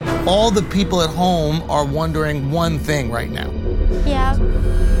all the people at home are wondering one thing right now. Yeah.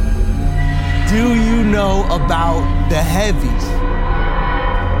 Do you know about the heavies?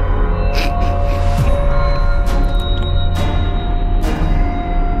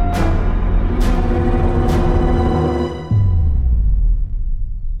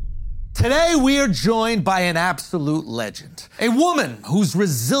 Today, we are joined by an absolute legend. A woman whose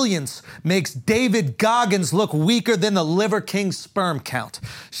resilience makes David Goggins look weaker than the Liver King sperm count.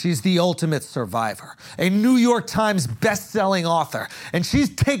 She's the ultimate survivor, a New York Times best-selling author, and she's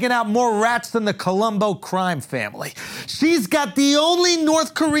taken out more rats than the Colombo crime family. She's got the only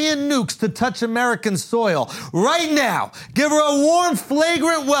North Korean nukes to touch American soil. Right now, give her a warm,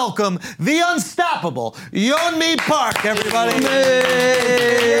 flagrant welcome, the unstoppable Yeonmi Park, everybody.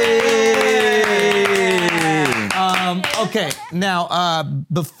 Okay, now,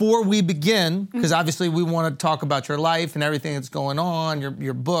 before we begin, because obviously we want to talk about your life and everything that's going on,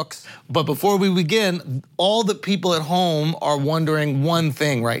 your books, but before we begin, all the people at home are wondering one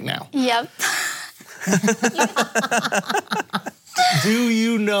thing right now. Yep. Do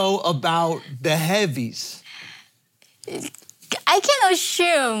you know about the heavies? I can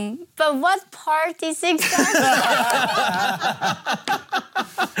assume, but what part is exactly?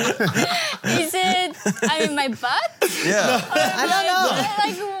 Is it, my butt? Yeah. I don't know.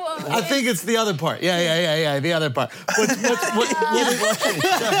 I think it's the other part. Yeah, the other part.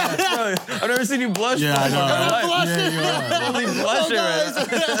 I've never seen you blush. Yeah, I know.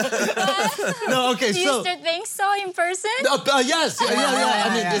 No, okay, Do you still think so in person? Yes. Yeah. I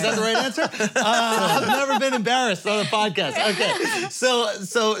mean, is that the right answer? I've never been embarrassed on a podcast. Okay.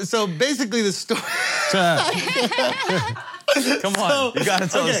 So basically the story. Come on, you gotta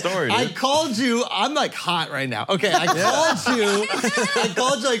tell the story. Dude. I called you. I'm like hot right now. Okay, I called you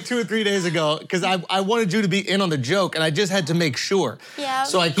like 2 or 3 days ago because I wanted you to be in on the joke, and I just had to make sure. Yeah.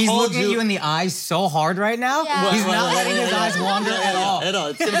 So He's looking at you in the eyes so hard right now. Yeah. He's not letting his eyes wander at all. I know.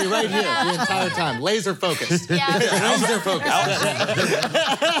 It's gonna be right here the entire time. Laser focused. Yeah. Laser focused.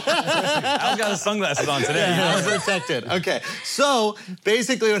 Al's got his sunglasses on today. I'm protected. Okay. So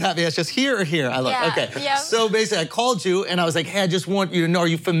basically, what happened? Yeah, it's just here or here. I look. Yeah. Okay. Yep. So basically, I called you and I was like, hey, I just want you to know, are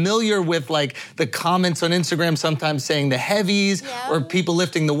you familiar with like the comments on Instagram sometimes saying the heavies or people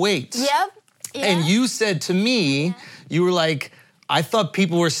lifting the weights? Yep. Yeah. And you said to me, you were like, I thought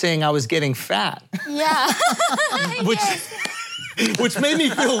people were saying I was getting fat. Yeah. Which made me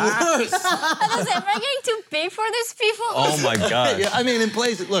feel worse. I was like, am I getting too big for these people? Oh my God. Yeah, I mean, in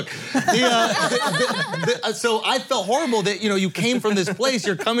places, look, so I felt horrible that, you came from this place,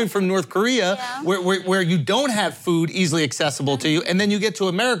 you're coming from North Korea, where you don't have food easily accessible to you, and then you get to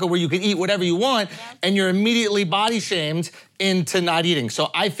America where you can eat whatever you want, and you're immediately body shamed into not eating. So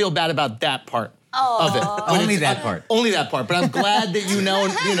I feel bad about that part of it. Only that part. Only that part, but I'm glad that you're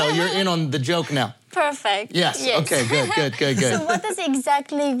in on the joke now. Perfect. Yes. Okay, good. So what does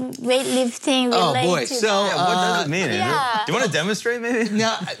exactly weightlifting relate boy. to? So, that? What does it mean, Andrew? Yeah. Do you want to demonstrate, maybe?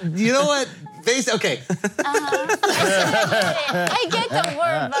 Now, you know what? Okay. I get the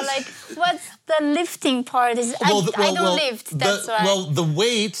word, but like, what's the lifting part? I don't lift. That's why. Well, the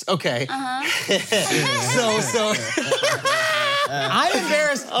weights. Okay. So. I'm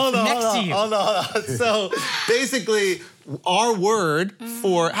embarrassed next to you. Hold on. So basically, our word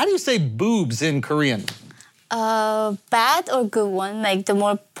for how do you say boobs in Korean? Bad or good one? Like the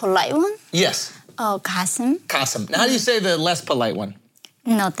more polite one? Yes. 가슴. Kasim. Now, how do you say the less polite one?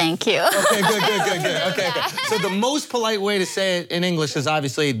 No, thank you. Okay, good. Okay. So the most polite way to say it in English is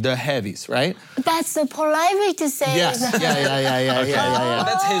obviously the heavies, right? That's the polite way to say Yes. it. Yeah.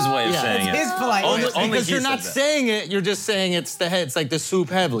 That's his way of saying it. His polite way. Only Because he you're not said that. saying it, you're just saying it's the head. It's like the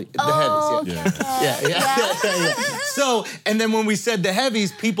soup heavily. The heavies. Yeah. So, and then when we said the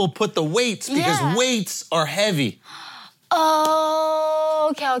heavies, people put the weights because weights are heavy.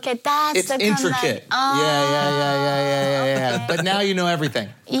 Oh, okay. That's It's the intricate. Yeah. But now you know everything.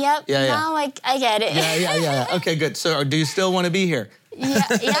 Yep. Yeah. Now I get it. Yeah. Okay, good. So, do you still want to be here? Yeah.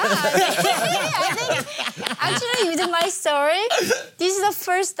 I think actually, with my story, this is the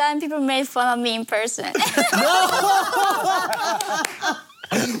first time people made fun of me in person.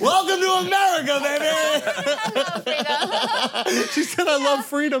 Welcome to America, baby! She said, I love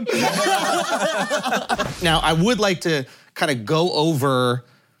freedom. Now, I would like to kind of go over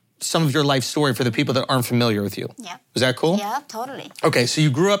some of your life story for the people that aren't familiar with you. Yeah. Is that cool? Yeah, totally. Okay, so you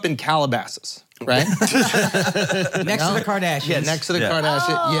grew up in Calabasas, right? Next to the Kardashians. Yeah, next to the Kardashians.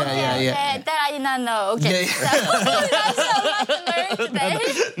 Oh, Yeah. Okay. That I did not know. Okay.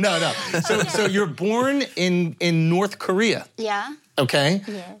 No. So you're born in North Korea. Yeah. Okay.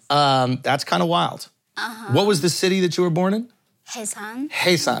 Yes. That's kind of wild. What was the city that you were born in? Haesan.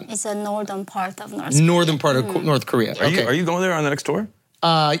 Haesan, It's a northern part of North Korea. northern part of North Korea. Are you going there on the next tour?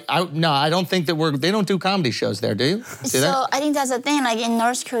 No, I don't think that they don't do comedy shows there, do you? Do they? So I think that's the thing. Like in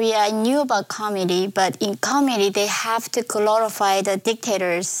North Korea, I knew about comedy, but in comedy, they have to glorify the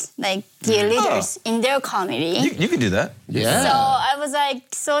dictators, like the leaders, in their comedy. You can do that. Yeah. So I was like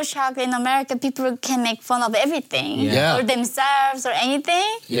so shocked. In America, people can make fun of everything, Yeah. or themselves, or anything.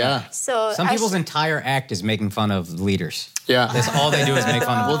 Yeah. So Some people's entire act is making fun of leaders. Yeah. That's all they do is make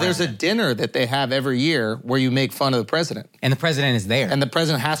fun of Well, the there's a president. dinner that they have every year where you make fun of the president. And the president is there. And the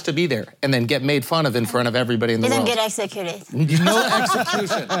president has to be there and then get made fun of in front of everybody in the They don't world. get executed. No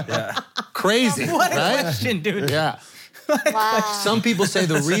execution. Crazy, what a right? question, dude. Yeah. Wow. Some people say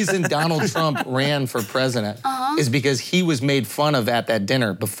the reason Donald Trump ran for president is because he was made fun of at that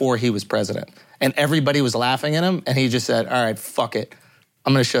dinner before he was president. And everybody was laughing at him, and he just said, all right, fuck it.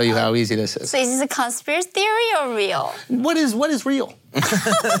 I'm going to show you how easy this is. So is this a conspiracy theory or real? What is real?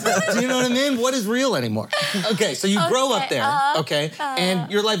 Do you know what I mean? What is real anymore? Okay, so you grow up there, okay? And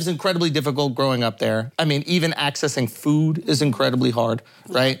your life is incredibly difficult growing up there. I mean, even accessing food is incredibly hard,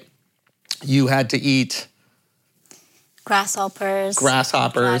 right? You had to eat Grasshoppers.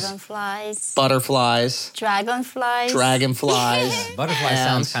 grasshoppers, Dragonflies. butterflies, Dragonflies. dragonflies. Butterfly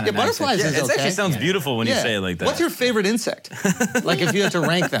sounds kind Yeah, of butterflies Yeah, is it okay. actually sounds beautiful when you say it like that. What's your favorite insect? Like if you had to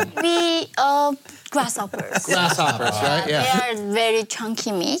rank them. Grasshoppers. Grasshoppers, right? Yeah. They are very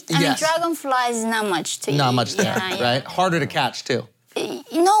chunky meat. I mean, Yes. dragonflies is not much to eat. Not much there, Yeah. right? Harder to catch too.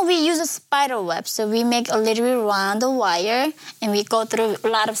 You know, we use a spider web. So we make a little bit round the wire and we go through a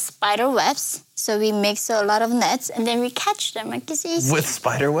lot of spider webs. So we mix a lot of nets and then we catch them. Like it's easy. With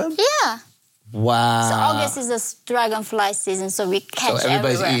spider web? Yeah. Wow. So August is a dragonfly season, so we catch So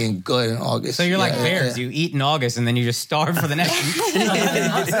everybody's everywhere. eating good in August. So you're like Yeah, bears. yeah. You eat in August and then you just starve for the next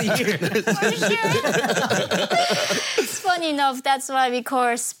months of the year. For sure. It's funny enough, that's why we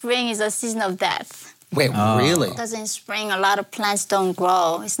call spring is a season of death. Wait, really? Because in spring, a lot of plants don't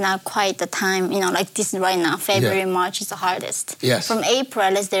grow. It's not quite the time, like this right now. February, March is the hardest. Yes. From April,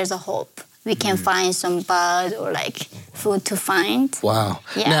 at least there's a hope. We can find some bud or food to find. Wow.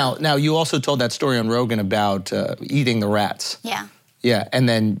 Yeah. Now you also told that story on Rogan about eating the rats. Yeah, Yeah, and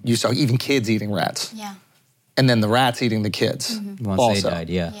then you saw even kids eating rats. yeah, And then the rats eating the kids. Once also. they died,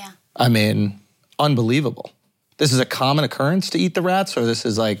 yeah. yeah. I mean, unbelievable. This is a common occurrence to eat the rats, or this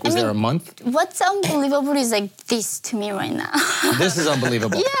is was there a month? What's unbelievable is this to me right now. This is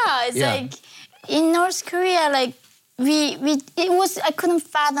unbelievable. Yeah, it's in North Korea, I couldn't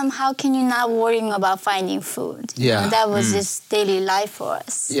fathom how can you not worrying about finding food. Yeah. That was just daily life for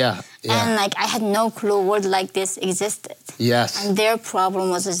us. Yeah, yeah. And I had no clue a word like this existed. Yes, And their problem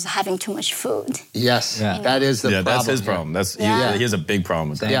was just having too much food. yes. Yeah. That is the problem. That's his here. problem. Yeah. He has a big problem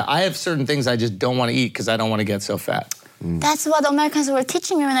with that. Yeah, I have certain things I just don't want to eat because I don't want to get so fat. That's what Americans were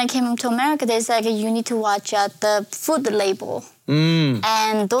teaching me when I came to America. They said you need to watch out the food label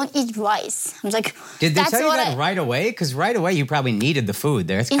and don't eat rice. I was like, Did they that's tell you what that right away? Because right away you probably needed the food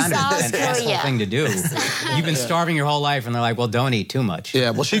there. It's In kind of South an asshole Korea. thing to do. You've been starving your whole life, and they're like, "Well, don't eat too much." Yeah,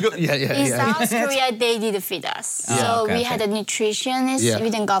 well, In South Korea, they did feed us. So okay, we had a nutritionist Yeah.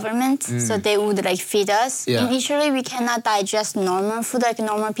 within government. So they would feed us. Yeah. Initially, we cannot digest normal food like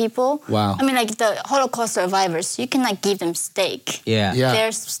normal people. Wow. I mean, the Holocaust survivors, you cannot give them steak. Yeah. Yeah.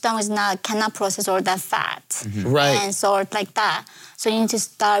 Their stomach cannot process all that fat Right. and salt like that. So you need to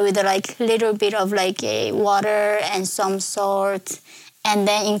start with little bit of a water and some salt, and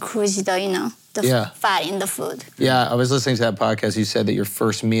then increase the Yeah. fat in the food. Yeah, I was listening to that podcast. You said that your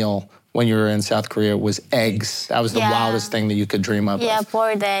first meal when you were in South Korea was eggs. That was the Yeah. wildest thing that you could dream up Yeah, of.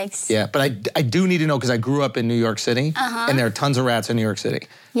 boiled eggs. Yeah, but I do need to know because I grew up in New York City, and there are tons of rats in New York City.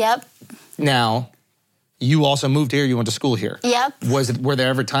 Yep. Now, you also moved here. You went to school here. Yep. Were there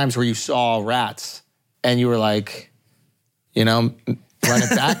ever times where you saw rats and you were like, run it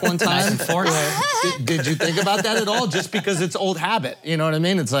back one time? Did you think about that at all? Just because it's old habit, you know what I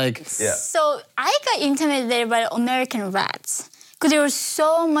mean? It's like, Yeah. So I got intimidated by American rats because they were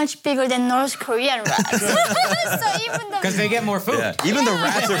so much bigger than North Korean rats. So even the Because they get more food. Yeah. Even the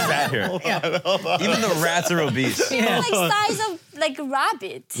rats are fat here. Even the rats are obese. size of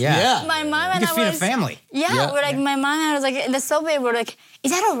rabbit. Yeah. My mom and You can I feed a was family. Yeah, Yeah. we're my mom and I was in the subway. We're like, is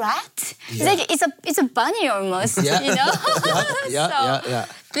that a rat? It's a bunny almost. Yeah. So,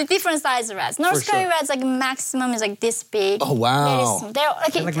 the different size rats. North For Korean sure. rats maximum is this big. Oh, wow. Very small.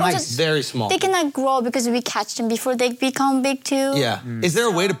 They're like also- mice. very small. They cannot grow because we catch them before they become big too. Yeah. Is there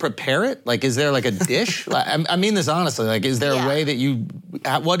a way to prepare it? Is there a dish? I mean this honestly. Is there a Yeah. way that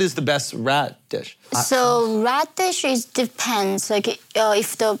what is the best rat dish? So rat dish depends.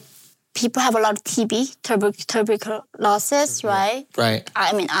 If the people have a lot of TB, tuberculosis, right? Right.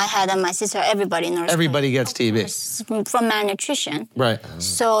 I mean, I had and my sister, everybody in our school. Everybody gets TB. From malnutrition. Right.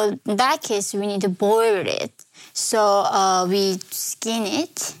 So in that case, we need to boil it. So we skin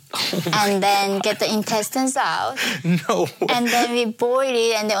it and then get the intestines out. No. And then we boil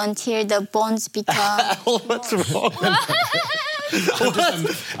it and then until the bones become... What's wrong?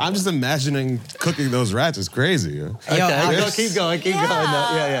 I'm just imagining cooking those rats is crazy. Yeah. Okay, keep going.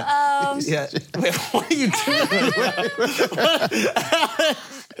 Yeah. Wait, what are you doing?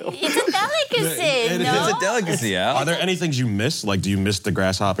 It's a delicacy, no? It's a delicacy, Al. Are there any things you miss? Like, do you miss the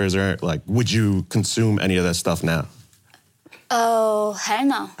grasshoppers, or like, would you consume any of that stuff now? Oh, hell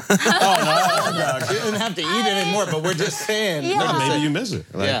no. You didn't have to eat it anymore, but we're just saying. Yeah. No, maybe you miss it.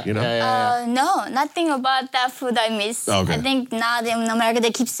 Like, you know. No, nothing about that food I miss. Okay. I think now in America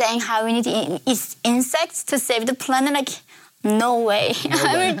they keep saying how we need to eat insects to save the planet. Like, no way.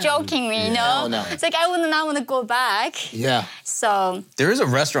 We're joking me, you know? No. It's like I would not want to go back. Yeah. So There is a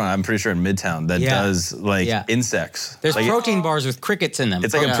restaurant, I'm pretty sure, in Midtown that does like insects. There's like, protein bars with crickets in them.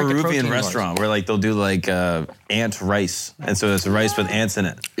 It's like a Peruvian protein bars. restaurant where like they'll do like ant rice, and so it's rice with ants in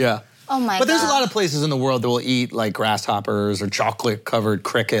it. Yeah. oh my god. But there's a lot of places in the world that will eat like grasshoppers or chocolate-covered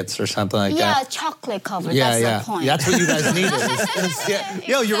crickets or something like Yeah, that. chocolate covered. Yeah, That's the point. That's what you guys needed.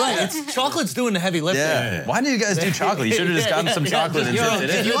 Yo, you're right. It's chocolate's doing the heavy lifting. Yeah. Why do you guys do chocolate? You should have just gotten some chocolate and Yo, dipped it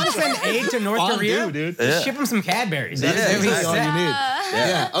if in. you want to send aid to North Fondue, Korea, dude. just ship them some Cadberries. Yeah, That'd be exactly. All you set.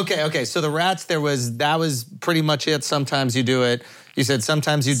 need. Yeah. Okay. So the rats, that was pretty much it. Sometimes you do it. You said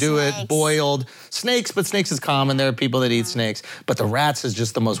sometimes you do it Snakes. boiled. Snakes, but snakes is common. There are people that eat snakes. But the rats is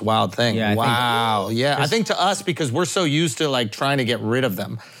just the most wild thing. Yeah, I think- wow. Yeah. I think to us, because we're so used to like trying to get rid of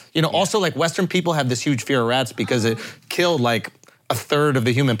them. You know, also like Western people have this huge fear of rats because it killed like a third of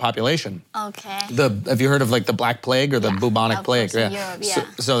the human population. Okay. Have you heard of like the Black Plague or the bubonic of plague? course, in Europe, yeah.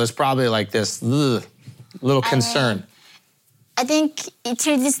 So there's probably like this little concern. I think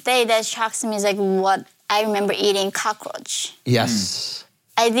to this day that shocks me is like what I remember eating cockroach. Yes.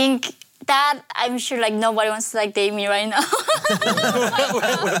 I think that I'm sure like nobody wants to like date me right now.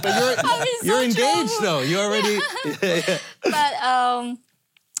 You're engaged though. You already. But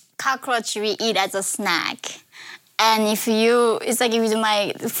cockroach we eat as a snack. And it's like with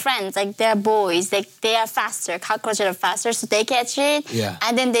my friends, like they're boys, they are faster, cockroaches are faster, so they catch it. Yeah.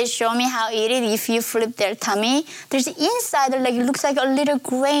 And then they show me how to eat it. If you flip their tummy, there's inside, like it looks like a little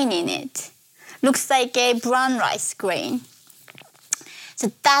grain in it. Looks like a brown rice grain.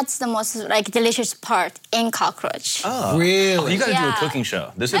 So that's the most like delicious part in cockroach. Oh, Really? you got to do a Yeah. cooking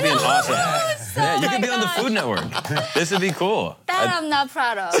show. This would be an awesome. Yeah, you could be on the Food Network. This would be cool. That I'm not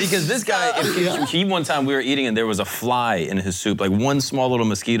proud of. Because this guy, he one time we were eating and there was a fly in his soup, like one small little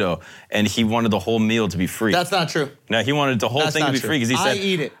mosquito, and he wanted the whole meal to be free. That's not true. Now he wanted the whole That's thing to not be true. free because he said, I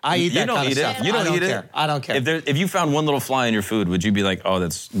eat it. I eat You that don't kind of eat stuff. it. You don't eat care. it. I don't care. If you found one little fly in your food, would you be like, oh,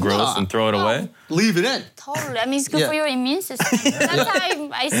 that's gross, and throw it away? Leave it in. Totally. I mean, it's good Yeah. for your immune system. That's how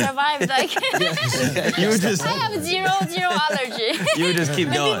I survived. Like, You would just, I have zero allergy. you would just keep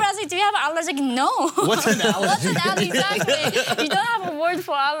When going. people ask me, do you have an allergy? Like, no. What's an allergy? What's an allergy? Exactly. You don't have a word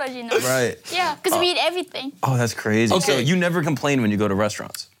for allergy, no. Right. Yeah, because we eat everything. Oh, that's crazy. Okay. So you never complain when you go to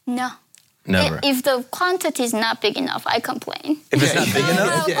restaurants? No. Never. If the quantity is not big enough, I complain. If it's not big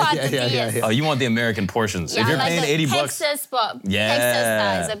enough? Quantity, yeah. yes. Oh, you want the American portions. Yeah, If you're like paying the 80 bucks. Texas, but Yeah. Texas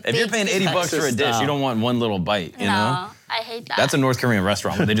style is a If you're big paying 80 bucks for a Texas dish, style. you don't want one little bite, you no, know? I hate that. That's a North Korean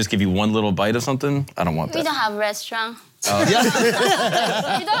restaurant where they just give you one little bite of something. I don't want We that. don't have restaurant. Oh. We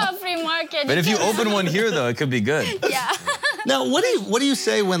don't have free market. But if you open one here, though, it could be good. Yeah. Now, what do you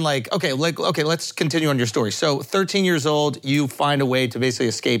say when okay, let's continue on your story. So, 13 years old, you find a way to basically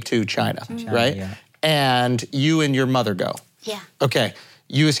escape to China, right? yeah. And you and your mother go. Yeah. Okay,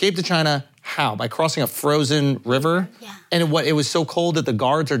 you escape to China. How? By crossing a frozen river? Yeah. And it was so cold that the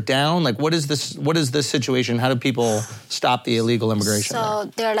guards are down? Like, what is this situation? How do people stop the illegal immigration?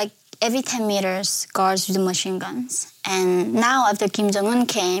 So there are like every 10 meters guards with machine guns. And now after Kim Jong-un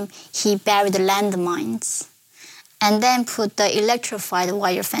came, he buried the landmines and then put the electrified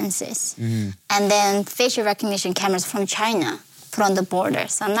wire fences. And then facial recognition cameras from China put on the border.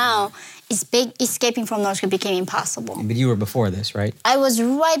 So now escaping from North Korea became impossible. But you were before this, right? I was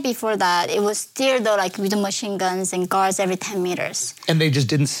right before that. It was still though like with the machine guns and guards every 10 meters. And they just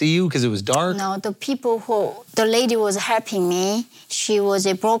didn't see you because it was dark? No, the lady who was helping me, she was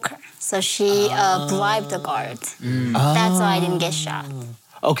a broker. So she bribed the guard. That's why I didn't get shot.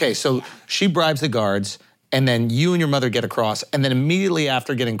 Okay, so she bribes the guards, and then you and your mother get across, and then immediately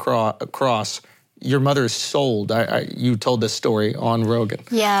after getting across, your mother is sold. You told this story on Rogan.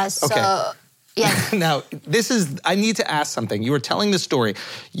 Yeah, so Okay. Yeah. Now, I need to ask something. You were telling the story,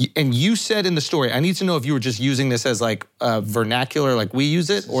 and you said in the story, I need to know if you were just using this as like vernacular, like we use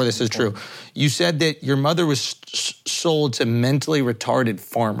it, or this is true. You said that your mother was sold to mentally retarded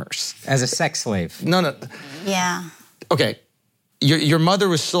farmers. As a sex slave. No. Yeah. Okay. Your mother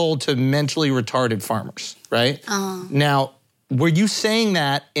was sold to mentally retarded farmers, right? Now, were you saying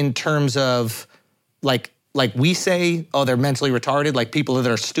that in terms of like we say, oh, they're mentally retarded, like people that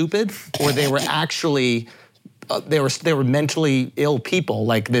are stupid, or they were actually, they were mentally ill people,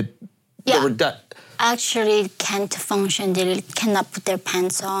 like that. Yeah. They were actually can't function. They cannot put their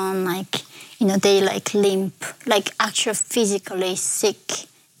pants on. Like, they like limp, like actually physically sick,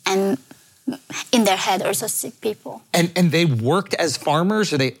 and in their head also sick people. And they worked as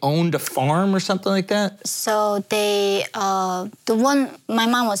farmers, or they owned a farm or something like that? So they, my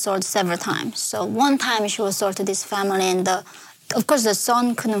mom was sold several times. So one time she was sold to this family, and of course the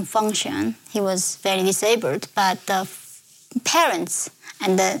son couldn't function. He was very disabled, but the parents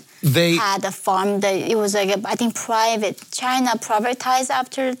they had a farm. It was like China privatized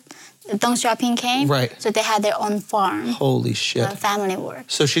after Deng Xiaoping came. Right. So they had their own farm. Holy shit. Family work.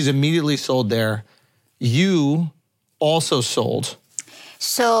 So she's immediately sold there. You also sold.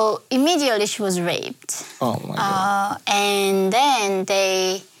 So immediately she was raped. Oh my God. And then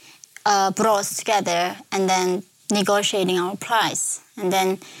they brought us together and then negotiating our price. And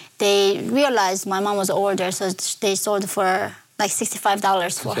then they realized my mom was older, so they sold for like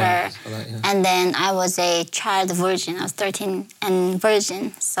 $65 for her. And then I was a child virgin. I was 13 and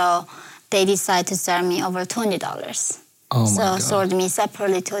virgin. So they decided to sell me over $20. Oh my God. So sold me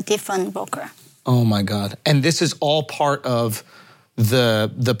separately to a different broker. Oh my God. And this is all part of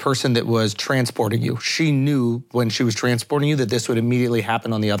the person that was transporting you. She knew when she was transporting you that this would immediately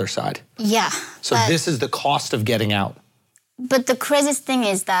happen on the other side. Yeah. So this is the cost of getting out. But the craziest thing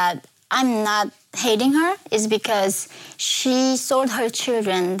is that I'm not hating her, is because she sold her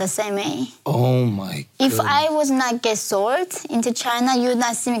children the same way. Oh my God. If I was not get sold into China, you would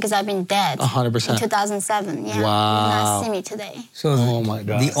not see me because I've been dead. 100%. In 2007, yeah. Wow. You would not see me today. So oh my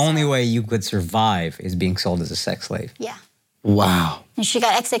God. The only way you could survive is being sold as a sex slave. Yeah. Wow. And she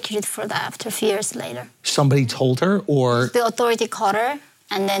got executed for that after a few years later. Somebody told her, or? The authority caught her,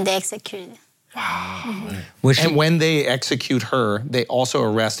 and then they executed her. Wow. And when they execute her, they also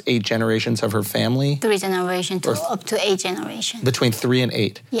arrest 8 generations of her family? 3 generations up to 8 generations. Between 3 and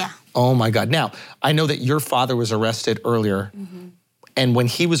 8? Yeah. Oh my God. Now, I know that your father was arrested earlier. And when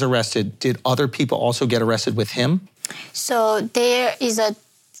he was arrested, did other people also get arrested with him? So there is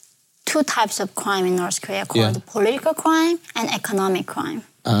 2 types of crime in North Korea called political crime and economic crime.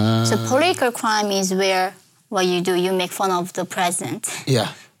 So political crime is where what you do, you make fun of the president.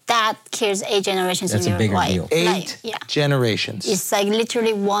 Yeah. That kills 8 generations That's of a bigger your life. deal. 8 generations. It's like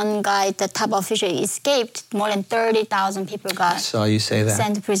literally one guy, the top official, escaped. More than 30,000 people got I saw you say that.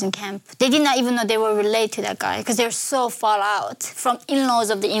 sent to prison camp. They did not even know they were related to that guy because they're so far out from in-laws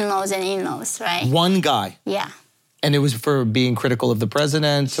of the in-laws and in-laws, right? One guy. Yeah. And it was for being critical of the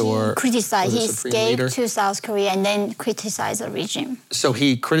president or criticized. the He supreme escaped leader? to South Korea and then criticized the regime. So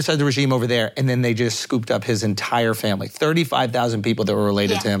he criticized the regime over there, and then they just scooped up his entire family, 35,000 people that were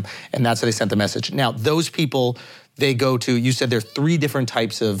related to him, and that's how they sent the message. Now, those people, they go to, you said there are 3 different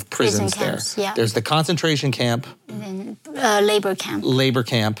types of prisons Prison camps, there. yeah. There's the concentration camp, And then labor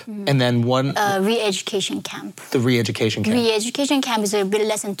camp. and then one, Re-education camp. the re-education camp. Re-education camp is a bit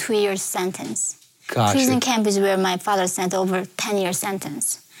less than 2 years sentence. Gotcha. Prison camp is where my father sent over 10-year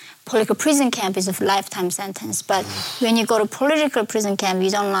sentence. Political prison camp is a lifetime sentence. But when you go to political prison camp, you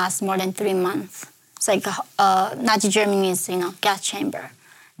don't last more than 3 months. It's like Nazi Germany is, gas chamber.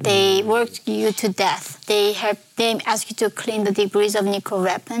 They work you to death. They ask you to clean the debris of nuclear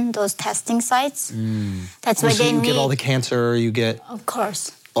weapon, those testing sites. That's why So they you need. get all the cancer, you get... Of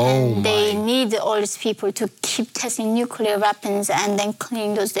course. Oh, and they need all these people to keep testing nuclear weapons and then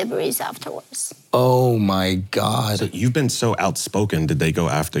clean those debris afterwards. Oh my God. So you've been so outspoken. Did they go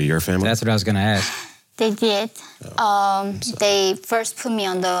after your family? That's what I was going to ask. They did. They first put me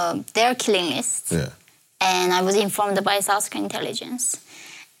on their killing list. Yeah. And I was informed by South Korean intelligence.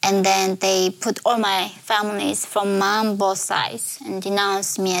 And then they put all my families from mom, both sides, and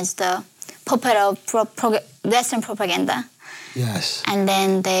denounced me as the puppet of Western propaganda. Yes. And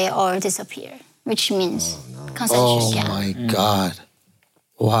then they all disappear, which means concentration camp. Oh my God.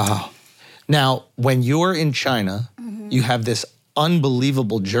 Wow. Now, when you're in China, you have this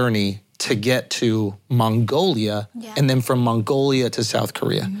unbelievable journey to get to Mongolia, and then from Mongolia to South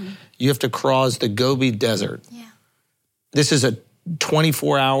Korea. You have to cross the Gobi Desert. Yeah. This is a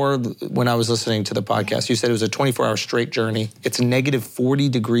 24-hour, when I was listening to the podcast, you said it was a 24-hour straight journey. It's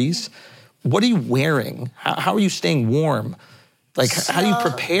 -40 degrees. what are you wearing? How are you staying warm? Like, how do you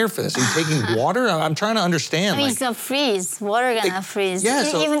prepare for this? Are you taking water? I'm trying to understand. I mean, it's gonna freeze. Water gonna freeze. Yeah,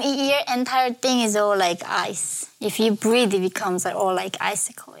 so- Even your entire thing is all like ice. If you breathe, it becomes like all like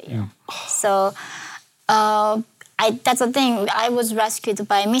icicle. So, that's the thing. I was rescued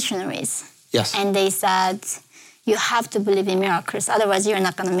by missionaries. Yes. And they said, you have to believe in miracles, otherwise you're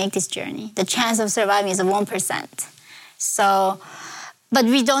not gonna make this journey. The chance of surviving is 1%. So, but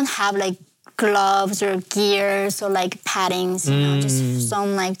we don't have like gloves or gears or like paddings, just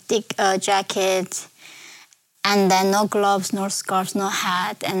some like thick jacket, and then no gloves, no scarves, no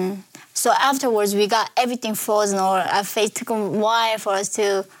hat. And so afterwards we got everything frozen, or our face took a while for us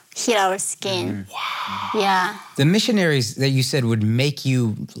to heat our skin. Wow. Yeah. The missionaries that you said would make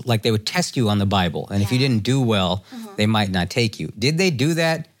you, like they would test you on the Bible, and if you didn't do well, they might not take you. Did they do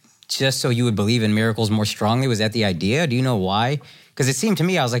that just so you would believe in miracles more strongly? Was that the idea? Do you know why? Because it seemed to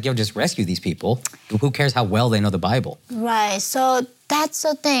me, I was like, yo, just rescue these people. Who cares how well they know the Bible? Right. So that's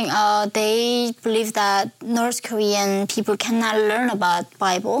the thing. They believe that North Korean people cannot learn about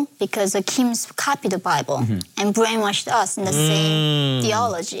Bible because the Kims copied the Bible and brainwashed us in the same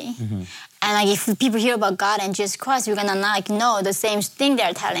theology. And like if people hear about God and Jesus Christ, we're gonna not know the same thing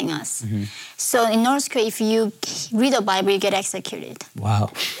they're telling us. So in North Korea, if you read the Bible, you get executed. Wow.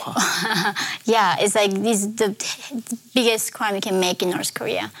 Yeah, it's like this is the biggest crime you can make in North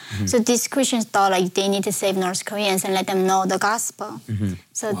Korea. So these Christians thought like they need to save North Koreans and let them know the gospel.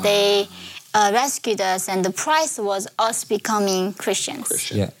 So they rescued us, and the price was us becoming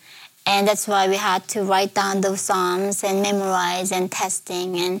Christians. Yeah. And that's why we had to write down the Psalms and memorize and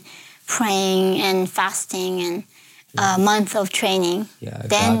testing and praying and fasting and a month of training. Yeah,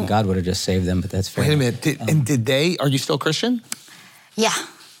 Then, God would have just saved them, but that's fair. Wait a minute. Did they? Are you still Christian? yeah,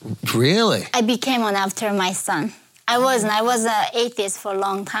 Really? I became one after my son. I wasn't. I was an atheist for a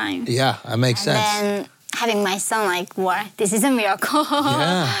long time. Yeah, that makes sense. Then having my son, like, wow, this is a miracle.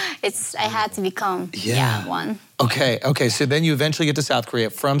 Yeah. I had to become one. Okay. So then you eventually get to South Korea.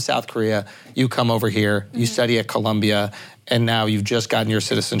 From South Korea, you come over here. You study at Columbia, and now you've just gotten your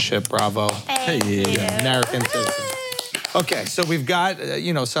citizenship. Bravo. Thank you. American citizen. Okay, so we've got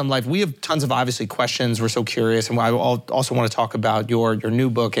some life. We have tons of obviously questions. We're so curious, and I also want to talk about your new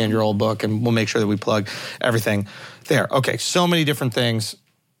book and your old book, and we'll make sure that we plug everything there. Okay, so many different things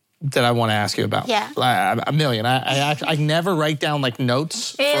that I want to ask you about. Yeah. A million. I never write down like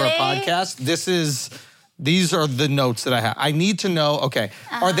notes for a Really? podcast. These are the notes that I have. I need to know, okay,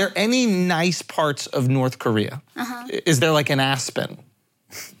 are there any nice parts of North Korea? Is there like an Aspen?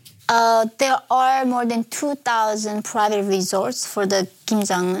 There are more than 2,000 private resorts for the Kim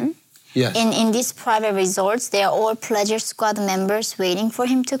Jong-un. Yes. In these private resorts, they are all Pleasure Squad members waiting for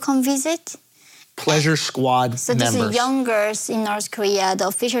him to come visit. Pleasure Squad So members. these are young girls in North Korea. The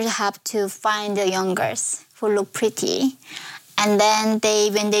officials have to find the young girls who look pretty. And then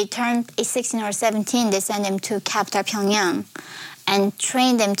when they turn 16 or 17, they send them to capital Pyongyang and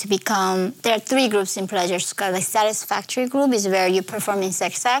train them to become, there are 3 groups in Pleasure Squad. The Satisfactory group is where you perform in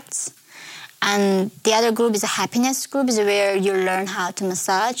sex acts. And the other group is a happiness group, is where you learn how to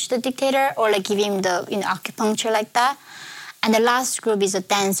massage the dictator or like give him the acupuncture like that. And the last group is the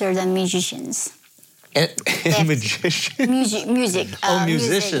dancers and musicians. And magicians. Music.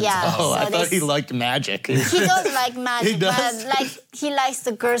 Musicians. Yeah. Oh, I So thought he liked magic. He does like magic, He does? but like he likes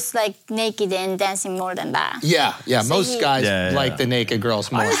the girls like naked and dancing more than that. Yeah. So Most he- guys Yeah, yeah. like the naked girls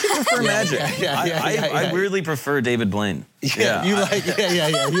more. I prefer magic. Yeah. I weirdly prefer David Blaine.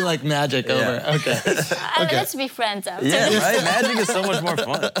 You like magic over. Okay. Let's be friends after. Yeah, right? Magic is so much more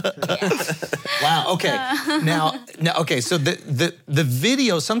fun. Wow. Okay. Now. Okay. So the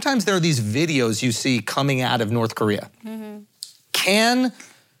video. Sometimes there are these videos you see coming out of North Korea. And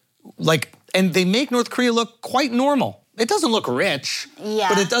they make North Korea look quite normal. It doesn't look rich. Yeah.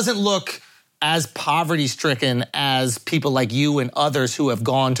 But it doesn't look as poverty-stricken as people like you and others who have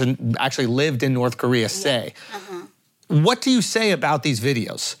gone to actually lived in North Korea say. What do you say about these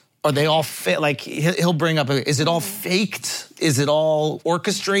videos? Are they all like he'll bring up? Is it all faked? Is it all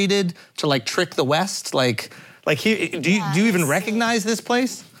orchestrated to like trick the West? Like do you even recognize this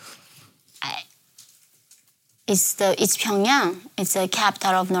place? It's Pyongyang. It's the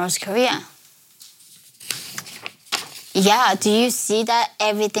capital of North Korea. Yeah, do you see that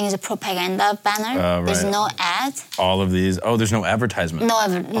everything is a propaganda banner? Right. There's no ad. All of these. Oh, there's no advertisement.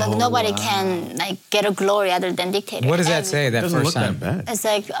 Nobody can like get a glory other than dictator. What does that say that Doesn't first look time? that bad. It's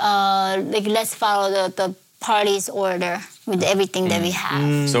like let's follow the party's order with everything that we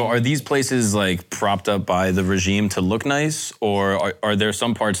have. So are these places like propped up by the regime to look nice, or are there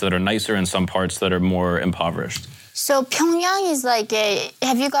some parts that are nicer and some parts that are more impoverished? So Pyongyang is like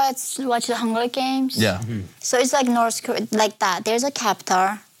have you guys watched the Hunger Games? Yeah. So it's like North Korea, like that. There's a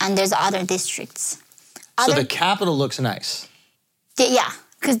capital and there's other districts. So the capital looks nice. Yeah,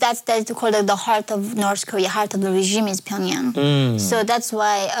 because that's called the heart of North Korea. Heart of the regime is Pyongyang. So that's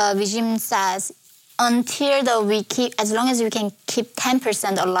why regime says as long as we can keep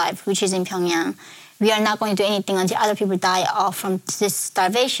 10% alive, which is in Pyongyang, we are not going to do anything until other people die off from this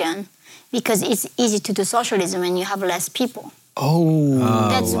starvation, because it's easy to do socialism when you have less people.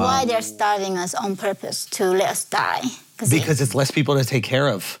 That's why they're starving us on purpose, to let us die. Because it's less people to take care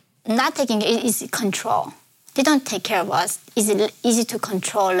of. Not taking it is control. They don't take care of us. It's easy to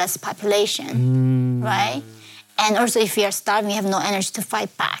control less population, right? And also, if we are starving, we have no energy to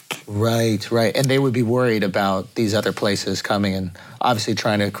fight back. Right. And they would be worried about these other places coming and obviously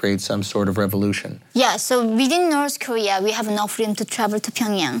trying to create some sort of revolution. Yeah, so within North Korea, we have no freedom to travel to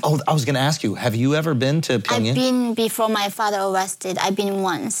Pyongyang. Oh, I was going to ask you, have you ever been to Pyongyang? I've been before my father arrested. I've been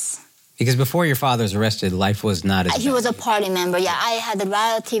once. Because before your father was arrested, life was not as bad. He was a party member. Yeah, I had a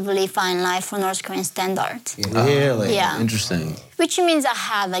relatively fine life for North Korean standard. Really? Yeah. Interesting. Which means I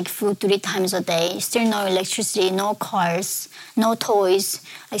had like food 3 times a day, still no electricity, no cars, no toys,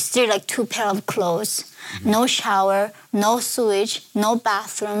 still like 2 pairs of clothes, no shower, no sewage, no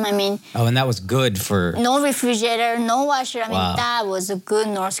bathroom. Oh, and that was good for... No refrigerator, no washer. Wow. That was a good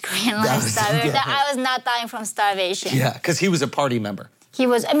North Korean lifestyle. I was not dying from starvation. Yeah, because he was a party member. He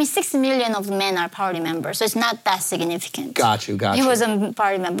was, 6 million of men are party members, so it's not that significant. Got you. He was a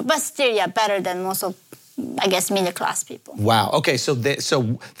party member, but still, better than most of, I guess, middle-class people. Wow. Okay, so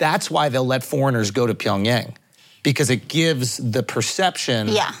that's why they'll let foreigners go to Pyongyang, because it gives the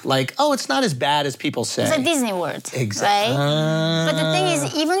perception, like, oh, it's not as bad as people say. It's a Disney World, exactly. Right? But the thing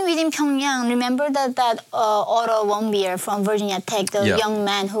is, even within Pyongyang, remember that Otto Warmbier from Virginia Tech, the young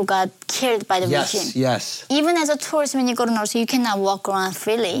man who got killed by the regime? Yes. Even as a tourist, when you go to North Korea, you cannot walk around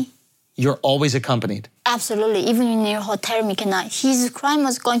freely. You're always accompanied. Absolutely. Even in your hotel, you cannot. His crime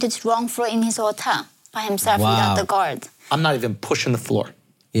was going to the wrong floor in his hotel by himself without the guard. I'm not even pushing the floor.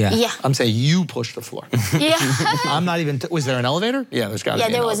 Yeah. I'm saying you push the floor. Yeah. I'm not even... was there an elevator? Yeah, there's got to be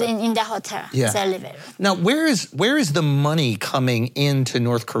an elevator. Yeah, there was in the hotel. Yeah. It's an elevator. Now, where is the money coming into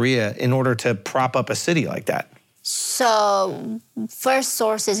North Korea in order to prop up a city like that? So, first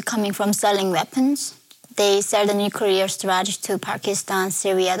source is coming from selling weapons. They sell the nuclear strategy to Pakistan,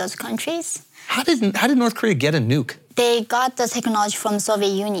 Syria, those countries. How did North Korea get a nuke? They got the technology from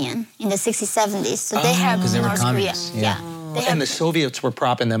Soviet Union in the 60s, 70s. So they helped North Korea. Yeah. And the Soviets were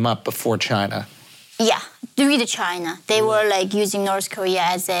propping them up before China. Yeah, with China. They were like using North Korea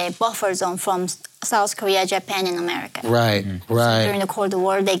as a buffer zone from South Korea, Japan, and America. Right. So during the Cold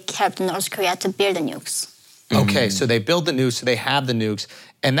War, they helped North Korea to build the nukes. Okay, so they build the nukes, so they have the nukes,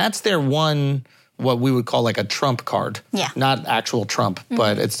 and that's their one, what we would call like a trump card. Yeah. Not actual Trump,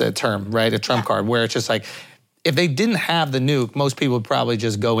 but it's a term, right? A trump card, where it's just like, if they didn't have the nuke, most people would probably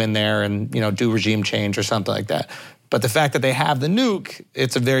just go in there and, do regime change or something like that. But the fact that they have the nuke,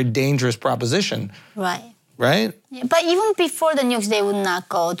 it's a very dangerous proposition. Right. Right? Yeah, but even before the nukes, they would not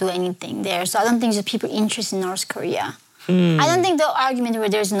go do anything there. So I don't think there's people interested in North Korea. I don't think the argument where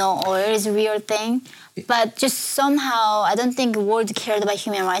there's no oil is a real thing. But just somehow, I don't think the world cared about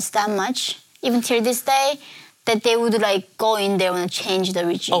human rights that much, even till this day, that they would go in there and change the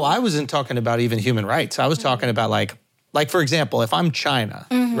regime. Oh, I wasn't talking about even human rights. I was talking about like for example, if I'm China,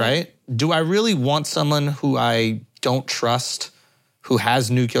 right? Do I really want someone who I don't trust, who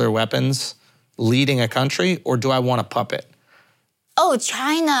has nuclear weapons, leading a country, or do I want a puppet? Oh,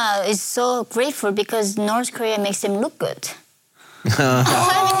 China is so grateful because North Korea makes them look good.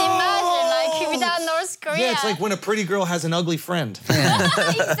 Imagine, without North Korea. Yeah, it's like when a pretty girl has an ugly friend.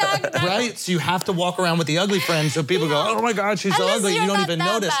 Exactly. Right? So you have to walk around with the ugly friend so people go, oh my God, she's so Unless ugly. you're You don't not even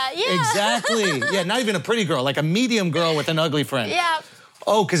that notice. bad. Yeah. Exactly. Yeah, not even a pretty girl, like a medium girl with an ugly friend. Yeah.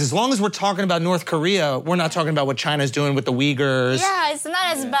 Oh, because as long as we're talking about North Korea, we're not talking about what China's doing with the Uyghurs. Yeah, it's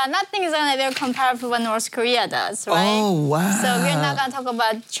not as bad. Nothing is going to be compared to what North Korea does, right? Oh, wow. So we're not going to talk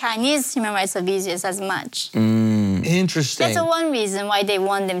about Chinese human rights abuses as much. Interesting. That's one reason why they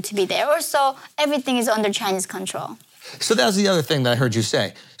want them to be there. Also, everything is under Chinese control. So that's the other thing that I heard you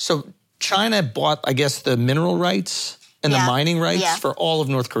say. So China bought, I guess, the mineral rights and the mining rights for all of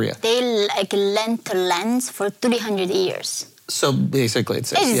North Korea. They lent the lands for 300 years. So basically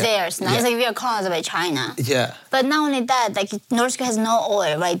it's theirs now. It's like we are colonized by China. Yeah. But not only that, North Korea has no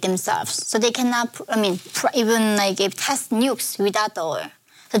oil, right, themselves. So they cannot, even test nukes without the oil.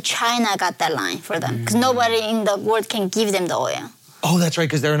 So China got that line for them because nobody in the world can give them the oil. Oh, that's right,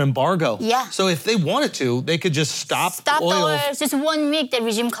 because they're an embargo. Yeah. So if they wanted to, they could just stop Stop oil. the oil. Just 1 week, the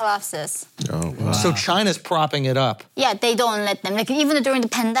regime collapses. Oh, wow. So China's propping it up. Yeah, they don't let them. Like even during the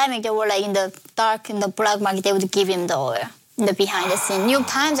pandemic, they were like in the dark, in the black market, they would give him the oil in the behind the scene. New York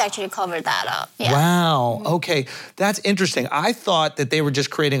Times actually covered that up. Yeah. Wow. Okay, that's interesting. I thought that they were just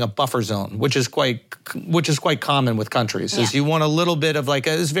creating a buffer zone, which is quite common with countries. Is you want a little bit of like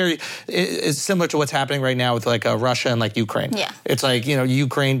it's similar to what's happening right now with like Russia and like Ukraine. Yeah. It's like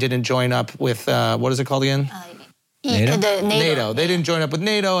Ukraine didn't join up with what is it called again? NATO. They didn't join up with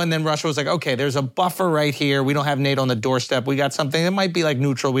NATO, and then Russia was like, okay, there's a buffer right here. We don't have NATO on the doorstep. We got something that might be like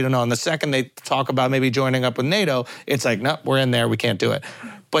neutral. We don't know. And the second they talk about maybe joining up with NATO, it's like, no, we're in there. We can't do it.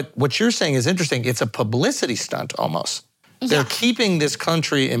 But what you're saying is interesting. It's a publicity stunt almost. Yeah. They're keeping this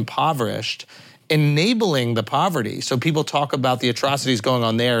country impoverished, enabling the poverty. So people talk about the atrocities going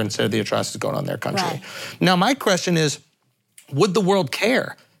on there instead of the atrocities going on in their country. Right. Now, my question is, would the world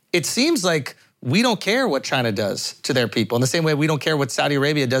care? It seems like we don't care what China does to their people in the same way we don't care what Saudi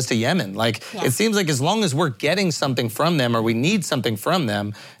Arabia does to Yemen. It seems like as long as we're getting something from them or we need something from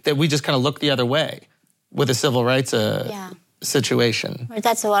them, that we just kind of look the other way with the civil rights situation. Well,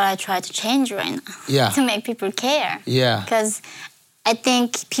 that's what I try to change right now. Yeah. To make people care. Yeah. Because I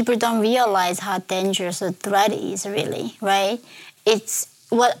think people don't realize how dangerous a threat is really, right? It's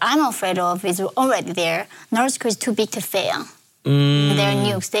what I'm afraid of is already there. North Korea is too big to fail. Their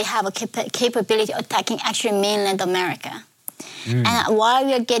nukes, they have a capability of attacking actually mainland America. And while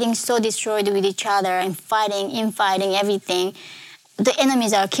we are getting so destroyed with each other and infighting, everything, the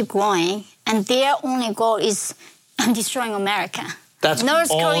enemies are keep growing, and their only goal is destroying America.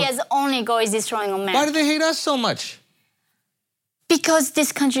 North Korea's only goal is destroying America. Why do they hate us so much? Because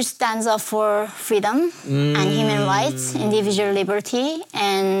this country stands up for freedom and human rights, individual liberty,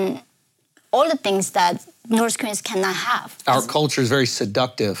 and all the things that North Koreans cannot have. Our culture is very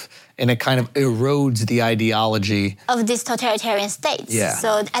seductive, and it kind of erodes the ideology of these totalitarian states. Yeah.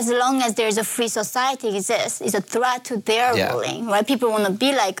 So as long as there's a free society exists, it's a threat to their ruling, right? People want to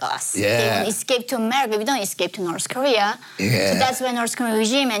be like us. Yeah. They want to escape to America. We don't escape to North Korea. Yeah. So that's why North Korean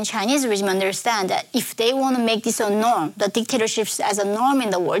regime and Chinese regime understand that if they want to make this a norm, the dictatorships as a norm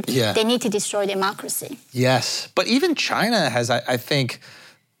in the world, they need to destroy democracy. Yes. But even China has, I think,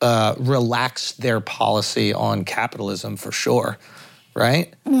 relaxed their policy on capitalism for sure,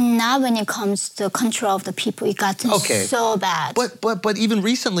 right? Not when it comes to control of the people. It got so bad. But even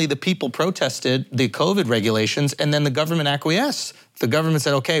recently, the people protested the COVID regulations, and then the government acquiesced. The government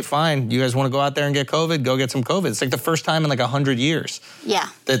said, okay, fine, you guys want to go out there and get COVID? Go get some COVID. It's like the first time in like 100 years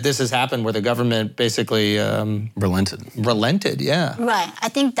that this has happened where the government basically relented, yeah. Right. I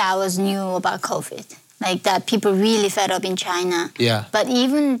think that was new about COVID. Like that people really fed up in China. Yeah. But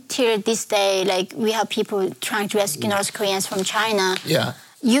even till this day, like we have people trying to rescue North Koreans from China. Yeah.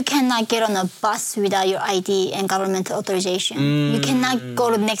 You cannot get on a bus without your ID and government authorization. You cannot go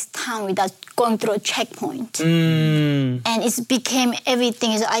to the next town without going through a checkpoint. And it became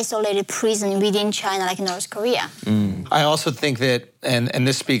everything is isolated prison within China, like North Korea. I also think that, and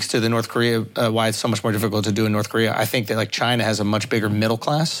this speaks to the North Korea, why it's so much more difficult to do in North Korea. I think that like China has a much bigger middle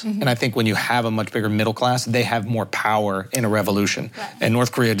class. And I think when you have a much bigger middle class, they have more power in a revolution. Right. And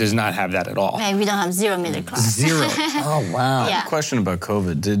North Korea does not have that at all. Right, we don't have zero middle class. Zero. Oh, wow. Yeah. Question about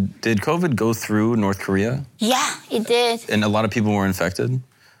COVID. Did COVID go through North Korea? Yeah, it did. And a lot of people were infected?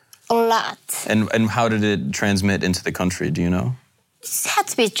 A lot. And how did it transmit into the country? Do you know? It had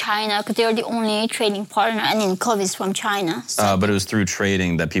to be China because they're the only trading partner, and then COVID is from China. So but it was through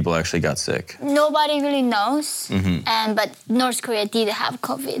trading that people actually got sick. Nobody really knows, but North Korea did have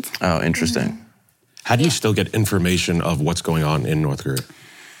COVID. Oh, interesting. How do you still get information of what's going on in North Korea?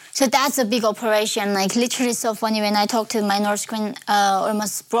 So that's a big operation. Like literally so funny when I talk to my North Korean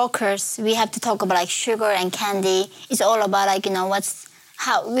almost brokers, we have to talk about like sugar and candy. It's all about like,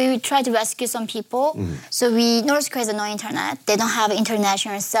 how we try to rescue some people. So North Korea has no internet. They don't have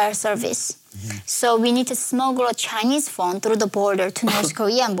international cell service. So we need to smuggle a Chinese phone through the border to North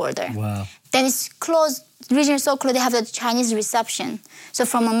Korean border. Wow. Then it's closed, region is so close, they have the Chinese reception. So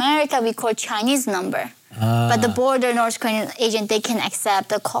from America, we call Chinese number. But the border North Korean agent, they can accept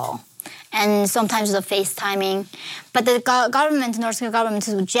the call. And sometimes the FaceTiming. But the government, North Korean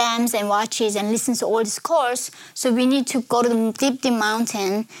government, jams and watches and listens to all these calls. So we need to go to the deep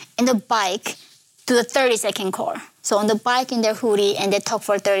mountain in the bike to the 30-second call. So on the bike in their hoodie, and they talk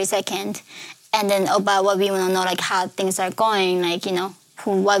for 30 seconds. And then about what we want to know, like how things are going, like,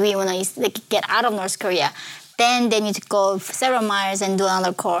 what we want to get out of North Korea. Then they need to go several miles and do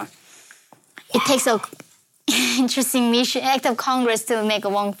another call. It takes interesting mission, act of Congress to make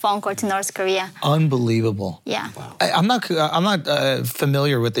a phone call to North Korea. Unbelievable. Yeah. I'm not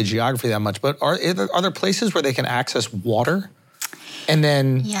familiar with the geography that much, but are there places where they can access water, and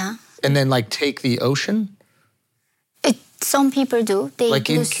then like take the ocean? Some people do. They like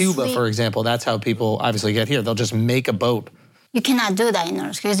do in Cuba, for example, that's how people obviously get here. They'll just make a boat. You cannot do that in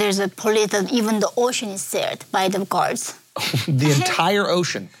North Korea. There's a police that even the ocean is sealed by the guards. The entire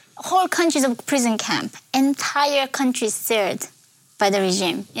ocean. Whole countries of prison camp. Entire country is sealed by the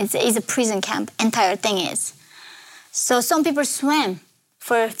regime. It's a prison camp. Entire thing is. So some people swam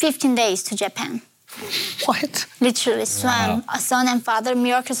for 15 days to Japan. What? Literally swam. A son and father,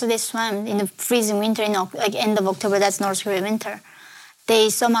 miraculously they swam in the freezing winter, like end of October. That's North Korea winter. They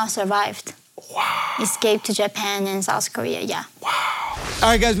somehow survived. Wow. Escaped to Japan and South Korea, yeah. Wow. All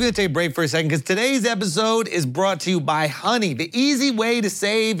right, guys, we're going to take a break for a second because today's episode is brought to you by Honey, the easy way to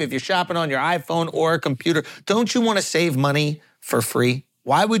save if you're shopping on your iPhone or a computer. Don't you want to save money for free?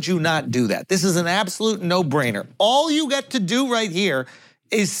 Why would you not do that? This is an absolute no-brainer. All you get to do right here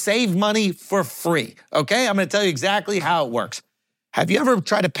is save money for free, okay? I'm going to tell you exactly how it works. Have you ever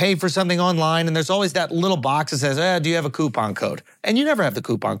tried to pay for something online and there's always that little box that says, do you have a coupon code? And you never have the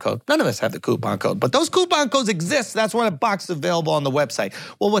coupon code. None of us have the coupon code. But those coupon codes exist. That's why the box is available on the website.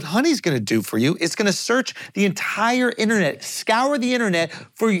 Well, what Honey's going to do for you is going to search the entire internet, scour the internet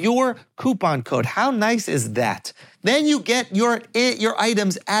for your coupon code. How nice is that? Then you get your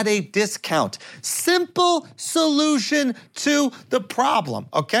items at a discount. Simple solution to the problem,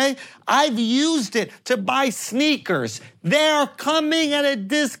 okay? I've used it to buy sneakers. They're coming at a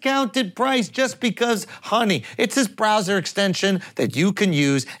discounted price just because Honey. It's this browser extension that you can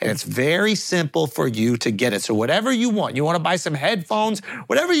use, and it's very simple for you to get it. So whatever you want to buy some headphones,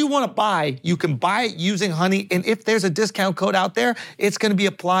 whatever you want to buy, you can buy it using Honey. And if there's a discount code out there, it's going to be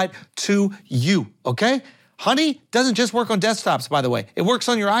applied to you, okay? Honey doesn't just work on desktops, by the way. It works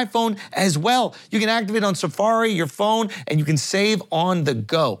on your iPhone as well. You can activate on Safari, your phone, and you can save on the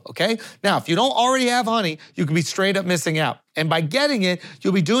go, okay? Now, if you don't already have Honey, you can be straight up missing out. And by getting it,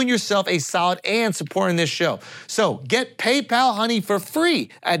 you'll be doing yourself a solid and supporting this show. So get PayPal Honey for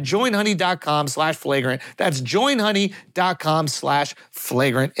free at joinhoney.com/flagrant. That's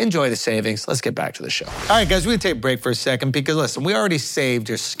joinhoney.com/flagrant. Enjoy the savings. Let's get back to the show. All right, guys, we're gonna take a break for a second because listen, we already saved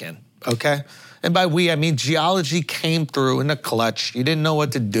your skin, okay? And by we, I mean Geology came through in the clutch. You didn't know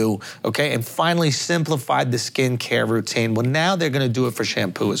what to do, okay? And finally simplified the skincare routine. Well, now they're gonna do it for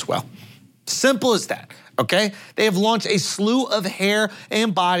shampoo as well. Simple as that, okay? They have launched a slew of hair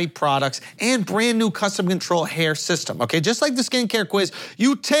and body products and brand new custom control hair system, okay? Just like the skincare quiz,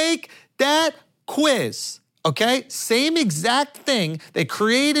 you take that quiz, okay? Same exact thing. They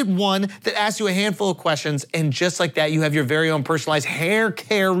created one that asks you a handful of questions, and just like that, you have your very own personalized hair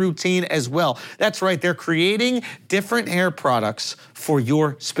care routine as well. That's right, they're creating different hair products for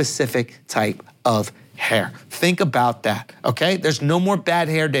your specific type of hair. Think about that, okay? There's no more bad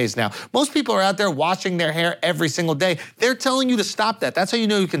hair days now. Most people are out there washing their hair every single day. They're telling you to stop that. That's how you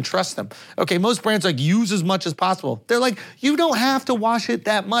know you can trust them. Okay, most brands like use as much as possible. They're like, you don't have to wash it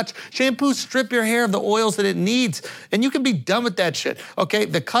that much. Shampoos strip your hair of the oils that it needs, and you can be done with that shit, okay?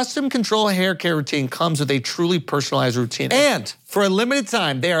 The custom control hair care routine comes with a truly personalized routine. And for a limited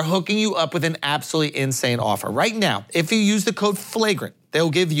time, they are hooking you up with an absolutely insane offer. Right now, if you use the code FLAGRANT, they'll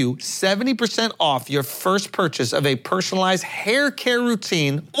give you 70% off your first purchase of a personalized hair care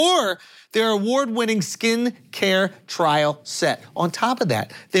routine or their award-winning skin care trial set. On top of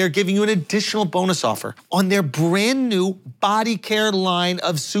that, they're giving you an additional bonus offer on their brand new body care line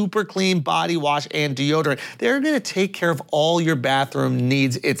of super clean body wash and deodorant. They're gonna take care of all your bathroom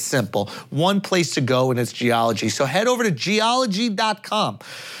needs. It's simple. One place to go, and it's Geology. So head over to geology.com.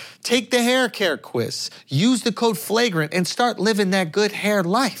 Take the hair care quiz, use the code FLAGRANT, and start living that good hair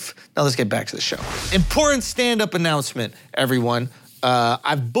life. Now let's get back to the show. Important stand-up announcement, everyone.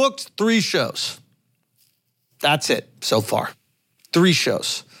 I've booked 3 shows. That's it so far. 3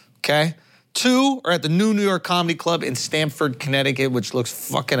 shows, okay? 2 are at the New York Comedy Club in Stamford, Connecticut, which looks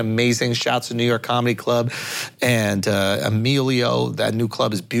fucking amazing. Shouts to New York Comedy Club and Emilio. That new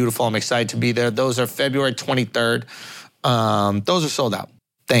club is beautiful. I'm excited to be there. Those are February 23rd. Those are sold out.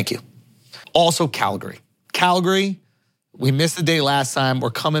 Thank you. Also, Calgary. Calgary, we missed the day last time. We're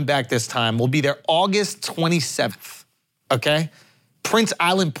coming back this time. We'll be there August 27th, okay? Prince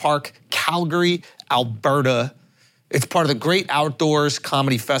Island Park, Calgary, Alberta. It's part of the Great Outdoors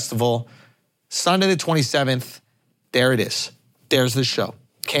Comedy Festival. Sunday the 27th, there it is. There's the show.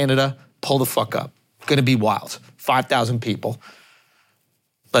 Canada, pull the fuck up. Gonna be wild. 5,000 people.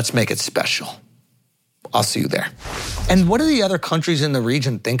 Let's make it special. I'll see you there. And what do the other countries in the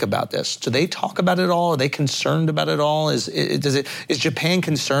region think about this? Do they talk about it all? Are they concerned about it all? Is Japan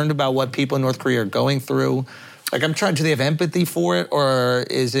concerned about what people in North Korea are going through? Like, I'm trying, do they have empathy for it? Or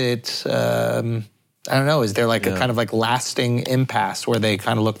is it, I don't know, is there like a kind of like lasting impasse where they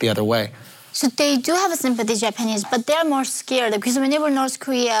kind of look the other way? So they do have a sympathy, Japanese, but they're more scared because whenever North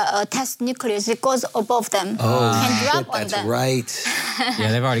Korea tests nuclears, it goes above them. Can drop on That's them. right.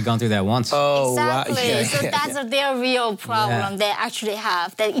 Yeah, they've already gone through that once. Oh, Exactly. wow. Yeah, So yeah, that's their real problem they actually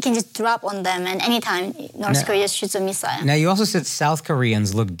have, that it can just drop on them, and anytime North Korea shoots a missile. Now, you also said South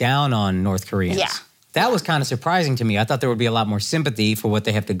Koreans look down on North Koreans. Yeah. That was kind of surprising to me. I thought there would be a lot more sympathy for what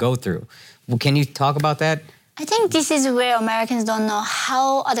they have to go through. Well, can you talk about that? I think this is where Americans don't know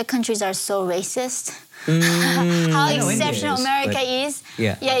how other countries are so racist. How know India exceptional is, America but- is.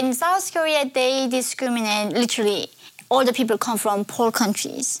 Yeah. In South Korea, they discriminate. Literally, all the people come from poor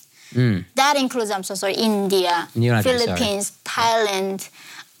countries. That includes, I'm so sorry, India, You're not very sorry. Philippines, Thailand,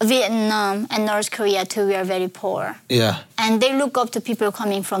 Vietnam, and North Korea too. We are very poor. Yeah. And they look up to people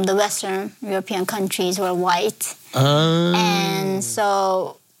coming from the Western European countries who are white. And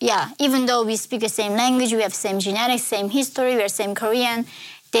so, yeah, even though we speak the same language, we have same genetics, same history, we are same Korean,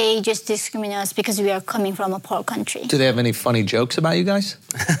 they just discriminate us because we are coming from a poor country. Do they have any funny jokes about you guys?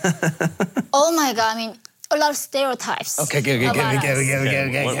 Oh my God, I mean, a lot of stereotypes. Okay. What are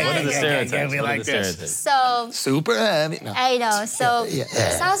the stereotypes? What are the stereotypes? So, Super heavy. No. I know. So,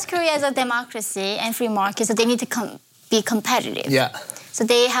 South Korea is a democracy and free market, so they need to be competitive. Yeah. So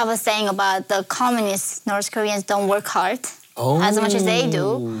they have a saying about the communist North Koreans don't work hard as much as they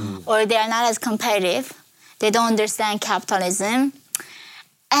do, or they are not as competitive. They don't understand capitalism.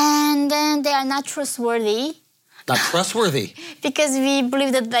 And then they are not trustworthy Not trustworthy. because we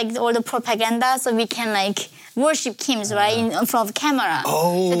believe that like all the propaganda, so we can like worship Kims, right, in front of camera.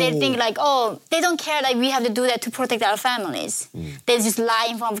 So they think like, oh, they don't care, like we have to do that to protect our families. They just lie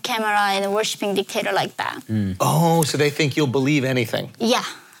in front of camera and worshiping dictator like that. Oh, so they think you'll believe anything. Yeah.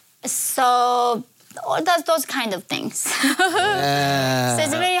 So those kind of things. So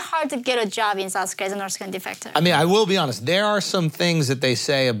it's very hard to get a job in South Korea as a North Korean defector. I mean, I will be honest. There are some things that they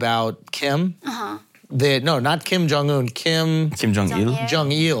say about Kim. No, not Kim Jong-un. Kim Jong-il?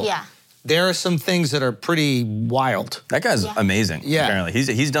 Jong-il. Yeah. There are some things that are pretty wild. That guy's amazing. Yeah. Apparently,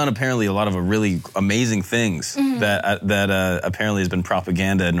 he's done apparently a lot of really amazing things that apparently has been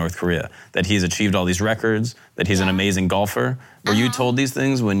propaganda in North Korea. That he's achieved all these records. That he's an amazing golfer. Were you told these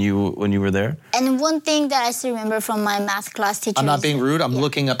things when you were there? And one thing that I still remember from my math class teacher I'm not being rude. I'm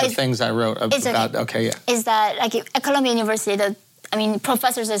looking up the things I wrote It's about. okay. Yeah. is that like at Columbia University,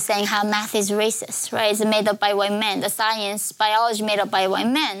 professors are saying how math is racist, right? It's made up by white men. The science, biology made up by white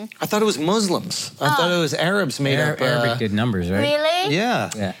men. I thought it was Muslims. I thought it was Arabs made up. Arabic did numbers, right? Really? Yeah.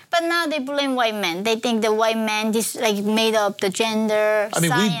 Yeah. But now they blame white men. They think the white men just like made up the gender. I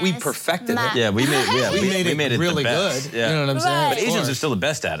mean, science, we perfected it. math. Yeah, we made it really the best. good. Yeah. You know what I'm saying? Right. But Asians are still the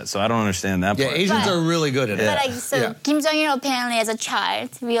best at it, so I don't understand that Yeah, part. Asians Right. are really good at it. But Yeah. Kim Jong-il apparently as a child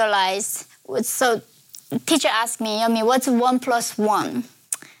realized, so teacher asked me, what's 1 + 1?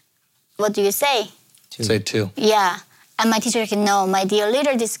 What do you say? Say two. Yeah. And my teacher said, no, my dear,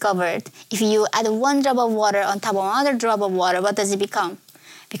 later discovered if you add 1 drop of water on top of another drop of water, what does it become?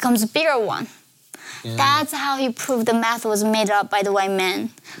 Becomes a bigger one. That's how he proved the math was made up by the white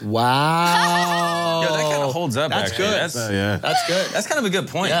man. Wow. Yeah, that kind of holds up. That's actually. good. Yeah. That's good. That's kind of a good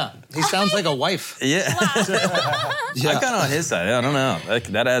point. Yeah. He sounds like a wife. Yeah. I'm kind of on his side. I don't know.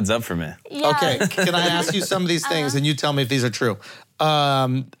 That adds up for me. Yeah. Okay, can I ask you some of these things and you tell me if these are true?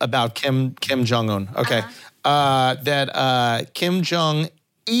 About Kim Jong-un. Okay. That Kim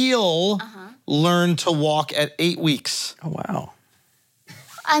Jong-il learned to walk at 8 weeks. Oh, wow.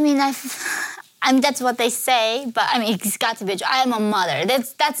 I mean, that's what they say, but it's got to be true. I am a mother.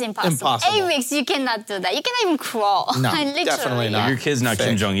 That's impossible. Impossible. 8 weeks, you cannot do that. You cannot even crawl. No, Literally. definitely not. Your kid's not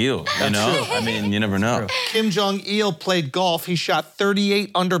Kim Jong-il, you know? I mean, you never know. Kim Jong-il played golf. He shot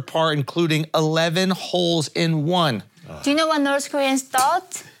 38 under par, including 11 holes in one. Do you know what North Koreans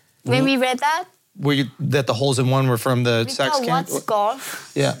thought when we read that? That the holes in one were from the We sex thought, camp? what's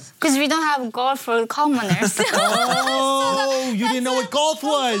golf? Yeah. Because we don't have golf for commoners. Oh, you didn't know what golf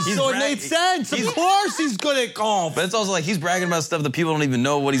was, so it made sense. Of course he's good at golf. But it's also like he's bragging about stuff that people don't even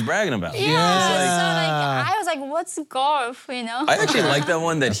know what he's bragging about. So I was like, what's golf, I actually like that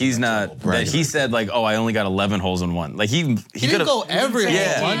one that he's not, that he said like, oh, I only got 11 holes in one. Like he He could didn't have. go every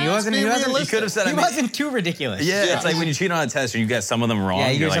Yeah. one. He wasn't. Be He realistic. He could have said, He wasn't too ridiculous. Yeah, it's like when you cheat on a test and you get some of them wrong, Yeah,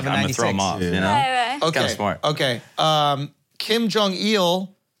 you you're give like, I'm yourself a going to throw them 96. off, you know? Right. Okay. Kinda smart. Okay. Kim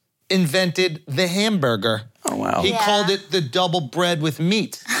Jong-il invented the hamburger. Oh, wow. He Yeah. called it the double bread with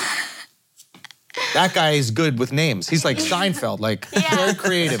meat. That guy is good with names. He's like Seinfeld, like very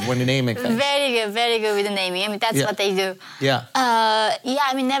creative when naming things. Very good with the naming. I mean, that's what they do. Yeah.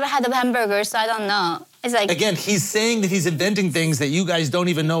 I mean, never had a hamburger, so I don't know. It's like Again, he's saying that he's inventing things that you guys don't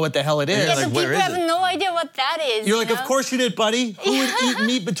even know what the hell it is. yeah, like, so where people is have it? no idea what that is. You're like, you of know? course you did, buddy. Who would eat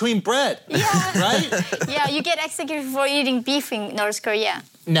meat between bread? Yeah. Right? Yeah, you get executed for eating beef in North Korea.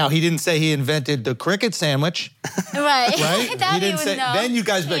 Now, he didn't say he invented the cricket sandwich, Right. right? That he we didn't would say. know. Then you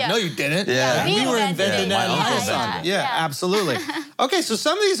guys be like, Yeah. no, you didn't. Yeah. We were inventing that in My our uncle time. did. Yeah, absolutely. Okay, so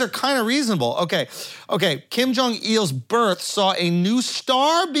some of these are kind of reasonable. Okay. Kim Jong-il's birth saw a new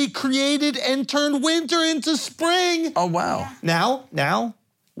star be created and turned winter into spring. Oh, wow. Now,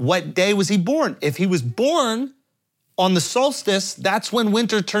 what day was he born? If he was born on the solstice, that's when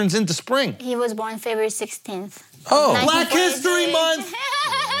winter turns into spring. He was born February 16th. Oh, Black History 1943. Month.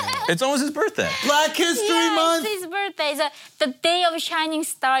 it's almost his birthday. Black History Yeah, Month. it's his birthday. So the day of shining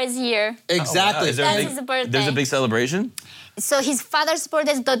star is here. Exactly. Is there That's a big, his birthday. There's a big celebration? So his father's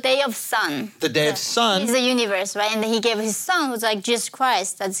birthday is the day of sun. The day of sun. He's the universe, right? And he gave his son, who's like Jesus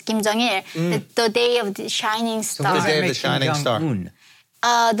Christ, that's Kim Jong-il, the day of the shining So star. what does day that of the make Kim shining star. Jong-un?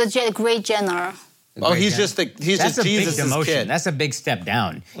 The great general. Oh, he's just That's just a big Jesus' demotion. kid. That's a big step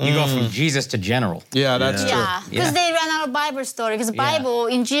down. You go from Jesus to general. Yeah, that's Yeah. true. Yeah, because they ran out of Bible story. Because Bible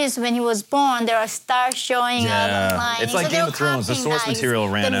in Jesus, when he was born, there are stars showing Yeah. up online. It's like they Game were of Thrones, the copying source that. material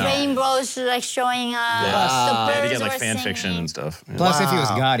ran the out. The rainbows like showing up. Yeah. The Yeah, birds to get like were fan fiction singing. and stuff. Yeah. Plus, if he was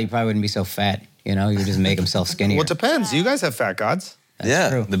Wow. God, he probably wouldn't be so fat. You know, he would just make himself skinnier. Well, it depends. You guys have fat gods. Yeah,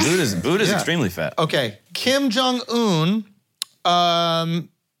 true. the Buddha's Yeah. extremely fat. Okay, Kim Jong-un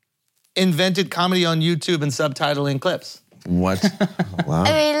invented comedy on YouTube and subtitling clips. What?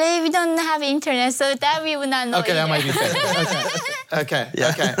 Really, we don't have internet, so that we would not know. Okay, that either. might be fair.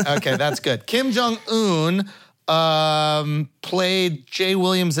 Okay, that's good. Kim Jong-un played Jay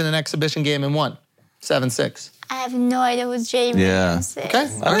Williams in an exhibition game and won 7-6. I have no idea who Jay Yeah. Williams is. Okay,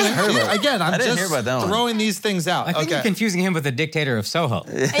 all right. Again, I'm I didn't just hear about that one. throwing these things out. I think you're Okay. confusing him with the dictator of Soho.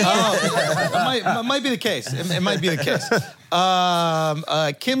 It might be the case. It might be the case.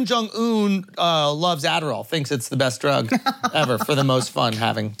 Kim Jong-un loves Adderall, thinks it's the best drug ever for the most fun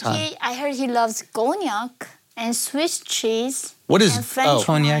having time. I heard he loves cognac and Swiss cheese. What is and French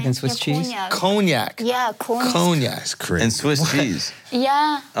Cognac wine. and Swiss cheese? Cognac. cognac? Yeah, cognac. Cognac. And Swiss cheese.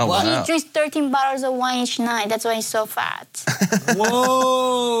 Yeah. Oh, wow. He drinks 13 bottles of wine each night. That's why he's so fat.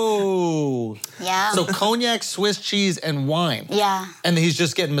 Whoa. Yeah. So cognac, Swiss cheese, and wine. yeah. And he's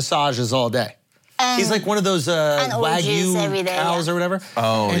just getting massages all day. And He's like one of those orgies Wagyu every day, cows yeah. or whatever.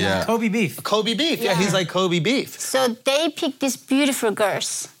 Oh, And, yeah. Kobe beef. Kobe beef. Yeah, he's like Kobe beef. So they pick these beautiful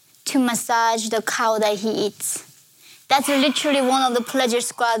girls to massage the cow that he eats. That's literally one of the pleasure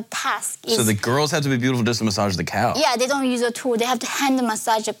squad tasks. So the girls have to be beautiful just to massage the cow. Yeah, they don't use a tool. They have to hand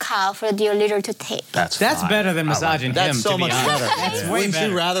massage a cow for their leader to take. That's Better than massaging That's him, so to be much honest. better. That's way Wouldn't better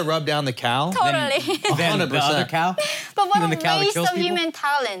you rather rub down the cow? Totally. than the 100%. other cow. But what Than a the cow that waste kills of people? human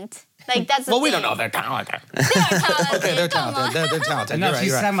talent. Like that's the Well, we thing. don't know if they're talented. They're talented. Okay, they're Come talented. on. They're talented. No, You're right, she's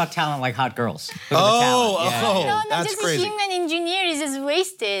you're right. talking about talent like hot girls. Look at the talent. Yeah. No, that's just crazy. the human engineer is just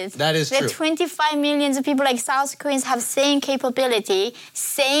wasted. That is the true. 25 millions of people like South Koreans have same capability,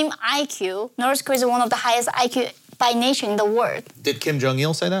 same IQ. North Korea is one of the highest IQ by nation in the world. Did Kim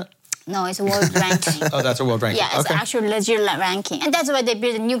Jong-il say that? No, it's a world ranking. Oh, that's a world ranking. Yeah, it's okay. actually legit ranking. And that's why they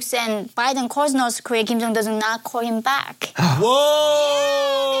build the nukes and Biden calls North Korea, Kim Jong does not call him back.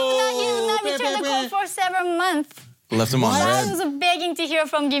 Whoa! He did not return the call for several months. Left him on I red. was begging to hear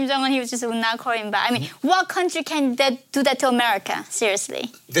from Kim Jong-un. He was just would not call him back. I mean, what country can do that to America?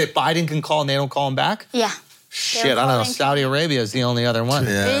 Seriously. That Biden can call and they don't call him back? Yeah. Shit, I don't know. calling- Saudi Arabia is the only other one.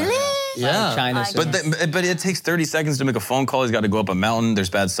 Really? Yeah. China. But it takes 30 seconds to make a phone call. He's got to go up a mountain. There's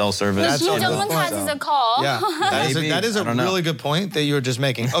bad cell service. That's Kim a good Jong-un point, has though. a call. Yeah, that is a I don't know. really good point that you were just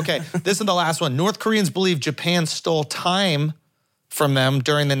making. Okay, this is the last one. North Koreans believe Japan stole time from them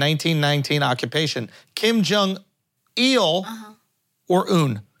during the 1919 occupation. Kim Jong-il or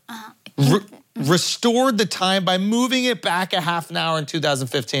Un restored the time by moving it back a half an hour in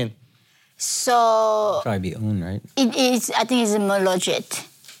 2015. So Probably be own, right? it is. I think it's more legit.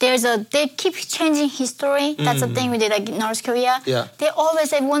 They keep changing history. That's the thing with it, like North Korea. Yeah. They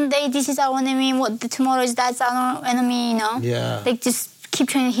always say one day this is our enemy, tomorrow is that's our enemy. You know. Yeah. They just keep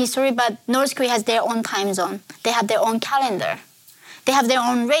changing history, but North Korea has their own time zone. They have their own calendar. They have their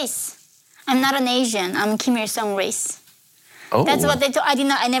own race. I'm not an Asian. I'm Kim Il Sung race. Oh. That's what they.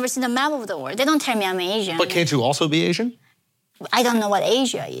 I never seen the map of the world. They don't tell me I'm Asian. But can't you also be Asian? I don't know what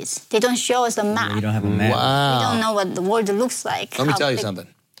Asia is. They don't show us the map. You don't have a map. We don't know what the world looks like. Let me how tell you big- something.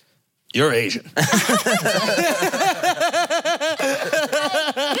 You're Asian.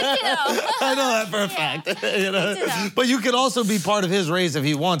 I know that for a fact. You know? But you could also be part of his race if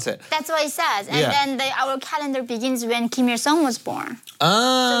he wants it. That's what it says. And then our calendar begins when Kim Il-sung was born.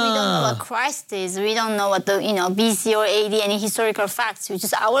 Ah. So we don't know what Christ is. We don't know what the BC or AD, any historical facts. We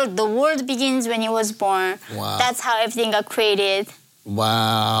just the world begins when he was born. Wow. That's how everything got created.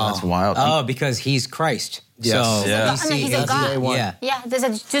 Wow. That's wild. Oh, because he's Christ. Yes. So Yeah. He's a God. day one. Yeah. Yeah, there's a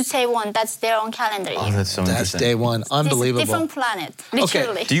Juche one. That's their own calendar. Oh, that's so That's interesting. day one. It's a Unbelievable. different planet,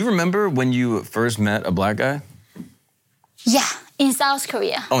 literally. Do you remember when you first met a black guy? Yeah, in South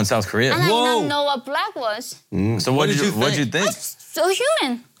Korea. Oh, in South Korea. And I did Whoa. not know what black was. So what did you What'd you think? So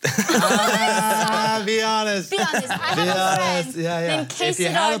human. Be honest. Be honest. I have a friend named Casey If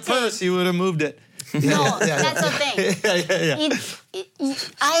you had a purse, you would have moved it. No, that's the thing.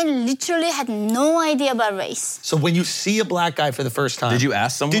 I literally had no idea about race. So when you see a black guy for the first time, Did you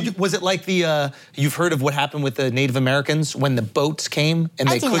ask someone? Was it like you've heard of what happened with the Native Americans when the boats came and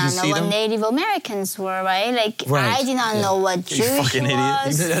I they did couldn't not know see what them? Native Americans were, right? Like, Right. I did not know what Jewish fucking idiot.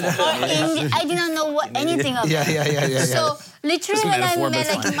 was. Or I did not know what anything of it. Yeah. So literally when I metaphor, met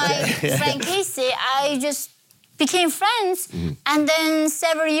but like my friend Casey, I just became friends. And then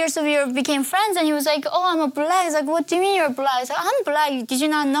several years of we became friends, and he was like, oh, I'm a black. He's like, what do you mean you're black? I was like, I'm black. Did you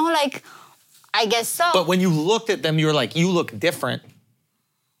not know? Like, I guess so. But when you looked at them, you were like, you look different.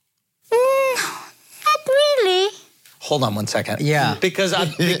 Not really. Hold on one second. Yeah. Because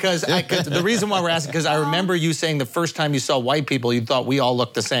the reason why we're asking, because I remember you saying the first time you saw white people, you thought we all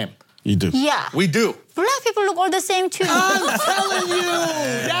looked the same. You do. Yeah. We do. Black people look all the same too. I'm telling you.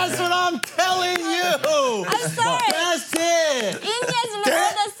 That's what I'm telling you. I'm sorry. That's it. Indians look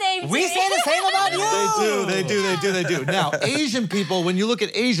all the same. We say the same about you. They do. Now, Asian people, when you look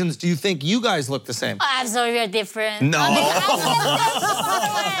at Asians, do you think you guys look the same? Oh, I'm sorry, we're different. No.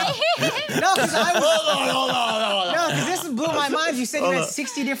 No, because this blew my mind. You said you had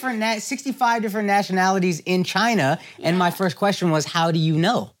 65 different nationalities in China, and my first question was, how do you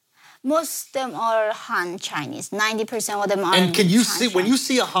know? Most of them are Han Chinese. 90% of them are. And can you Han see, when you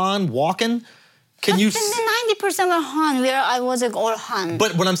see a Han walking, can you see? 90% are Han. Where I was like all Han.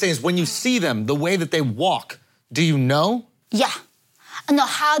 But what I'm saying is when you see them, the way that they walk, do you know? Yeah. No,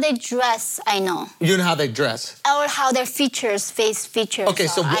 how they dress, I know. You know how they dress. Or how their face features. Okay,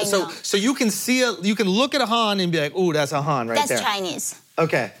 so I know. you can you can look at a Han and be like, ooh, that's a Han right That's there. Chinese.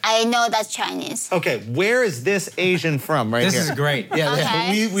 Okay. I know that's Chinese. Okay, where is this Asian from right This here? is great. Yeah,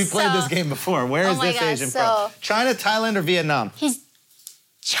 Okay, we played this game before. Where is Oh my this God, Asian so- from? China, Thailand, or Vietnam? He's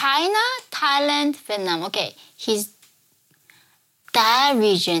China, Thailand, Vietnam. Okay, that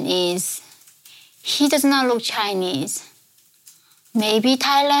region is, he does not look Chinese. Maybe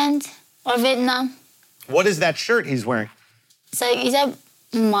Thailand or Vietnam. What is that shirt he's wearing? So is that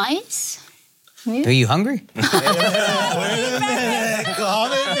mice? Are you hungry?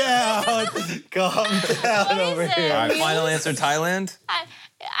 Calm it down. Calm down What over is it? here. All right, final answer, Thailand?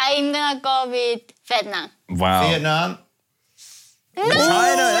 I'm gonna go with Vietnam. Wow. Vietnam? China.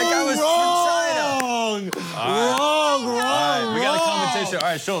 That guy was Wrong. Wrong. All right, we got a competition. All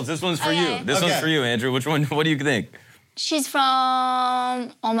right, Schultz, this one's for you. Okay. This one's Okay. for you, Andrew. Which one? What do you think? She's from,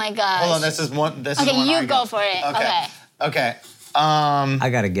 oh my gosh. Hold on, this is one. Okay, you go for it. Okay. Okay. I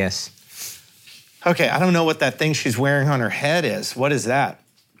got to guess. Okay, I don't know what that thing she's wearing on her head is. What is that?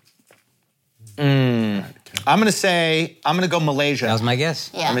 I'm gonna go Malaysia. That was my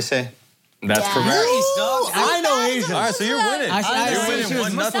guess. Yeah. Let me say. That's Yeah. correct. I know Asian. All right, so you're winning. I You're said winning she was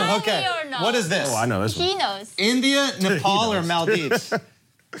 1-0. Tell me Okay, or no? what is this? Oh, I know this one. He knows. India, Nepal, or Maldives?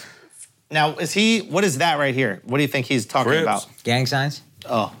 Now, what is that right here? What do you think he's talking Crips. about? Gang signs?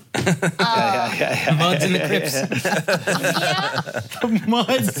 Oh. Yeah. Muds and the Crips.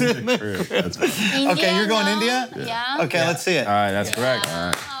 Muds in the India, Okay, you're going no? India? Yeah. Okay, let's see it. All right, that's correct.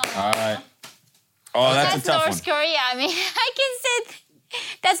 All right. Oh, that's a That's tough North one. Korea. I mean, I can say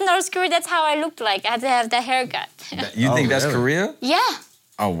that's North Korea. That's how I looked like. I had to have the haircut. You think that's really? Korea? Yeah,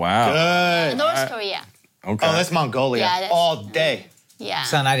 Oh, wow. Good. North Korea. Okay. Oh, that's Mongolia. Yeah, that's- all day. Yeah.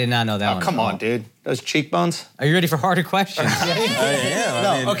 Son, I did not know that Oh, one. come on, dude. Those cheekbones. Are you ready for harder questions?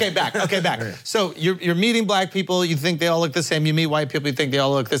 No, okay, back. So you're meeting black people, you think they all look the same. You meet white people, you think they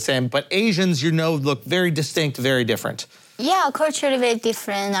all look the same. But Asians, look very distinct, very different. Yeah, culturally very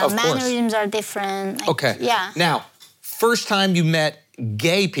different. Our Of course. mannerisms are different. Like, Okay. Yeah. Now, first time you met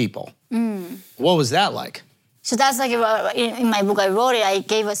gay people, what was that like? So that's like in my book I wrote it. I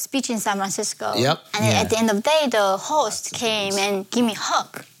gave a speech in San Francisco. Yep. And then at the end of the day, the host came and gave me a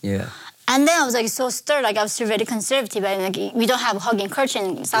hug. Yeah. And then I was like so stirred. Like I was still very conservative. I'm like, we don't have hugging culture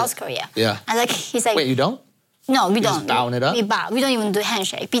in South Korea. Yeah. And like he's like, Wait, you don't? No, we just don't. bowing it up? We bow. We don't even do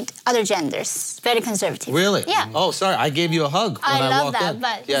handshake. With other genders, very conservative. Really? Yeah. Oh, sorry. I gave you a hug when I love walked that, in.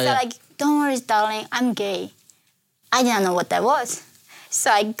 but yeah, he said like, "Don't worry, darling, I'm gay." I didn't know what that was, so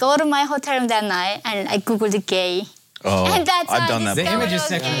I go to my hotel room that night and I googled gay. Oh, And that's I've how I done that. The discovered images what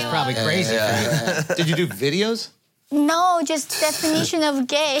section gay is probably was. crazy for you. Did you do videos? No, just definition of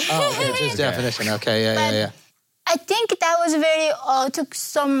gay. Oh, okay, just definition. Okay, yeah. I think that was very took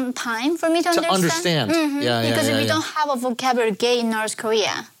some time for me to understand. Yeah, Because we yeah. don't have a vocabulary gay in North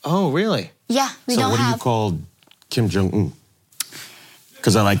Korea. Oh, really? Yeah, we So don't what do you have. call Kim Jong Un?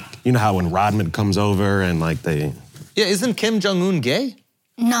 Because I like, you know how when Rodman comes over and like they. Yeah, isn't Kim Jong Un gay?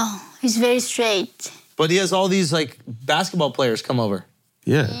 No, he's very straight. But he has all these like basketball players come over.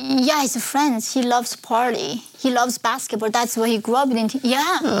 Yeah. Yeah, he's a friend. He loves party. He loves basketball. That's what he grew up in.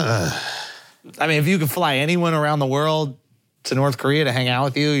 Yeah. I mean, if you could fly anyone around the world to North Korea to hang out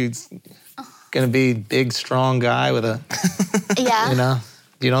with you, he's gonna be big, strong guy with a, Yeah. you know,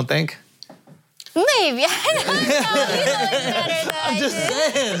 you don't think? Maybe. I don't know. He knows better than I Just do.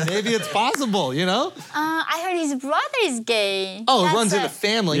 saying, maybe it's possible, you know? I heard his brother is gay. Oh, it That's runs in a- the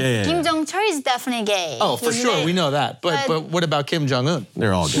family. Yeah. Kim Jong-chul is definitely gay. Oh, for He's sure, very- we know that. But But- what about Kim Jong Un?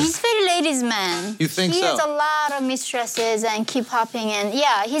 They're all good. He's very ladies' man. You think he so? has a lot of mistresses and keep hopping and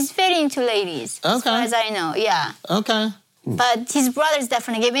yeah, he's very into ladies. As Okay. far as I know, yeah. Okay. But his brother is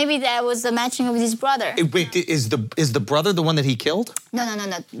definitely gay. Maybe that was the matching with his brother. Wait, is the brother the one that he killed? No.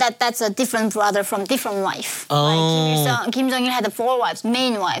 That's a different brother from different wife. Oh. Like Kim Jong-il had 4 wives,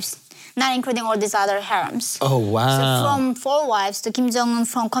 main wives, not including all these other harems. Oh, wow. So from 4 wives, the Kim Jong-un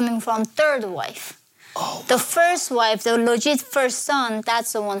coming from 3rd wife. Oh, The first wife, the legit first son,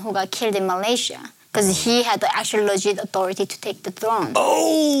 that's the one who got killed in Malaysia because he had the actual legit authority to take the throne.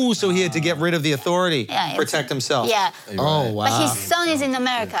 Oh, so he had to get rid of the authority, Yeah, protect himself. Yeah. Oh, wow. But his son is in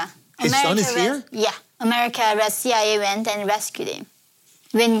America. His son is here? Yeah. America, CIA went and rescued him.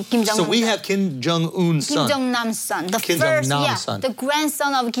 When Kim Jong-un So we have Kim Jong-un's Kim son. Jong-nam's son. The Kim first, Jong-nam's son. The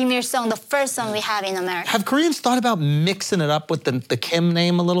grandson of Kim Il-sung, the first son we have in America. Have Koreans thought about mixing it up with the Kim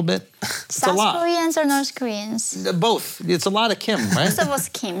name a little bit? It's a South lot. Koreans or North Koreans? Both. It's a lot of Kim, right? Most of us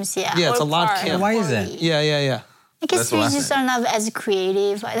Kims, yeah. Yeah, it's or a lot of Park, Kim. Why is or that? Lee. Yeah. I guess That's what I we just think. are not as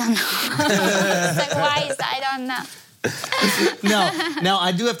creative. I don't know. It's like, why is that? I don't know. Now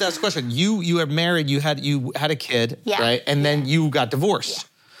I do have to ask a question. You are married. You had a kid, Yeah. right? And then you got divorced.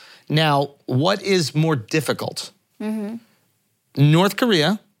 Now, what is more difficult? Mm-hmm. North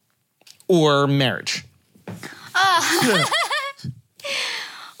Korea or marriage?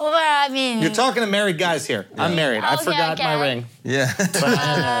 Well, I mean, You're talking to married guys here. I'm married. I Okay, forgot my okay. ring. Yeah. But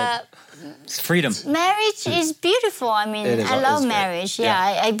I'm married. It's freedom. marriage is beautiful. I mean, It is- I love it's great. marriage. Yeah.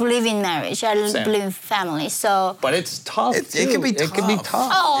 Yeah, I believe in marriage. I Same. believe in family. So, But it's tough. It too. can be It can be tough.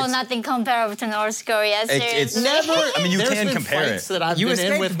 tough. oh, nothing comparable to North Korea. Seriously. it's Never. I mean, you There's can been compare fights it. that I've You been in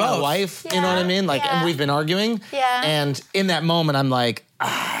escaped with my both. wife. You know what I mean? Like, and Yeah. we've been arguing. Yeah. And in that moment, I'm like,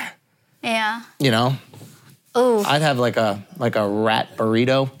 Yeah. you know, Ooh. I'd have like a rat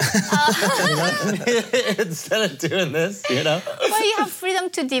burrito you know? Instead of doing this. You know. Well, you have freedom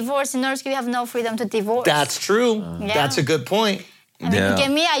to divorce. In North Korea, you have no freedom to divorce. That's true. Yeah. That's a good point. I mean, Yeah. look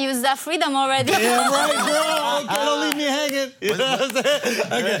at me. I use that freedom already. Yeah, right, girl. Okay, don't leave me hanging. You know what I'm saying?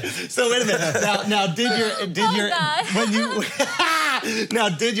 Okay. So wait a minute. Now, did your God. when you now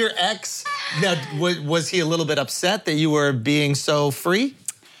did your ex was he a little bit upset that you were being so free?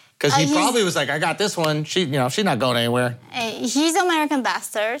 Because he He's- probably was like, I got this one. She's not going anywhere. He's American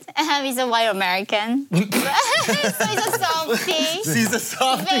bastard. He's a white American. So he's a softie. She's a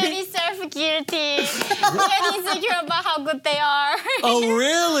softie. Very self-guilty. Very insecure about how good they are. Oh,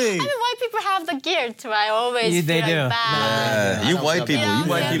 really? I mean, white people have the guilt, right? Always Yeah, they feel do. bad. You white people, bad.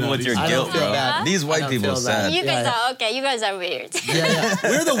 you white people with your I don't guilt, feel bro. bad. These I white don't people feel are bad. sad. You guys Yeah. are okay. You guys are weird. Yeah.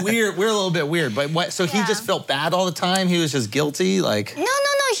 We're a little bit weird. But what? So he Yeah. just felt bad all the time. He was just guilty. Like, No.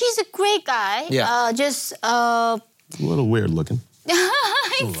 He's a great guy. Yeah. Just A little weird looking.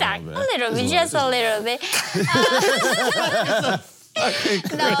 exactly. A little bit, just a little bit.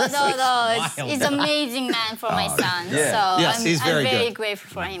 No. He's an amazing man for my son. Yeah. So Yes, he's very I'm very good.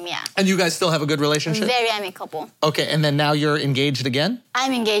 grateful for him. Yeah. and you guys still have a good relationship? Very amicable. Okay, and then now you're engaged again?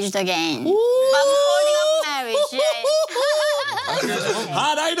 I'm engaged again. But I'm holding up marriage. Yeah.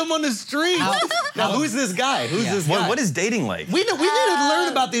 Hot item on the street. Now, who's this guy? Who's this guy? What is dating like? We need to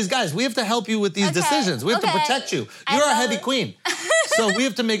learn about these guys. We have to help you with these Okay, decisions. We have to okay. protect you. I You're a love heavy it. queen. So we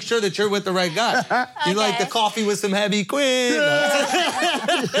have to make sure that you're with the right guy. You like the Okay. coffee with some heavy queen. No,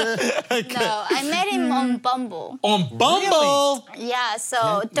 I met him on Bumble. On Bumble. Yeah,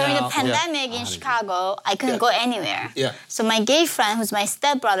 so during No, the pandemic in Chicago, I couldn't go anywhere. Yeah. So my gay friend, who's my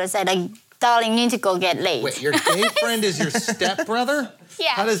stepbrother, said, like, darling, you need to go get late. Wait, your gay friend is your stepbrother?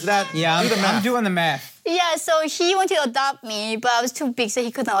 Yeah. How does that Yeah, do the math? I'm doing the math. Yeah, so he wanted to adopt me, but I was too big, so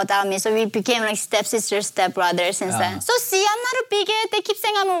he couldn't adopt me. So we became like stepsisters, stepbrothers since then. So see, I'm not a bigot. They keep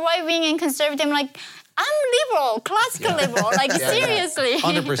saying I'm a right-wing and conservative. I'm like, I'm liberal, classical liberal. Like, seriously.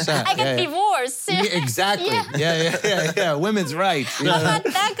 100%. I got divorced. Yeah, exactly. Yeah. Women's rights. I'm not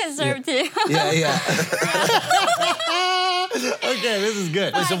that conservative. Yeah. Okay, this is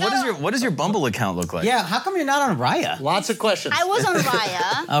good. So what does your Bumble account look like? Yeah, how come you're not on Raya? Lots of questions. I was on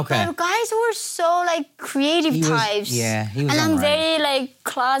Raya. Okay. But guys were so like creative He was- types. yeah, he was And on I'm Raya. very like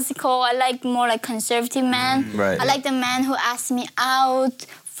classical. I like more like conservative man. Right. I like the man who asked me out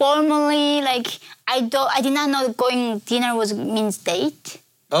formally. Like I did not know going dinner means date.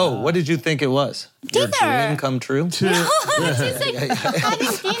 Oh, what did you think it was? Your Dinner. dream come true? It's just like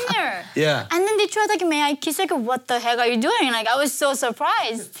having dinner. Yeah. And then they tried like, may I kiss? Like, what the heck are you doing? Like, I was so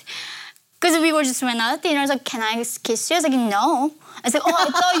surprised. Because we were just went out at dinner. I was like, can I kiss you? I was like, no. I was like, oh, I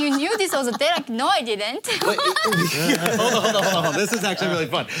thought you knew this was a date. Like, no, I didn't. Wait, hold on. This is actually really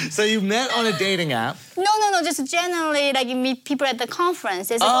fun. So you met on a dating app. No. Just generally, like, you meet people at the conference.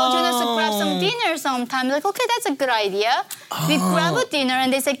 They say, join us to grab some dinner sometime. Like, okay, that's a good idea. We grab a dinner,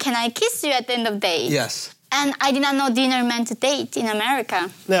 and they say, can I kiss you at the end of the day? Yes. And I did not know dinner meant date in America.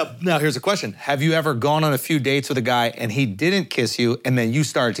 Now here's a question. Have you ever gone on a few dates with a guy and he didn't kiss you and then you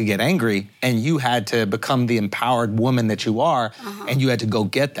started to get angry and you had to become the empowered woman that you are and you had to go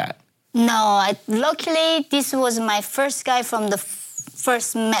get that? No, luckily, this was my first guy from the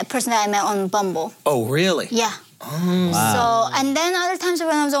person that I met on Bumble. Oh, really? Yeah. So, and then other times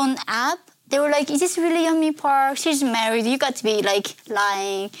when I was on app, they were like, is this really Yeonmi Park? She's married. You got to be like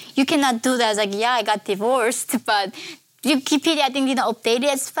lying. You cannot do that. I was like, yeah, I got divorced, but Wikipedia, I think, didn't update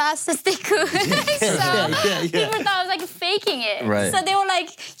it as fast as they could. People thought I was like faking it. Right. So they were like,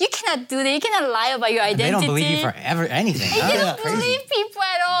 you cannot do that. You cannot lie about your identity. They don't believe you for anything. They Huh? don't believe people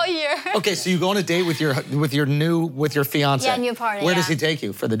at all here. Okay, so you go on a date with your fiance. Yeah, new partner, Where does yeah. he take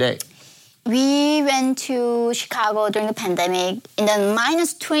you for the date? We went to Chicago during the pandemic in the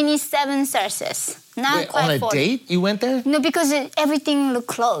minus 27 Celsius. Not Wait, quite on a 40. date you went there? No, because everything looked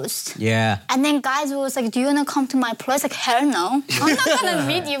closed. Yeah. And then guys was like, do you want to come to my place? Like, hell no. I'm not going to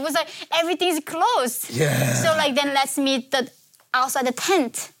meet you. It was like, everything's closed. Yeah. So like, then let's meet outside the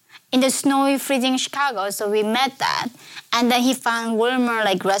tent in the snowy, freezing Chicago. So we met that. And then he found warmer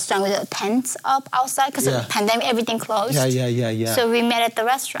like restaurant with the tents up outside because of the pandemic, everything closed. Yeah. So we met at the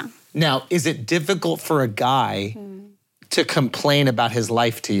restaurant. Now, is it difficult for a guy to complain about his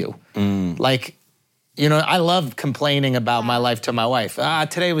life to you? Like, you know, I love complaining about my life to my wife.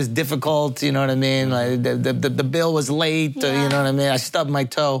 Today was difficult, you know what I mean? Like, the bill was late, you know what I mean? I stubbed my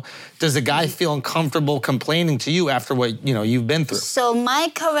toe. Does a guy feel uncomfortable complaining to you after what, you know, you've been through? So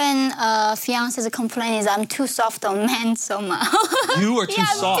my current fiance's complaint is I'm too soft on men somehow. You are too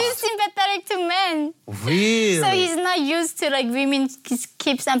soft. I'm too sympathetic to men. Really? So he's not used to like women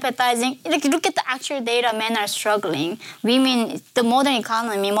keep sympathizing. Like look at the actual data, men are struggling. Women, the modern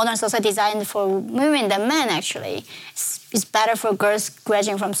economy, modern society designed for women than men actually. It's better for girls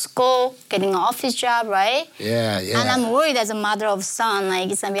graduating from school, getting an office job, right? Yeah. And I'm worried as a mother of son,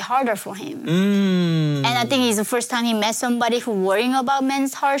 like it's gonna be harder for him. Mm. And I think it's the first time he met somebody who worrying about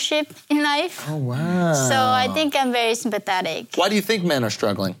men's hardship in life. Oh, wow. So I think I'm very sympathetic. Why do you think men are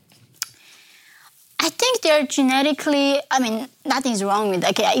struggling? I think they're genetically, I mean, nothing's wrong with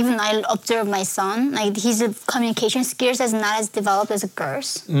that. Like, even I observe my son, like his communication skills is not as developed as a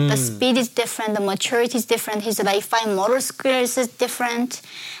girl's. The speed is different, the maturity is different, his like fine motor skills is different.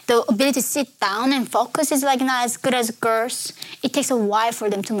 The ability to sit down and focus is like not as good as girls. It takes a while for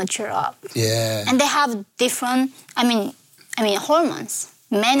them to mature up. Yeah. And they have different, I mean, hormones.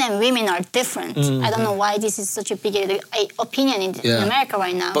 Men and women are different. I don't know why this is such a big opinion in America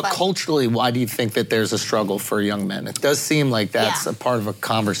right now. But culturally, why do you think that there's a struggle for young men? It does seem like that's a part of a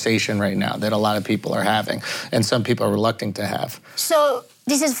conversation right now that a lot of people are having, and some people are reluctant to have. So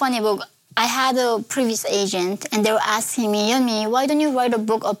this is funny book. I had a previous agent, and they were asking me, Yeonmi, why don't you write a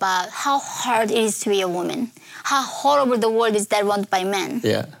book about how hard it is to be a woman? How horrible the world is that run by men?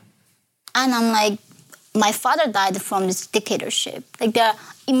 Yeah. And I'm like, my father died from this dictatorship. Like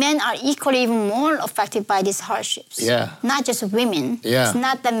men are equally even more affected by these hardships. Yeah. Not just women. Yeah. It's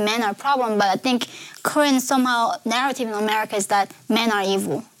not that men are a problem, but I think current somehow narrative in America is that men are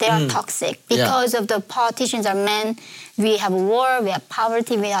evil. They are toxic. Because of the politicians are men, we have war, we have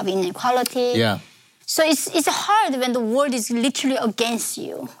poverty, we have inequality. Yeah. So it's hard when the world is literally against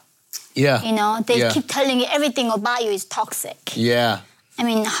you. Yeah. You know, they keep telling you everything about you is toxic. Yeah. I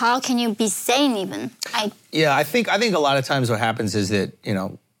mean, how can you be sane even? I think a lot of times what happens is that, you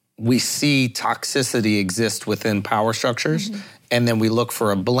know, we see toxicity exist within power structures, and then we look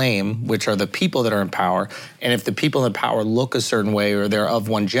for a blame, which are the people that are in power. And if the people in power look a certain way or they're of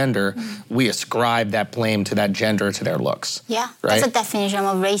one gender, we ascribe that blame to that gender, to their looks. Yeah, right? that's a definition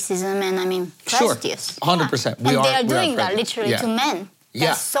of racism and prejudice. Sure, 100%. Yeah. And they are doing that literally to men.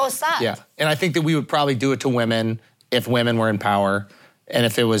 That's so sad. Yeah, and I think that we would probably do it to women if women were in power. And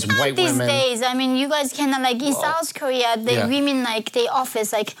if it was white these women... days, I mean, you guys cannot, like, in South Korea, the women, like, they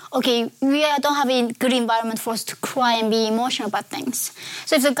office, like, okay, we don't have a good environment for us to cry and be emotional about things.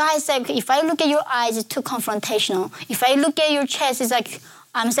 So if the guy is like, if I look at your eyes, it's too confrontational. If I look at your chest, it's like,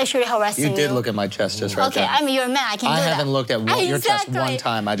 I'm sexually harassing you. You did look at my chest just right okay, there. I mean, you're a man, I can do that. I haven't looked at your chest one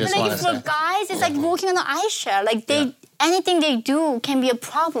time, I just want to say. But, like, for guys, it's like walking on the ice shell. Like, anything they do can be a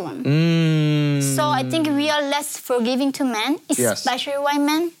problem. So I think we are less forgiving to men, especially white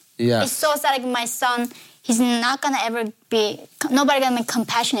men. Yes. It's so sad, like my son, he's not gonna ever be, nobody gonna be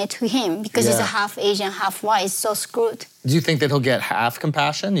compassionate to him because he's a half Asian, half white. It's so screwed. Do you think that he'll get half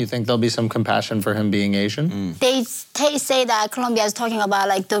compassion? Do you think there'll be some compassion for him being Asian? They say that Colombia is talking about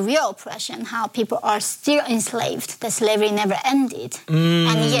like the real oppression, how people are still enslaved, that slavery never ended.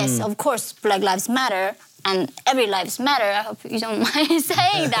 And yes, of course, Black Lives Matter. And every lives matter. I hope you don't mind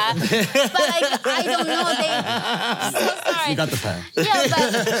saying that. But like, I don't know. So sorry. You got the pen. Yeah,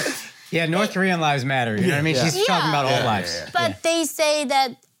 but Yeah, North Korean lives matter. You know what I mean? She's talking about all lives. But they say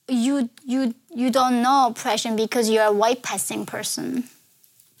that you don't know oppression because you're a white passing person.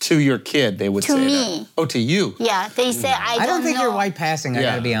 To your kid, they would say me. that. Oh, to you. Yeah, they say I don't think know. you're white passing, I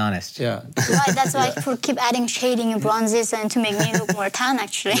gotta be honest. Yeah. Right, that's why people keep adding shading and bronzes and to make me look more tan,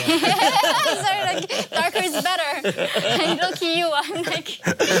 actually. Sorry, like, darker is better. And look at you, I'm like,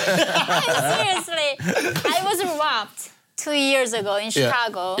 seriously. I was robbed 2 years ago in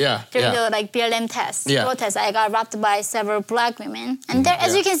Chicago during the like BLM protest. I got robbed by several black women. And there,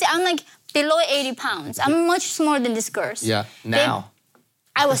 as you can see, I'm like below 80 pounds. I'm much smaller than this girl. Yeah, now.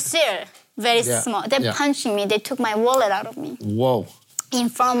 I was still very small. They're punching me. They took my wallet out of me. Whoa. In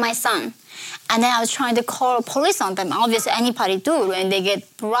front of my son. And then I was trying to call police on them. Obviously, anybody do when they get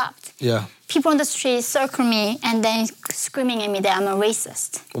robbed. Yeah. People on the street circle me and then screaming at me that I'm a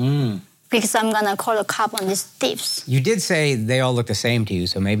racist. Because I'm going to call a cop on these thieves. You did say they all look the same to you,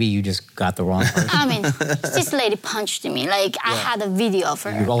 so maybe you just got the wrong person. I mean, this lady punched me. Like, I had a video of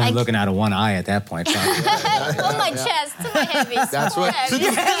her. You're only looking out of one eye at that point. On my chest, my heavies. That's what...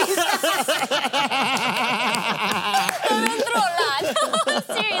 Don't throw a lot.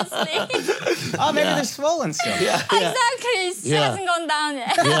 Seriously. Oh, maybe they're swollen still. Exactly. She hasn't gone down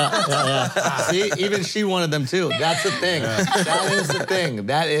yet. See, even she wanted them too. That's the thing. That is the thing.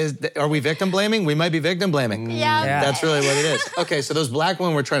 That is... Are we victim blaming? We might be victim blaming. Yeah. That's really what it is. Okay, so those black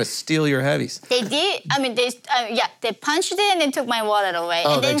women were trying to steal your heavies. They did. I mean, they punched it and they took my wallet away.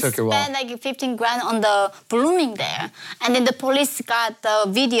 Oh, and they then took your wallet. spent like 15 grand on the blooming there. And then the police got the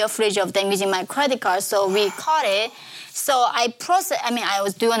video footage of them using my credit card, so we caught it. So I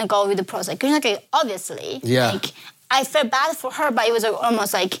was doing a go with the prosecution, like, obviously. Yeah. Like, I felt bad for her, but it was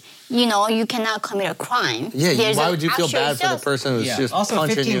almost like, you cannot commit a crime. Yeah, why would you feel bad for the person who's just also,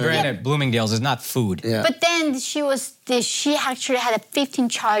 punching 15 you? grand at Bloomingdale's is not food. Yeah. But then she actually had 15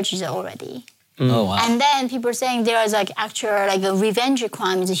 charges already. Oh, wow. And then people are saying there is like a revenge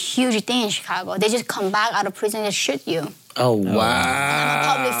crime is a huge thing in Chicago. They just come back out of prison and shoot you. Oh, wow. And the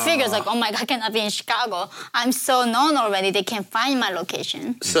public figures like, oh my God, I cannot be in Chicago. I'm so known already, they can't find my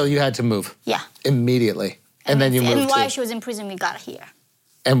location. So you had to move? Yeah. Immediately? And then you moved And while to... she was in prison, we got here.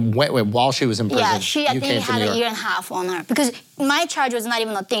 And wait, while she was in prison, Yeah, she I you think came to had New a York. year and a half on her. Because my charge was not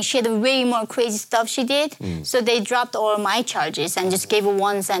even a thing. She had way more crazy stuff she did. So they dropped all my charges and just gave her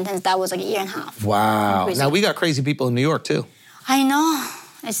one sentence. That was like a year and a half. Wow. Prison. Now, we got crazy people in New York, too. I know.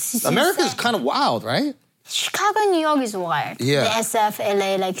 It's America's insane. kind of wild, right? Chicago and New York is wild. Yeah. The SF,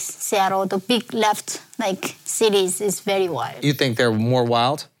 LA, like Seattle, the big left like cities is very wild. You think they're more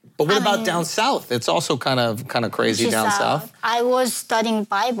wild? But what I about mean, down south? It's also kind of crazy She's down south. I was studying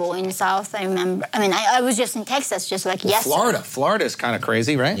Bible in South, I remember. I mean, I was just in Texas, just like yesterday. Florida is kind of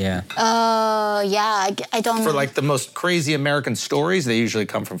crazy, right? Yeah. I don't know. For like the most crazy American stories, they usually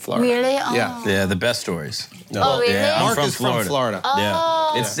come from Florida. Really? Oh. Yeah. Yeah, the best stories. Oh, really? Yeah, I'm Mark from is Florida. from Florida.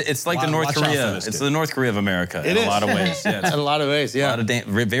 Yeah, it's like the North Watch out for Korea. this, It's dude. the North Korea of America in is. a lot of ways. Yeah, In it's a lot of ways, a yeah. lot of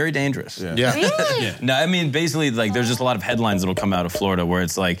very dangerous. Yeah. Really? No, I mean basically like there's just a lot of headlines that'll come out of Florida where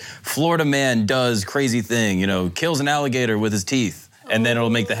it's like Florida man does crazy thing, kills an alligator with his teeth, and then it'll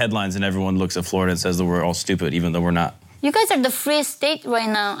make the headlines and everyone looks at Florida and says that we're all stupid even though we're not. You guys are the free state right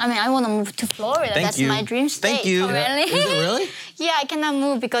now. I mean, I want to move to Florida. Thank That's you. my dream state. Thank you. Really? Is it really? Yeah, I cannot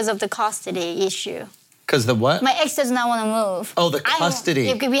move because of the custody issue. Because the what? My ex does not want to move. Oh, the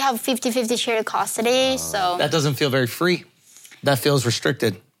custody. We have 50-50 shared custody, so... That doesn't feel very free. That feels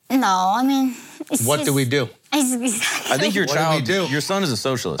restricted. No, I mean... What do we do? I think your What do we do? your son is a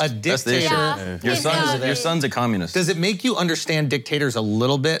socialist. A That's the issue. dictator. Yeah. Your son's a communist. Does it make you understand dictators a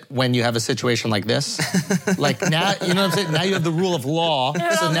little bit when you have a situation like this? Like now, you know what I'm saying? Now you have the rule of law,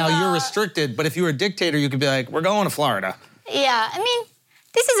 so now you're restricted. But if you were a dictator, you could be like, we're going to Florida. Yeah, I mean,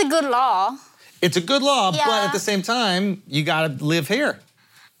 this is a good law. It's a good law, but Yeah. at the same time, you got to live here.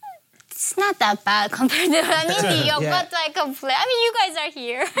 It's not that bad compared to, I mean, New York, Yeah. but I complain. I mean, you guys are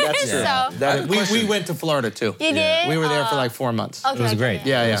here. That's so, we went to Florida too. you did? We were there for like 4 months. Okay, It was okay. great.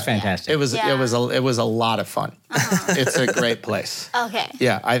 Yeah, It yeah. was fantastic. It was Yeah. it was a lot of fun. It's a great place. Okay.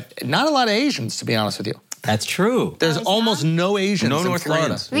 Yeah, not a lot of Asians, to be honest with you. That's true. There's it's almost no Asians No in North Florida.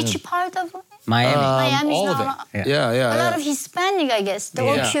 Koreans. Which part of Miami. Miami's All of not? it. Yeah. Yeah, A lot yeah. of Hispanic, I guess. The Yeah.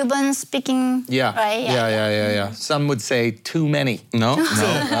 old Cuban speaking. Yeah. Right? Yeah. Some would say too many. No?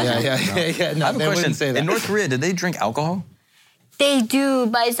 Yeah. No, I have a they question. wouldn't say that. In North Korea, did they drink alcohol? They do,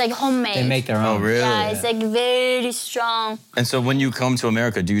 but it's like homemade. They make their own. Oh, really? Yeah, it's like very strong. And so when you come to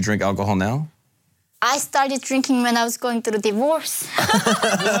America, do you drink alcohol now? I started drinking when I was going through divorce.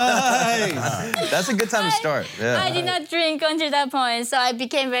 That's a good time to start. Yeah. I did not drink until that point, so I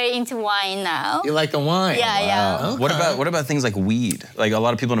became very into wine now. You like the wine? Yeah. What about things like weed? Like a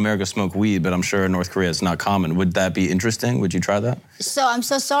lot of people in America smoke weed, but I'm sure in North Korea it's not common. Would that be interesting? Would you try that? So I'm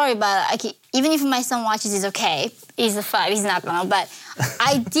so sorry, but even if my son watches, it's okay. He's a 5, he's not gonna. But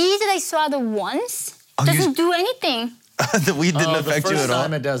I did like swallow once. Doesn't do anything. The weed didn't affect the you first at all?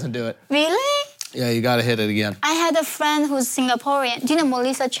 time it doesn't do it. Really? Yeah, you got to hit it again. I had a friend who's Singaporean. Do you know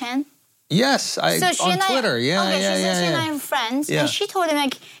Melissa Chen? Yes, So she on and I, Twitter. Yeah, okay, yeah, she yeah. said she and I are friends, Yeah. and she told him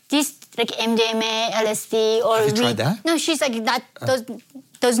like this, like MDMA, LSD, or Have you tried that? No, she's like that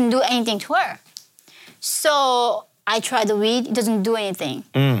doesn't do anything to her. So I tried the weed; it doesn't do anything.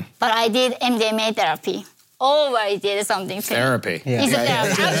 But I did MDMA therapy. Oh, I did something. To me. Therapy. Yeah. It's a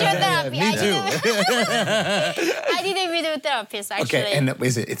therapy. Actual therapy. me too. I did it with a therapist actually. Okay, and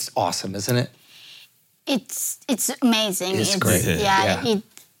it's awesome, isn't it? It's amazing. It's great. Yeah. Yeah.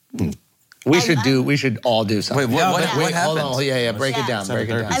 It, We should all do something. Wait, what Hold happened? on. Yeah. Break it Yeah. down. Break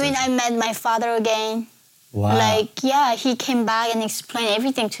it down. I mean, I met my father again. Wow. Like, yeah, he came back and explained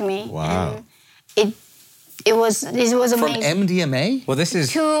everything to me. Wow. And it was From amazing. MDMA? Well, this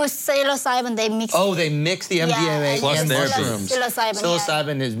is To psilocybin, they mixed. Oh, they mix the MDMA Plus and therapy. mushrooms. Psilocybin, yeah.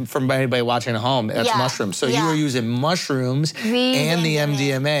 Psilocybin is, from anybody watching at home, that's Yeah. mushrooms. So you Yeah. were using mushrooms Weed and the and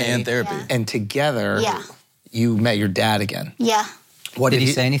MDMA. And therapy. Yeah. And together, Yeah. you met your dad again. Yeah. What Did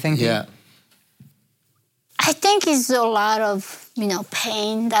he say anything to you? Yeah. I think it's a lot of,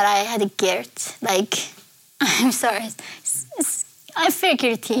 pain that I had guilt. Like, I'm sorry. I feel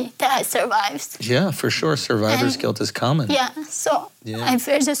guilty that I survived. Yeah, for sure. Survivor's And- guilt is common. Yeah, so Yeah. I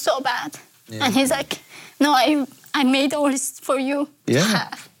feel just so bad. And he's like, no, I made all this for you to Yeah.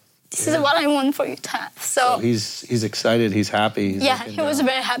 have. This is what I want for you to have. So, He's excited. He's happy. He's yeah, looking he was down.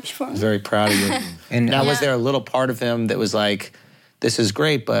 very happy for me. He's very proud of you. And Now, was Yeah. there a little part of him that was like, this is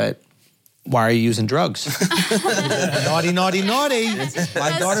great, but why are you using drugs? Naughty, naughty, naughty. My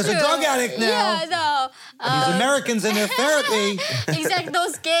That's daughter's a true. drug addict now. Yeah, no. These Americans in their therapy. Exactly,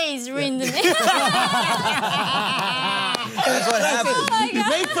 those gays ruined me. That's what happened. You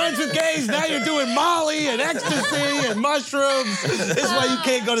make friends with gays, now you're doing Molly and ecstasy and mushrooms. This is why you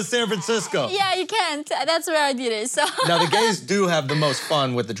can't go to San Francisco. Yeah, you can't. That's where I did it. So. Now, the gays do have the most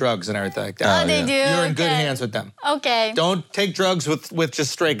fun with the drugs and everything like that. Oh, they do. You're in good Okay. hands with them. Okay. Don't take drugs with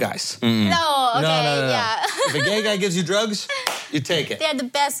just straight guys. No. Okay. No. Yeah. If a gay guy gives you drugs, you take it. They're the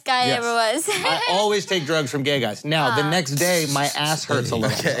best guy Yes. ever was. I always take drugs from gay guys. Now, the next day, my ass hurts a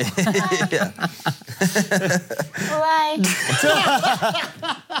little. Why?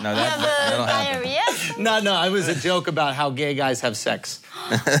 No, You have that'll happen. diarrhea? No, it was a joke about how gay guys have sex.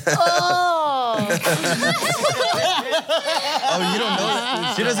 Oh. Oh, you don't know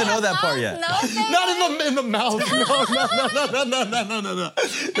that? She doesn't know that part yet. No, thank Not in the mouth.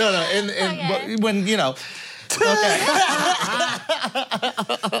 No. Okay. When Okay.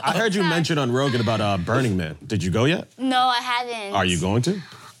 I heard you mention on Rogan about Burning Man. Did you go yet? No, I haven't. Are you going to?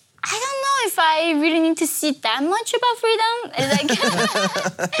 I don't know if I really need to see that much about freedom. It's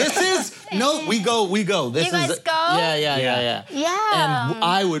like, This is we go. This You guys is go? Yeah. yeah. And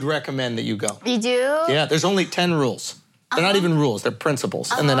I would recommend that you go. You do? Yeah, there's only 10 rules. They're not even rules, they're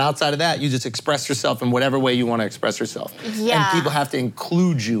principles. And then outside of that, you just express yourself in whatever way you want to express yourself. Yeah. And people have to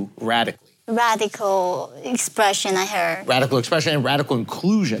include you radically. Radical expression, I heard. Radical expression and radical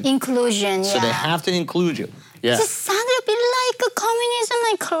inclusion. Inclusion, yeah. So they have to include you. Yeah. It just sounded a bit like a communism,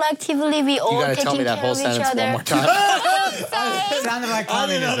 like collectively we all You gotta taking tell me that care whole of each sentence other. one more time. Sorry. Sounded like I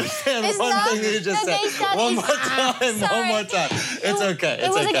didn't communism. understand It's one not- thing that you just okay, said. that One is- more time. sorry. One more time. It's okay. It It's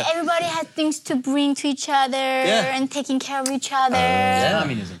was okay. like everybody had things to bring to each other and taking care of each other.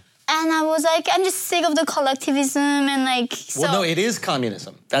 Communism. And I was like, I'm just sick of the collectivism and like. So Well, no, it is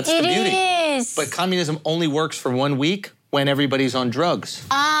communism. That's it the beauty. is. But communism only works for 1 week when everybody's on drugs.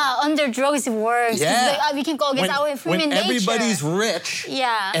 Under drugs it works. It's Yeah. like, we can go against our human when nature. everybody's rich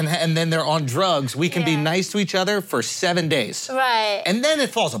Yeah. and then they're on drugs, we can be Yeah. nice to each other for 7 days. Right. And then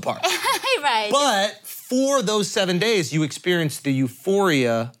it falls apart. right. But for those 7 days, you experience the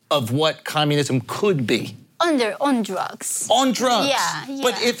euphoria of what communism could be. on drugs. On drugs. Yeah, yeah.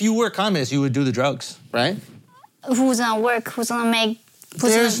 But if you were communist, you would do the drugs, right? Who's gonna work? Who's gonna make?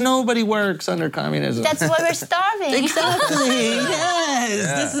 There's nobody works under communism. That's why we're starving. Exactly. Yes.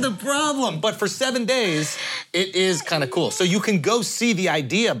 This is the problem. But for 7 days, it is kind of cool. So you can go see the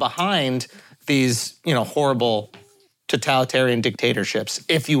idea behind these, horrible totalitarian dictatorships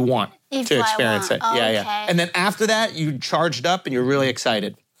if you want If to I experience want. it. Yeah, Okay. yeah. And then after that, you're charged up and you're really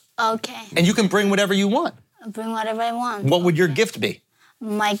excited. Okay. And you can bring whatever you want. I'll bring whatever I want. What would your gift be?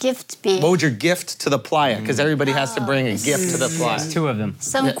 My gift be What would your gift to the playa? Because everybody has to bring a gift to the playa. Two of them.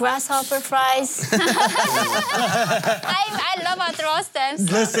 some grasshopper fries. I love Arthros stamps.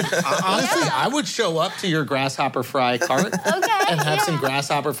 Listen, honestly, I would show up to your grasshopper fry cart Okay. and have some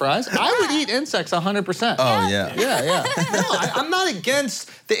grasshopper fries. I would eat insects 100%. Oh, yeah. Yeah. No, I'm not against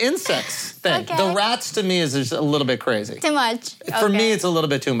the insects thing. Okay. The rats to me is just a little bit crazy. Too much. For Okay. me, it's a little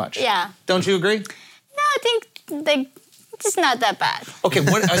bit too much. Yeah. Don't you agree? No, I think like it's not that bad. Okay,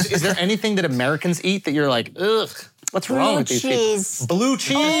 is there anything that Americans eat that you're like, ugh, what's wrong with these cheese. people? Blue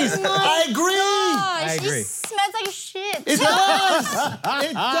cheese. I agree. Oh, I agree. It smells like shit. It does.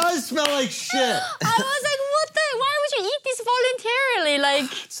 It does smell like shit. I was like, what the? Why would you eat this voluntarily? Like,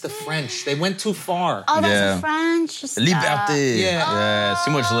 It's the French. They went too far. oh, that's Yeah. a French stuff. Liberté. Yeah. Yeah, it's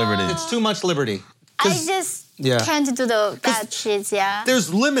too much liberty. It's too much liberty. I 'Cause just Yeah. can't do that cheese, yeah.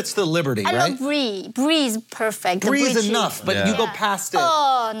 There's limits to liberty, I right? love brie. Brie is perfect. The Brie is cheese. enough, but Yeah. you go Yeah. past it.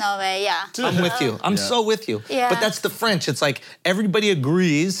 Oh, no way, yeah. I'm with you. I'm so with you. Yeah. But that's the French. It's like everybody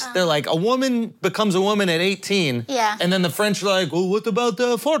agrees. They're like, a woman becomes a woman at 18. Yeah. And then the French are like, well, what about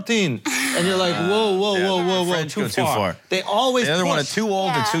 14? And you're like, whoa, French go too far. They always The other one push. is too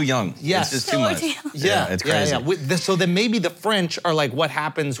old Yeah. or too young. Yes. It's just too much. Yeah, it's crazy. So then maybe the French are like, what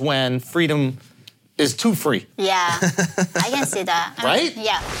happens when freedom is too free? Yeah. I can see that. Right?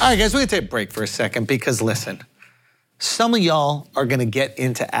 Yeah. All right, guys, we're gonna take a break for a second because listen, some of y'all are gonna get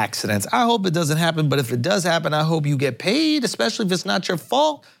into accidents. I hope it doesn't happen, but if it does happen, I hope you get paid, especially if it's not your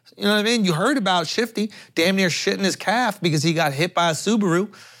fault. You know what I mean? You heard about Shifty damn near shitting his calf because he got hit by a Subaru.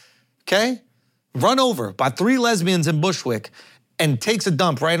 Okay? Run over by 3 lesbians in Bushwick and takes a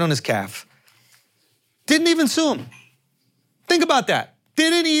dump right on his calf. Didn't even sue him. Think about that.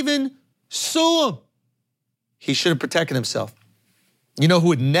 Didn't even sue him. He should have protected himself. You know who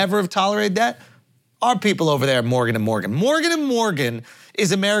would never have tolerated that? Our people over there at Morgan & Morgan. Morgan & Morgan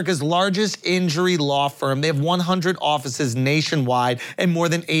is America's largest injury law firm. They have 100 offices nationwide and more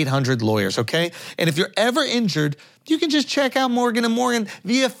than 800 lawyers, okay? And if you're ever injured, you can just check out Morgan & Morgan,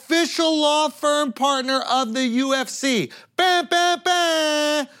 the official law firm partner of the UFC. Bam, bam,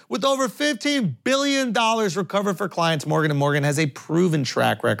 bam! With over $15 billion recovered for clients, Morgan & Morgan has a proven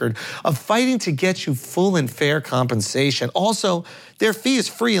track record of fighting to get you full and fair compensation. Also, their fee is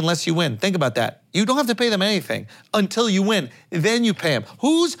free unless you win. Think about that. You don't have to pay them anything until you win. Then you pay them.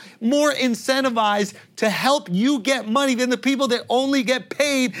 Who's more incentivized to help you get money than the people that only get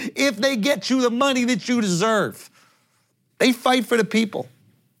paid if they get you the money that you deserve? They fight for the people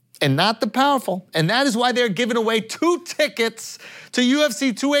and not the powerful. And that is why they're giving away 2 tickets to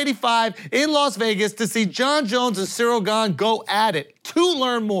UFC 285 in Las Vegas to see John Jones and Cyril Gane go at it. To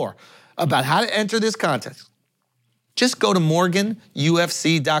learn more about how to enter this contest, just go to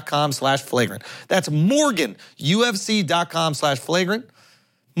morganufc.com/flagrant. That's morganufc.com/flagrant.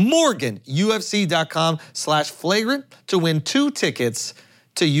 morganufc.com/flagrant to win 2 tickets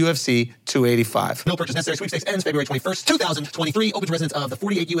to UFC 285. No purchase necessary. Sweepstakes ends February 21st, 2023. Open to residents of the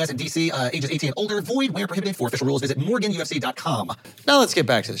 48 U.S. and D.C., ages 18 and older. Void where prohibited. For official rules, visit morganufc.com. Now let's get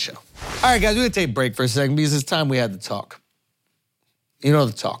back to the show. All right, guys, we're going to take a break for a second because it's time we had to talk. You know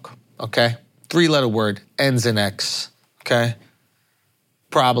the talk, okay? 3-letter word, ends in X, okay?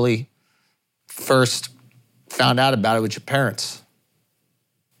 Probably first found out about it with your parents.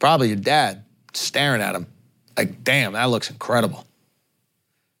 Probably your dad staring at him like, damn, that looks incredible.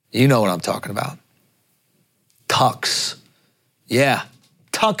 You know what I'm talking about. Tux. Yeah,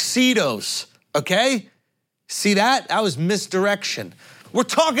 tuxedos, okay? See that? That was misdirection. We're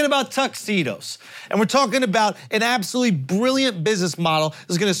talking about tuxedos, and we're talking about an absolutely brilliant business model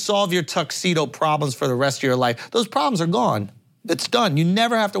that's gonna solve your tuxedo problems for the rest of your life. Those problems are gone. It's done. You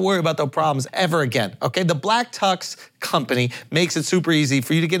never have to worry about those problems ever again, okay? The Black Tux company makes it super easy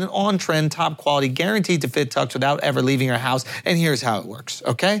for you to get an on-trend, top quality, guaranteed to fit tux without ever leaving your house, and here's how it works,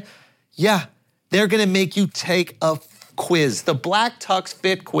 okay? Yeah, they're gonna make you take a quiz, the Black Tux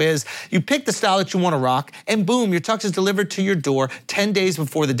Fit Quiz. You pick the style that you want to rock, and boom, your tux is delivered to your door 10 days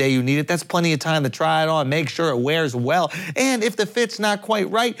before the day you need it. That's plenty of time to try it on, make sure it wears well. And if the fit's not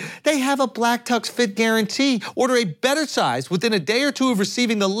quite right, they have a Black Tux Fit Guarantee. Order a better size within a day or two of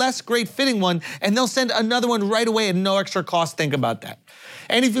receiving the less great fitting one, and they'll send another one right away at no extra cost. Think about that.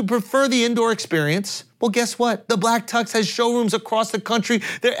 And if you prefer the indoor experience, well, guess what? The Black Tux has showrooms across the country.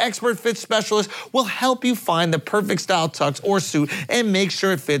 Their expert fit specialists will help you find the perfect style tux or suit and make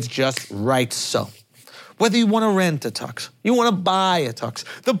sure it fits just right so. Whether you want to rent a tux, you want to buy a tux,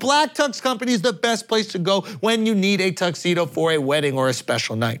 the Black Tux Company is the best place to go when you need a tuxedo for a wedding or a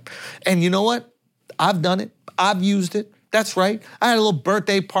special night. And you know what? I've done it. I've used it. That's right. I had a little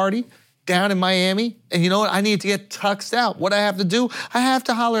birthday party down in Miami, and you know what? I need to get tuxed out. What I have to do? I have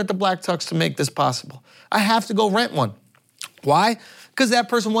to holler at the Black Tux to make this possible. I have to go rent one. Why? Because that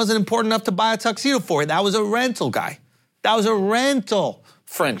person wasn't important enough to buy a tuxedo for it. That was a rental guy. That was a rental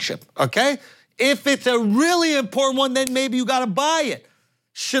friendship, okay? If it's a really important one, then maybe you gotta buy it.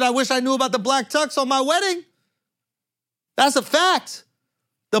 Shit, I wish I knew about the Black Tux on my wedding. That's a fact.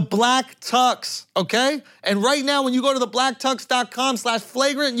 The Black Tux, okay? And right now, when you go to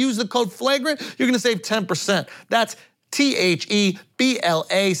theblacktux.com/flagrant and use the code flagrant, you're gonna save 10%. That's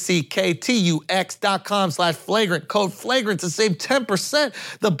TheBlackTux.com/flagrant, code flagrant to save 10%.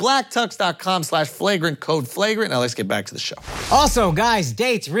 Theblacktux.com/flagrant, code flagrant. Now let's get back to the show. Also, guys,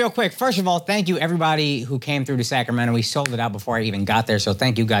 dates, real quick. First of all, thank you everybody who came through to Sacramento. We sold it out before I even got there, so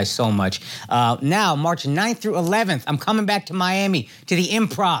thank you guys so much. Now, March 9th through 11th, I'm coming back to Miami, to the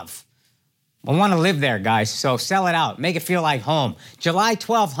Improv. I want to live there, guys, so sell it out. Make it feel like home. July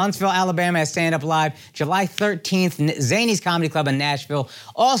 12th, Huntsville, Alabama at Stand Up Live. July 13th, Zany's Comedy Club in Nashville.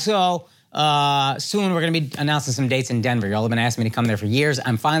 Also, soon we're going to be announcing some dates in Denver. Y'all have been asking me to come there for years.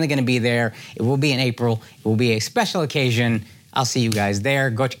 I'm finally going to be there. It will be in April. It will be a special occasion. I'll see you guys there.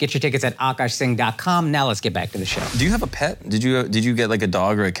 Go get your tickets at akashsingh.com. Now let's get back to the show. Do you have a pet? Did you get like a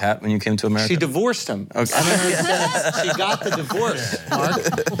dog or a cat when you came to America? She divorced him. Okay. She got the divorce, Mark.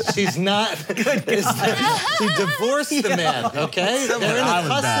 She's not. She divorced the man, okay? They're in a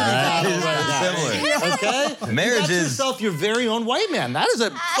custody battle right now. Okay? Marriage you got is... yourself your very own white man. That is a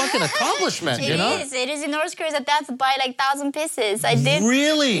fucking accomplishment, you know? It is in North Korea that that's buy like 1,000 pieces. I did.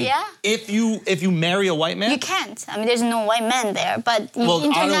 Really? Yeah. If you marry a white man? You can't. I mean, there's no white man there, but Well, Otto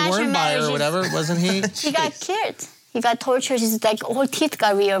international Warmbier marriages, or whatever, wasn't he? he got killed. He got tortured. His like whole teeth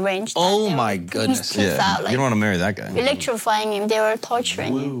got rearranged. Oh They were my pulling goodness. His teeth out, You like, don't want to marry that guy. electrifying him. They were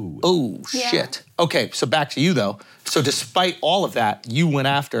torturing him. Oh, Yeah. shit. Okay, so back to you, though. So despite all of that, you went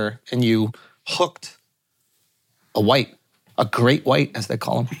after and you hooked a great white, as they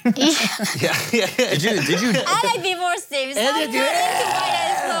call him. Yeah. Did you? And I divorced him. So I turned into white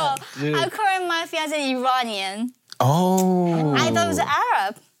as well. I called my fiance Iranian. Oh. I thought it was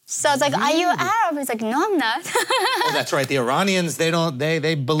Arab. So I was like, are you Arab? He's like, no, I'm not. Oh, that's right. The Iranians, they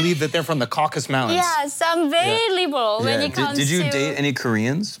believe that they're from the Caucasus Mountains. Yeah, so I'm very liberal when it comes to... Did you date any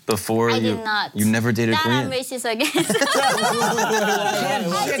Koreans before I you? did not. You never dated a That Korean? I'm racist against. She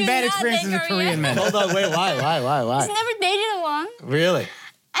had bad experiences with Korean men. Hold on, wait, why? I've never dated one. Really?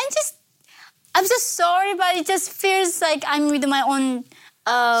 I'm just sorry, but it just feels like I'm with my own...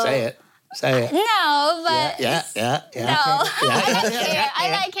 Say it. No, but... Yeah. No, I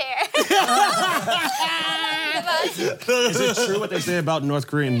like hair. Is it true what they say about North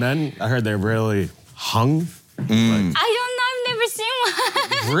Korean men? I heard they're really hung. I don't know, I've never seen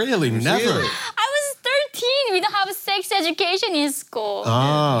one. Really? Never? Really? I was 13. We don't have sex education in school.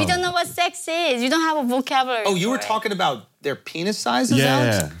 Oh. We don't know what sex is. We don't have a vocabulary. Oh, you were for it. talking about their penis sizes, Yeah,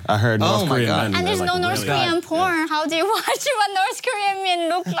 Alex? I heard North Oh my Korean God. men. And there's they're no like North really Korean porn. How do you watch what North Korean men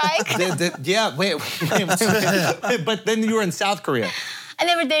look like? Yeah, wait. But then you were in South Korea. I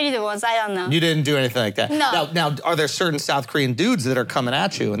never dated once. I don't know. You didn't do anything like that. No. Now, are there certain South Korean dudes that are coming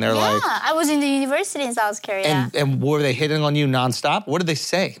at you and they're Yeah, like, I was in the university in South Korea. and were they hitting on you nonstop? What did they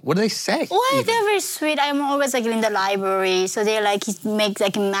say? Well, they're very sweet. I'm always like in the library, so they like make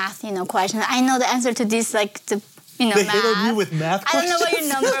like math, questions. I know the answer to this, like the, They math. hit on you with math I don't know what your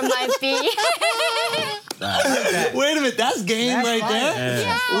number might be. Wait a minute, that's game right there.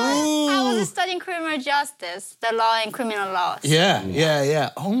 Yeah. I was was studying criminal justice, the law and criminal laws. Yeah.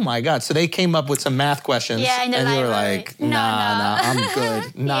 Oh my God. So they came up with some math questions. Yeah, in the and you were library. like, No. nah, I'm good.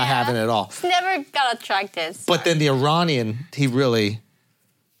 Not Yeah. having it all. Never got attracted. But then the Iranian,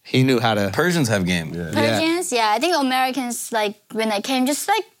 he knew how to. Persians have game. Persians, yeah. I think Americans, like, when I came, just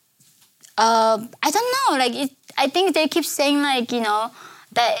like, I don't know, like, I think they keep saying, like, you know,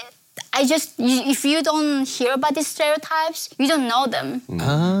 that if you don't hear about these stereotypes, you don't know them.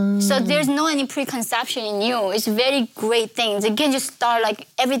 So there's no any preconception in you. It's a very great thing. You can just start, like,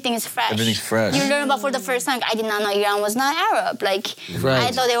 everything is fresh. Everything's fresh. You learn about for the first time. I did not know Iran was not Arab. Like, Right.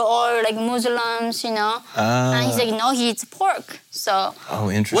 I thought they were all, like, Muslims, you know. And he's like, no, he eats pork. So Oh,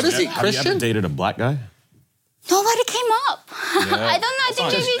 interesting. What is he, Have you ever Christian? dated a black guy? nobody came up. I don't know. I think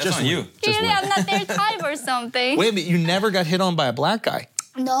maybe That's on you. really I'm not their type or something. Wait a minute, you never got hit on by a black guy?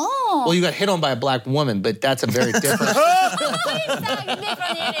 No. Well, you got hit on by a black woman, but that's a very different. Exactly,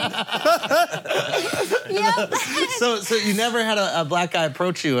 different eating. Yep. So you never had a black guy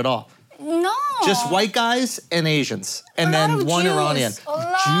approach you at all? No. Just white guys and Asians, and A lot then of one Jews. Iranian. A lot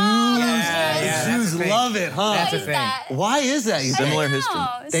of Yeah, Jews love it, huh? That's Why a is thing. that? Why is that? You think? Similar I don't history. know.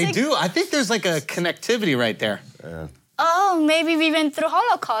 It's They like, do. I think there's like a connectivity right there. Oh, maybe we went through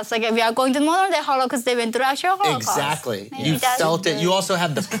Holocaust. Like, we are going to modern day Holocaust. They went through actual Holocaust. Exactly. Maybe You that's felt it. the You also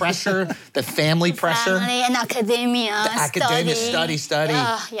have the pressure, the family pressure. family and academia. Academia, study.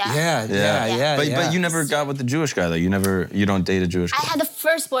 Yeah. But you never got with the Jewish guy though. You don't date a Jewish I guy. had the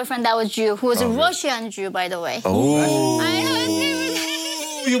first boyfriend that was Jew, who was a Russian Jew, by the way. Oh. I know,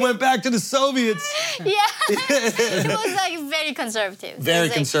 it's You went back to the Soviets. yeah. It was like very conservative. Very It was,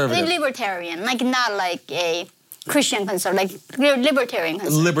 like, conservative. Libertarian, like not like a Christian conservative, like libertarian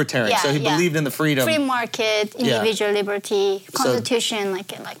conservative. Libertarian. So he believed in the freedom. Free market, individual liberty, constitution, like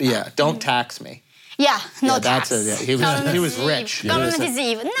that. Yeah, don't tax me. Yeah, no Yeah, that's tax. it, yeah. He was rich. Government is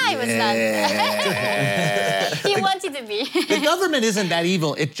evil. No, he was not. He wanted to be. The government isn't that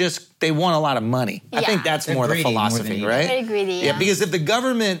evil. It just, they want a lot of money. I Yeah. think that's They're more the greedy more than philosophy, evil. right? Very greedy, Yeah, yeah. because if the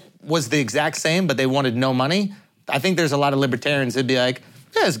government was the exact same, but they wanted no money, I think there's a lot of libertarians that'd be like,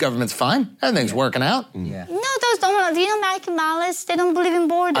 yeah, this government's fine. Everything's working out. Yeah. No, those don't. Do you know Malcolm Malice? They don't believe in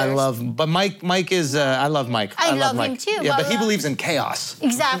borders. But Mike is, I love Mike. I love Mike. him too, Yeah, but but he believes in chaos.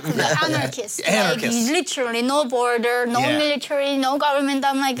 Exactly, the anarchist. Anarchist. Like, literally, no border, no Yeah. military, no government.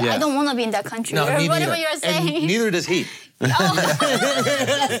 I'm like, Yeah. I don't want to be in that country. No, or me whatever neither. you're saying. And neither does he.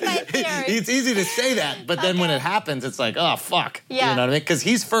 That's my theory. It's easy to say that, but then when it happens, it's like, oh, fuck. Yeah. You know what I mean? Because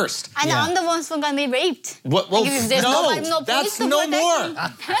he's first. And I'm the one who's gonna be raped. What, well, Like, if there's no, nobody- no police that's to no protect more.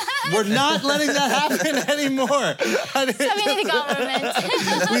 me. We're not letting that happen anymore. So we need the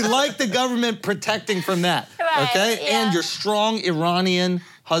government. We like the government protecting from that. Right, Okay? yeah. And your strong Iranian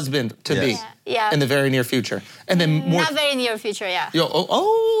husband to be Yeah. in the very near future. And then more. Not very near future, yeah.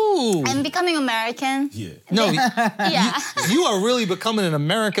 Oh. I'm becoming American. No, Yeah. you are really becoming an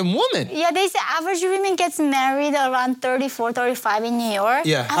American woman. Yeah, they say average women gets married around 34, 35 in New York.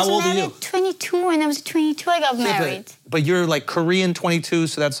 Yeah, I how was old are married you? at 22. When I was 22, I got married. But you're like Korean 22,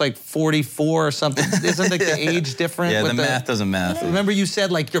 so that's like 44 or something. Isn't like the age different? Yeah, with the math doesn't math. Remember you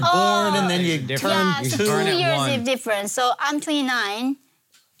said like you're born and then you different. turn Yeah, so You 2 turn at years one. of difference. So I'm 29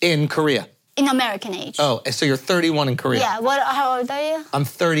 in Korea. in American age. Oh, so you're 31 in Korea. Yeah, how old are you? I'm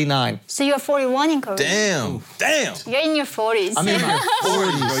 39. So you're 41 in Korea. Damn. You're in your 40s. I'm in my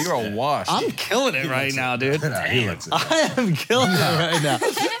 40, bro. You're a wash. I'm killing it right now, dude. He looks it. I am killing it right now.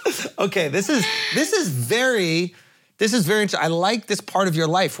 Okay, this is very interesting. I like this part of your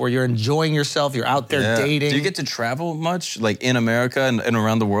life where you're enjoying yourself, you're out there Yeah. dating. Do you get to travel much, like in America and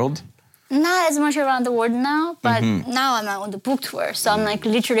around the world? Not as much around the world now, but Mm-hmm. now I'm on the book tour. So I'm like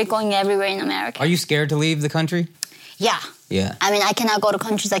literally going everywhere in America. Are you scared to leave the country? Yeah. Yeah. I mean, I cannot go to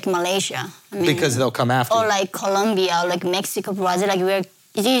countries like Malaysia. I mean, because they'll come after or you. like Colombia, or like Mexico, Brazil, like where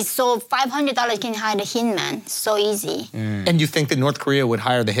it is so $500 can hire a hitman. So easy. And you think that North Korea would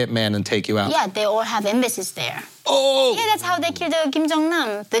hire the hitman and take you out? Yeah, they all have embassies there. Oh! Yeah, that's how they killed Kim Jong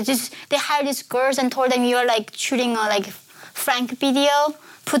Nam. They hired these girls and told them you're like shooting a like Frank video.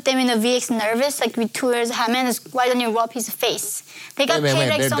 Put them in a VX nervous, like with 2 years hand, why don't you rub his face? They got paid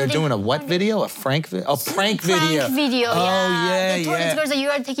like They're something. doing a what video? A prank video? A prank video. Prank video, Oh, yeah, They told these girls that you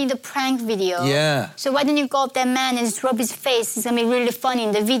are taking the prank video. Yeah. So why don't you go up that man and just rub his face? It's gonna be really funny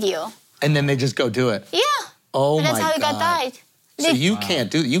in the video. And then they just go do it. Yeah. Oh And my that's how he God. got died. So you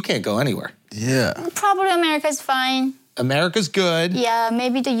can't go anywhere. Yeah. Probably America's fine. America's good. Yeah,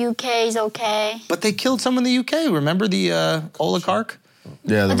 maybe the UK is okay. But they killed someone in the UK. Remember the oligarch?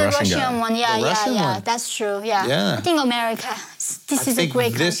 Yeah, the But the Russian guy. one, yeah, The Russian yeah. one. That's true, yeah. Yeah. I think America, this is a think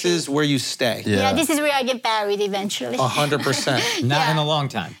great this country. is where you stay. Yeah, this is where I get buried eventually. 100%. Not Yeah. in a long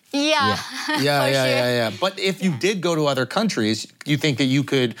time. Yeah. Yeah. But if you did go to other countries, you think that you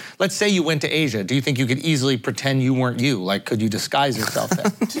could, let's say you went to Asia, do you think you could easily pretend you weren't you? Like, could you disguise yourself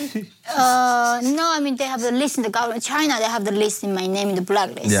there? No, I mean, they have the list in the government. China, they have the list in my name in the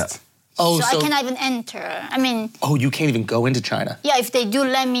blacklist. Yeah. Oh, so I cannot even enter. I mean, Oh, you can't even go into China. yeah, if they do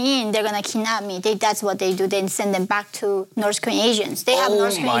let me in, they're gonna kidnap me. That's what they do. They send them back to North Korean agents. They have Oh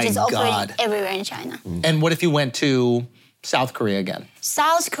North Korean my agents God. operating everywhere in China. And what if you went to South Korea again?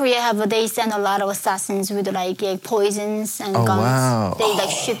 South Korea they send a lot of assassins with like poisons and Oh, guns. wow. They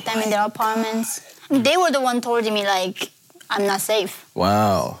like shoot them in their apartments. I mean, they were the one told me like I'm not safe.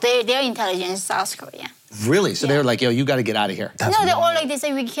 Wow. They're intelligent in South Korea. Really? So they were like, yo, you got to get out of here. No, they're all like they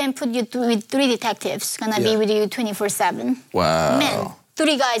say we can put you with 3 detectives gonna be with you 24/7. Wow. Man,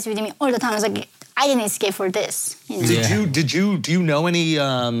 3 guys with me all the time. I was like, I didn't escape for this. You know? Do you know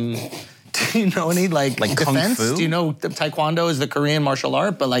any like Kung defense? Fu? Do you know Taekwondo is the Korean martial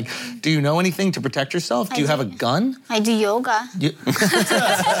art, but like, do you know anything to protect yourself? Do you have a gun? I do yoga.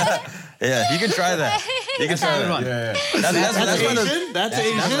 Yeah, you can try that. You can try that. Yeah. That's why those, That's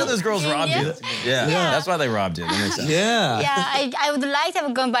that's why those girls robbed you. Yeah. That's why they robbed you. That makes sense. Yeah. Yeah, I would like to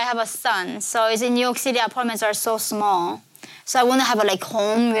have a gun, but I have a son. So it's in New York City, apartments are so small. So I want to have a like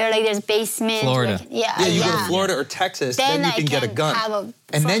home where like there's basement. Florida. Like, yeah, Yeah, you go to Florida or Texas, then you I can get a gun. have a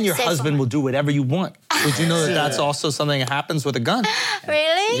And then your safe husband home. will do whatever you want. Did you know that that's also something that happens with a gun?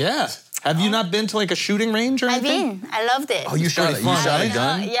 Really? Yeah. Have you not been to like a shooting range or I've anything? been. I loved it. Oh, you shot pretty fun, a right?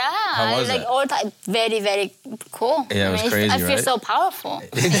 gun? Yeah. How was like that? all time, very, very cool. Yeah, it was I mean, crazy, I feel right? so powerful.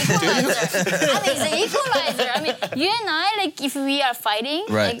 Equalizer. I mean, it's an equalizer. I mean, you and I, like, if we are fighting,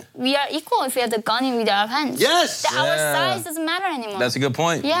 Right. like, we are equal if we have the gun in with our hands. Yes. Our Yeah. size doesn't matter anymore. That's a good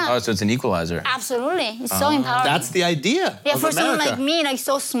point. Yeah. Oh, so it's an equalizer. Absolutely. It's so empowering. That's the idea yeah, of for someone America. like me, like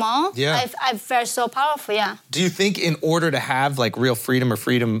so small, Yeah. I felt so powerful, yeah. Do you think in order to have like real freedom or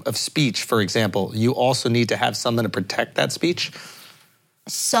freedom of speech, for example, you also need to have something to protect that speech?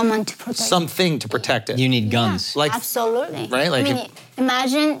 Someone to protect. Something to protect it. You need guns. Like- Absolutely. Right? Like I mean,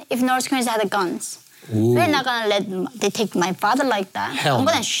 imagine if North Koreans had the guns. We're not gonna let they take my father like that. Hell I'm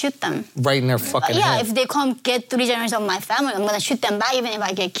no. gonna shoot them. right in their fucking Yeah, head. if they come get 3 generations of my family, I'm gonna shoot them back even if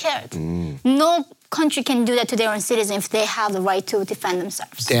I get killed. No country can do that to their own citizens if they have the right to defend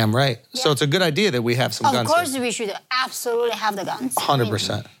themselves. Damn right. So it's a good idea that we have some Of guns. course, we should absolutely have the guns.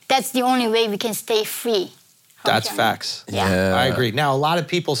 100%. That's the only way we can stay free. from That's China. facts. Yeah. I agree. Now, a lot of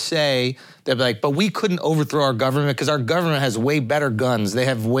people say, they're like, but we couldn't overthrow our government because our government has way better guns. They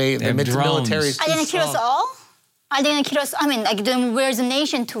have the have drones. military is Are too they gonna kill us strong. all? Are they gonna kill us? I mean, like, then where's the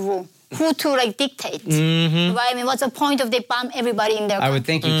nation to rule? Who to like dictate? Mm-hmm. Right? I mean, what's the point of they bomb everybody in their I would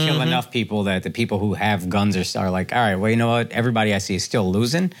country? think you kill enough people that the people who have guns are like, all right, well, you know what? Everybody I see is still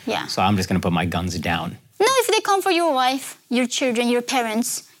losing. Yeah. So I'm just going to put my guns down. No, if they come for your wife, your children, your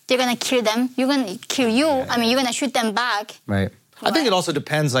parents, they're gonna kill them. You're gonna kill you. I mean, you're gonna shoot them back. Right. I think it also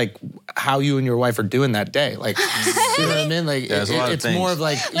depends, like, how you and your wife are doing that day. Like, you know what I mean? Like, Yeah, there's a lot of it's things. more of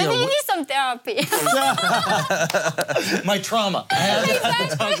like, you Maybe you know, need some therapy. my trauma. I have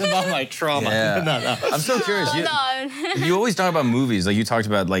to talk about my trauma. Yeah. No. I'm so curious. You, No. you always talk about movies. Like you talked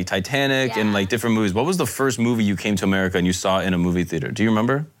about like Titanic and Yeah. like different movies. What was the first movie you came to America and you saw in a movie theater? Do you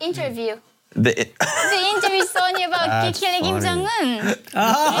remember? Interview. The, The interview Sony about killing Kim Jong-un.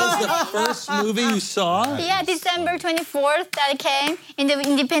 First movie you saw? Yeah, December 24th that came in the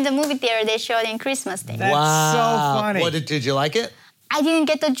independent movie theater. They showed in Christmas Day. That's so funny. What, did you like it? I didn't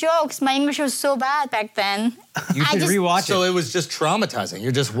get the jokes. My English was so bad back then. You I should just- rewatch So it. it was just traumatizing.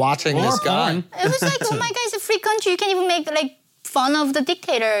 You're just watching Or this guy. porn. It was like, oh my God, it's a free country. You can't even make like fun of the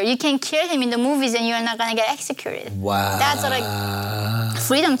dictator. You can kill him in the movies and you're not gonna get executed. Wow. That's like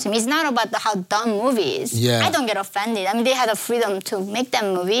freedom to me. It's not about how dumb movie is. Yeah. I don't get offended. I mean, they had the freedom to make that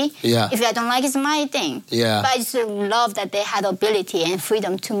movie. Yeah. If I don't like it, it's my thing. Yeah. But I just love that they had ability and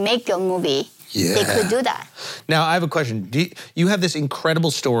freedom to make your movie. Yeah. They could do that. Now, I have a question. You have this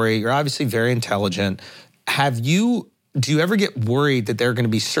incredible story. You're obviously very intelligent. Do you ever get worried that there are going to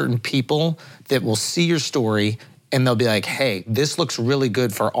be certain people that will see your story and they'll be like, hey, this looks really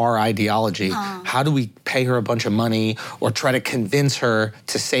good for our ideology. How do we pay her a bunch of money or try to convince her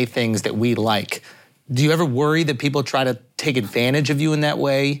to say things that we like? Do you ever worry that people try to take advantage of you in that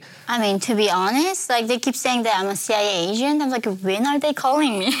way? I mean, to be honest, like they keep saying that I'm a CIA agent. I'm like, when are they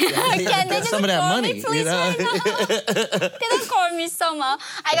calling me? Can they Get just some of that call money, me, please, you know? right now? They don't call me somehow.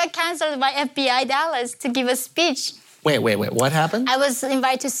 I got canceled by FBI Dallas to give a speech. Wait. What happened? I was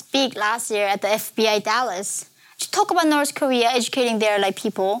invited to speak last year at the FBI Dallas. talk about North Korea, educating their like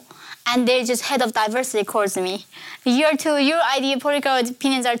people, and they just head of diversity calls me. Your idea, political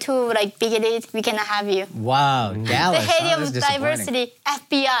opinions are too like bigoted. We cannot have you. Wow, Dallas. The head that's of disappointing. diversity,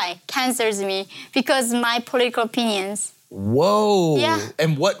 FBI, cancels me because my political opinions. Whoa. Yeah.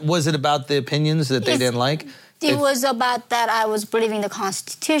 And what was it about the opinions that they didn't like? It was about that I was believing the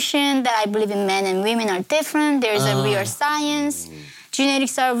Constitution, that I believe in men and women are different. There's a real science.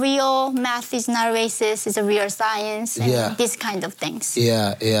 Genetics are real. Math is not racist. It's a real science. And these kind of things.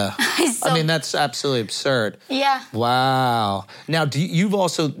 Yeah. So- I mean, that's absolutely absurd. Yeah. Wow. Now, do you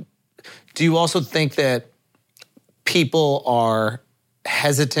also think that people are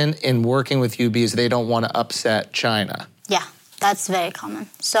hesitant in working with you because they don't want to upset China? Yeah, that's very common.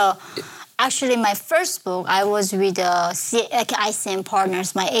 So actually, my first book, I was with ICM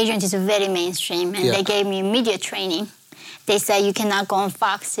Partners. My agent is very mainstream, and they gave me media training. They said, you cannot go on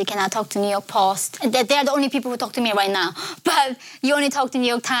Fox, you cannot talk to New York Post. And they're the only people who talk to me right now. But you only talk to New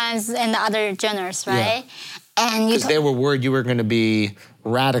York Times and the other journals, right? And Because they were worried you were going to be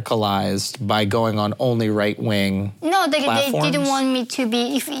radicalized by going on only right-wing No, they platforms? didn't want me to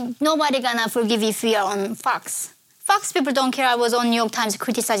be, nobody gonna forgive if we are on Fox. Fox people don't care I was on New York Times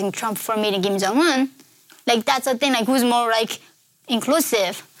criticizing Trump for meeting Kim Jong-un. Like, that's the thing, like, who's more, like,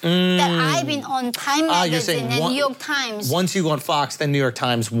 inclusive? That I've been on Time Magazine and New York Times. Once you go on Fox, then New York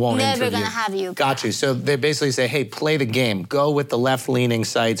Times won't Never interview. gonna have you. Got you. So they basically say, hey, play the game. Go with the left-leaning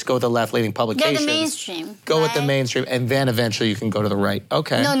sites. Go with the left-leaning They're publications. the mainstream. Go with the right? mainstream, and then eventually you can go to the right.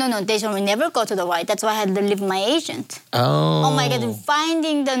 Okay. No. They should never go to the right. That's why I had to leave my agent. Oh. Oh my God,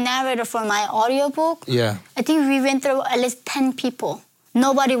 finding the narrator for my audiobook. Yeah. I think we went through at least 10 people.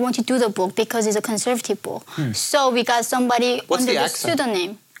 Nobody wanted to do the book because it's a conservative book. So we got somebody What's under the the accent?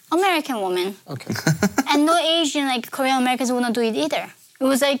 pseudonym. American woman. Okay. And no Asian, like Korean Americans would not do it either. It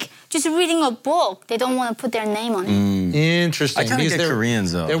was like just reading a book. They don't want to put their name on it. Interesting. I kind of Because get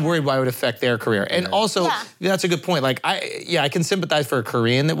Koreans though. They're worried why it would affect their career. And also, that's a good point. Like, I can sympathize for a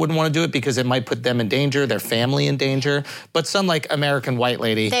Korean that wouldn't want to do it because it might put them in danger, their family in danger. But some, like, American white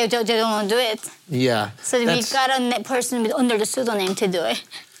lady. They don't want to do it. Yeah. So we got a person under the pseudonym to do it.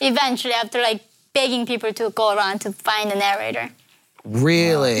 Eventually, after like begging people to go around to find a narrator.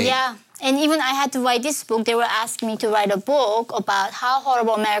 Really? Yeah. And even I had to write this book. They were asking me to write a book about how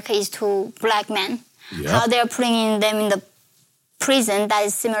horrible America is to black men. How they're putting them in the prison that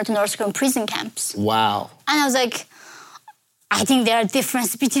is similar to North Korean prison camps. Wow. And I was like, I think there are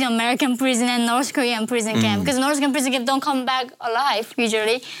differences between American prison and North Korean prison camp. Because North Korean prison camp don't come back alive,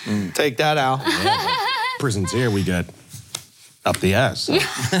 usually. Take that out. Prisons here, we get up the ass. So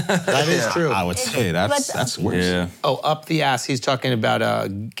That is true. I would say that's worse. Yeah. Oh, up the ass. He's talking about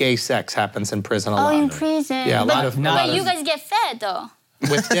gay sex happens in prison a lot. In prison. Yeah, a lot of- But you guys get fed, though.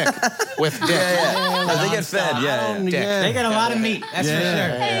 With dick. With dick. They get fed, They get a lot of meat, that's for sure.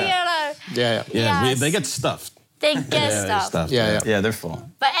 Yeah. Yes. They get stuffed. They get stuff. Yeah. Yeah, they're full.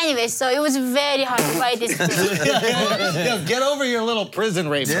 But anyway, so it was very hard to write this book. Get over your little prison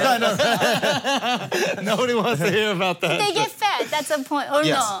rape. Nobody wants to hear about that. They get fed. That's the point. Or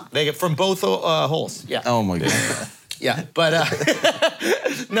Yes. no? They get from both holes. Yeah. Oh my god. Yeah, but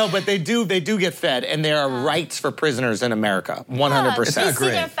no, but they do get fed, and there are rights for prisoners in America, 100%. They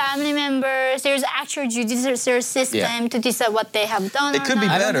see their family members. There's actual judicial system to decide what they have done. It could be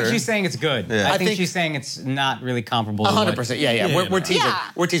I don't better. think she's saying it's good. Yeah. I I think think- she's saying it's not really comparable to 100%. Yeah. We're teasing. Yeah.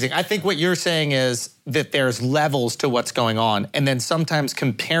 We're teasing. I think what you're saying is that there's levels to what's going on, and then sometimes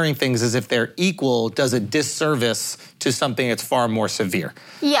comparing things as if they're equal does a disservice to something that's far more severe.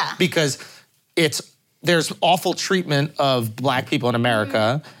 Yeah. Because there's awful treatment of black people in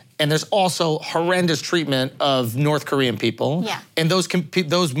America, and there's also horrendous treatment of North Korean people. Yeah. And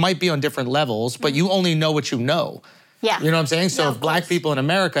those might be on different levels, but you only know what you know. Yeah. You know what I'm saying? So Yeah, if of black course. people in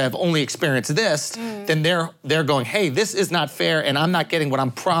America have only experienced this, then they're going, hey, this is not fair, and I'm not getting what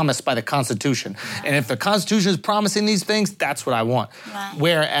I'm promised by the Constitution. And if the Constitution is promising these things, that's what I want. Right.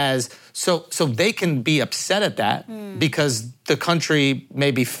 Whereas, so they can be upset at that because the country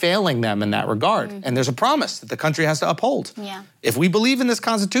may be failing them in that regard. And there's a promise that the country has to uphold. Yeah. If we believe in this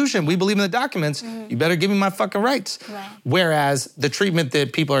Constitution, we believe in the documents, you better give me my fucking rights. Right. Whereas the treatment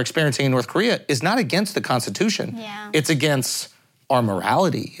that people are experiencing in North Korea is not against the Constitution. Yeah. It's against our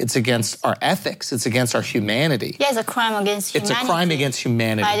morality. It's against our ethics. It's against our humanity. Yeah, it's a crime against It's humanity. a crime against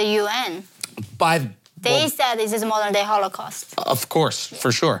humanity. By the UN. They well, said this is a modern day Holocaust. of course,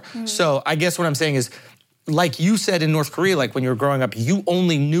 for sure. So I guess what I'm saying is like you said in North Korea, like when you were growing up, you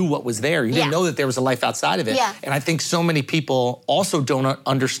only knew what was there. You didn't know that there was a life outside of it. Yeah. And I think so many people also don't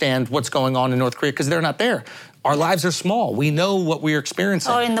understand what's going on in North Korea because they're not there. Our lives are small. We know what we're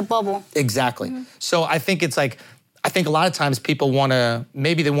experiencing. Or in the bubble. Exactly. So I think it's like, I think a lot of times people want to,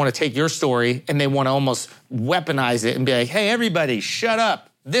 maybe they want to take your story and they want to almost weaponize it and be like, hey, everybody, shut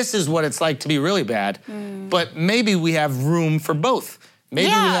up. This is what it's like to be really bad. But maybe we have room for both. Maybe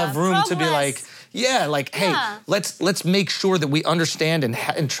we have room to be like, hey, let's make sure that we understand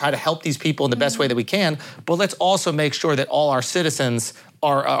and try to help these people in the best way that we can. But let's also make sure that all our citizens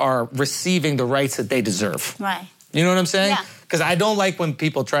are receiving the rights that they deserve. Right. You know what I'm saying? Yeah. Because I don't like when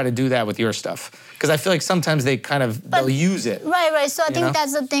people try to do that with your stuff. Because I feel like sometimes they they'll use it. Right. So I think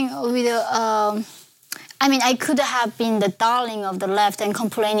that's the thing with I could have been the darling of the left and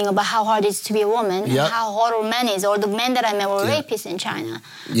complaining about how hard it is to be a woman and how horrible men is, or the men that I met were rapists in China.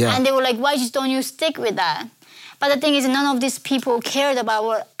 Yeah. And they were like, why just don't you stick with that? But the thing is, none of these people cared about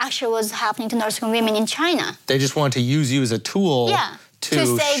what actually was happening to North Korean women in China. They just wanted to use you as a tool to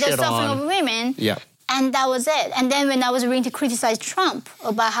say the shit suffering on of women. Yeah. And that was it. And then when I was willing to criticize Trump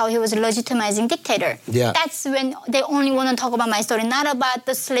about how he was a legitimizing dictator, that's when they only want to talk about my story, not about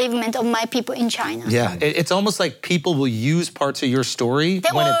the enslavement of my people in China. Yeah, it's almost like people will use parts of your story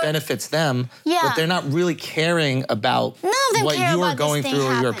when it benefits them, but they're not really caring about what you are going through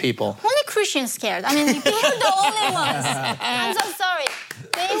or your people. Only Christians cared. I mean, they were the only ones. I'm so sorry.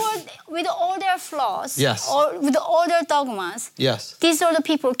 They were, with all their flaws, or with all their dogmas, these are the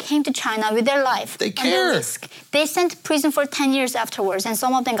people who came to China with their life. They care. They sent to prison for 10 years afterwards, and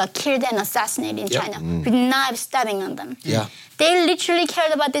some of them got killed and assassinated in China with knives stabbing on them. Yeah. They literally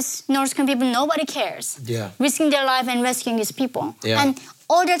cared about these North Korean people. Nobody cares. Yeah. Risking their life and rescuing these people. Yeah. And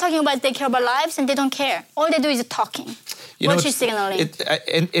all they're talking about is they care about lives and they don't care. All they do is talking. Virtue signaling.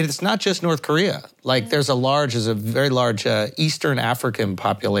 And it's not just North Korea. Like there's a very large Eastern African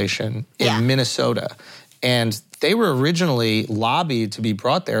population in Minnesota. And they were originally lobbied to be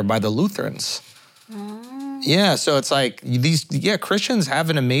brought there by the Lutherans. Yeah, so it's like Christians have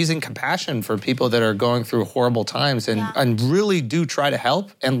an amazing compassion for people that are going through horrible times and really do try to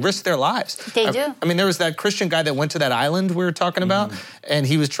help and risk their lives. They do. I mean, there was that Christian guy that went to that island we were talking about, and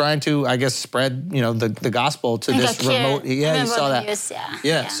he was trying to, I guess, spread, the gospel to this remote. Yeah, you saw that. News,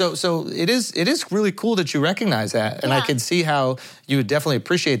 yeah. So it is really cool that you recognize that, and I can see how you would definitely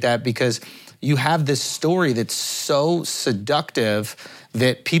appreciate that because you have this story that's so seductive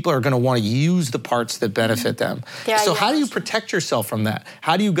that people are going to want to use the parts that benefit them. So how do you protect yourself from that?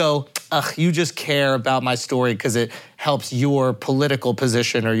 How do you go, you just care about my story because it helps your political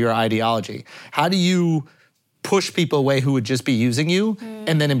position or your ideology? How do you push people away who would just be using you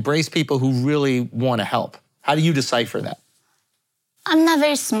and then embrace people who really want to help? How do you decipher that? I'm not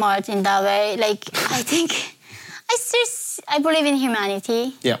very smart in that way. Like, I think, I believe in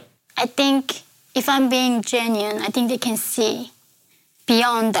humanity. Yeah. I think if I'm being genuine, I think they can see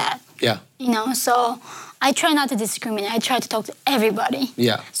beyond that. Yeah. So I try not to discriminate. I try to talk to everybody.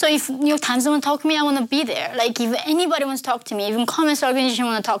 Yeah. So if New York Times want to talk to me, I want to be there. Like if anybody wants to talk to me, even comments organization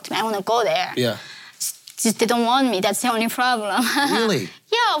want to talk to me, I want to go there. Yeah. Just they don't want me. That's the only problem. Really?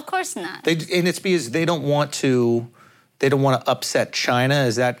 Yeah, of course not. And it's because they don't want to upset China.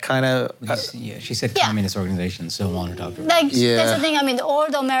 Is that kind of... she said communist organizations still want to talk to her. That's the thing. I mean, all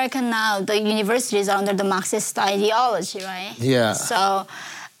the American now, the universities are under the Marxist ideology, right? Yeah. So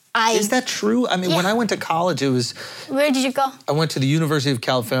Is that true? I mean, when I went to college, it was... Where did you go? I went to the University of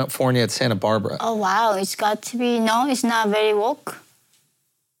California at Santa Barbara. Oh, wow. It's got to be... No, it's not very woke.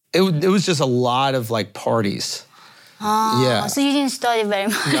 It was just a lot of, parties. Oh, yeah. So you didn't study very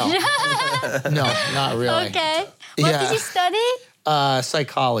much? No, not really. Okay. What did you study?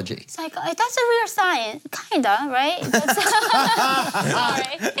 Psychology. That's a real science, kinda, right? Sorry.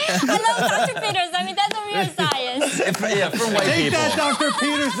 I love Dr. Peters. I mean, that's a real science. For white Take people. that, Dr.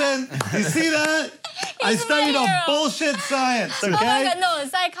 Peterson. You see that? I studied a bullshit science, okay? Oh my God, no.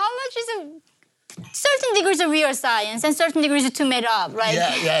 Psychology is certain degrees of real science and certain degrees are too made up, right?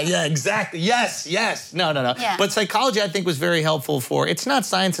 Yeah, exactly. Yes. No. Yeah. But psychology, I think, was very helpful for, it's not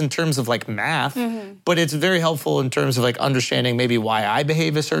science in terms of math, but it's very helpful in terms of understanding maybe why I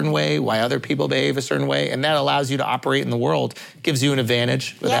behave a certain way, why other people behave a certain way, and that allows you to operate in the world, gives you an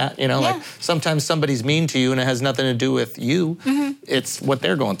advantage with that. Sometimes somebody's mean to you and it has nothing to do with you. It's what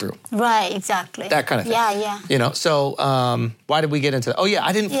they're going through. Right, exactly. That kind of thing. Yeah. So why did we get into that? Oh, yeah,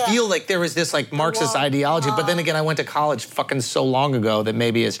 I didn't feel like there was this Marxist ideology, but then again, I went to college fucking so long ago that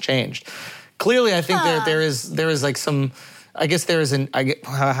maybe it's changed. Clearly, I think there is some, I guess there is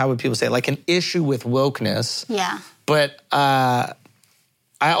how would people say it? An issue with wokeness. Yeah. But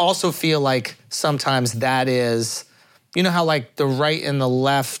I also feel like sometimes that is, you know how like the right and the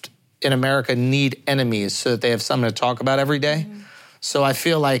left in America need enemies so that they have something to talk about every day? So I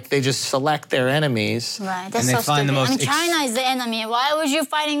feel like they just select their enemies. Right, that's And they so find the stupid. most China is the enemy. Why was you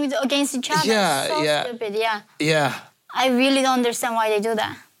fighting against each other? Yeah, so yeah. stupid, yeah. Yeah. I really don't understand why they do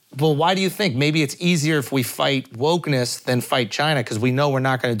that. Well, why do you think? Maybe it's easier if we fight wokeness than fight China, because we know we're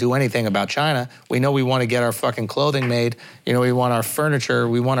not going to do anything about China. We know we want to get our fucking clothing made. You know, we want our furniture.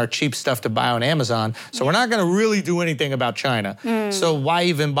 We want our cheap stuff to buy on Amazon. So we're not going to really do anything about China. So why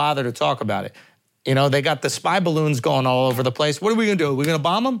even bother to talk about it? You know, they got the spy balloons going all over the place. What are we going to do? Are we going to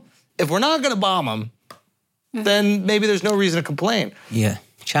bomb them? If we're not going to bomb them, then maybe there's no reason to complain. Yeah.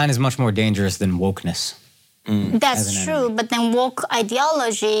 China's much more dangerous than wokeness. That's true, but then woke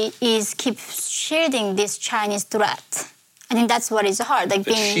ideology is keep shielding this Chinese threat. I think that's what is hard. Like It's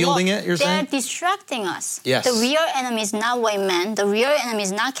being shielding woke. it, you're They're saying? distracting us. Yes. The real enemy is not white men. The real enemy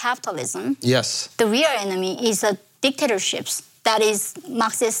is not capitalism. Yes. The real enemy is dictatorships. That is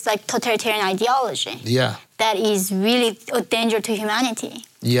Marxist like totalitarian ideology. Yeah. That is really a danger to humanity.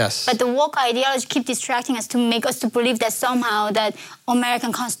 Yes. But the woke ideology keep distracting us to make us to believe that somehow that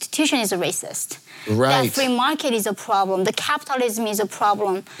American Constitution is a racist. Right. That free market is a problem. The capitalism is a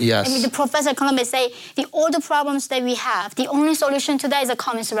problem. Yes. I mean, the Professor Columbus say all the problems that we have, the only solution to that is a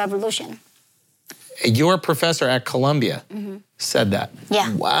communist revolution. Your professor at Columbia said that.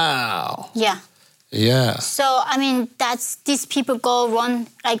 Yeah. Wow. Yeah. Yeah. So, I mean, these people go run,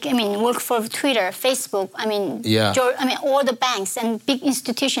 work for Twitter, Facebook, Yeah. All the banks and big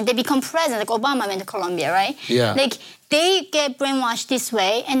institutions, they become president, like Obama went to Colombia, right? Yeah. Like, they get brainwashed this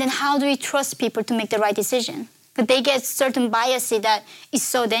way, and then how do we trust people to make the right decision? But they get certain biases that is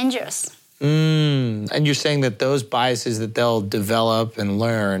so dangerous. And you're saying that those biases that they'll develop and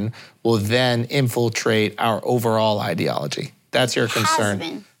learn will then infiltrate our overall ideology. That's your concern. Has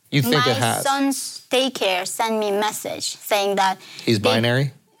been. You think My it has? son's daycare sent me a message saying that He's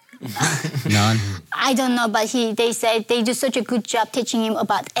binary? None. I don't know, but they said they do such a good job teaching him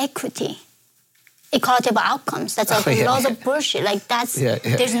about equity, equality of outcomes. That's lots of bullshit. Like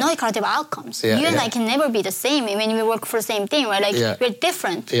there's no equality of outcomes. Yeah, you and yeah. I can never be the same. I mean, we work for the same thing, right? Like we're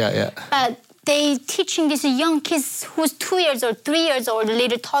different. Yeah. But they teaching these young kids who's 2 years or 3 years old,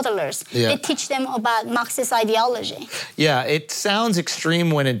 little toddlers. Yeah. They teach them about Marxist ideology. Yeah, it sounds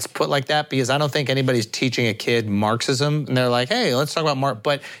extreme when it's put like that because I don't think anybody's teaching a kid Marxism and they're like, hey, let's talk about Marx.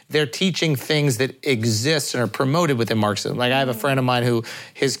 But they're teaching things that exist and are promoted within Marxism. Like I have a friend of mine who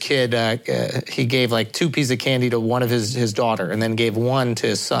his kid, he gave like 2 pieces of candy to one of his daughter and then gave 1 to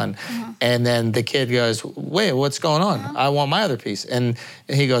his son. And then the kid goes, wait, what's going on? I want my other piece. And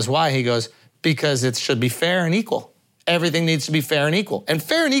he goes, why? He goes, because it should be fair and equal. Everything needs to be fair and equal. And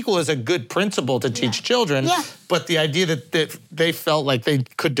fair and equal is a good principle to teach children. Yeah. But the idea that they felt like they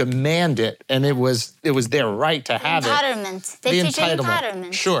could demand it and it was their right to have Entitlement. it. They teach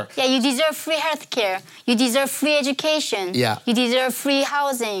entitlement. Sure. Yeah, you deserve free healthcare. You deserve free education. Yeah. You deserve free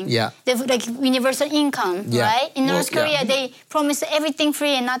housing. Yeah. Like universal income, Yeah. right? In Well, North Korea, yeah. they promised everything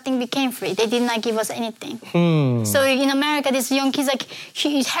free and nothing became free. They did not give us anything. Hmm. So in America, this young kids like,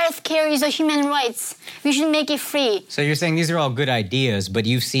 healthcare is a human rights. We should make it free. So you're saying these are all good ideas, but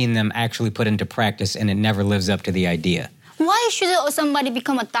you've seen them actually put into practice and it never lives up to the idea. Why should somebody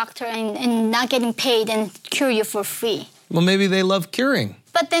become a doctor and not getting paid and cure you for free? Well, maybe they love curing.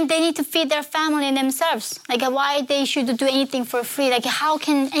 But then they need to feed their family and themselves. Like, why they should do anything for free? Like, how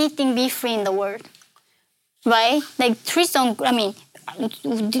can anything be free in the world? Right? Like, trees don't,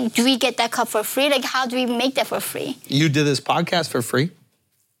 do we get that cup for free? Like, how do we make that for free? You did this podcast for free?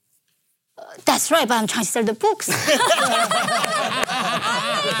 That's right, but I'm trying to sell the books.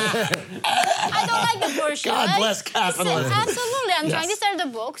 I don't like the bullshit. God right? bless capitalism. Absolutely, I'm Yes. trying to sell the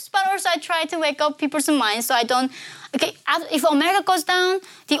books, but also I try to wake up people's minds so I don't. Okay, if America goes down,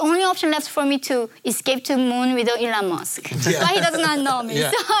 the only option left for me to escape to moon with Elon Musk. But he does not know me,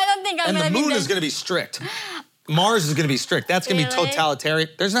 Yeah. so I don't think I'm And gonna the be moon there. is going to be strict. Mars is going to be strict. That's going to be Really? totalitarian.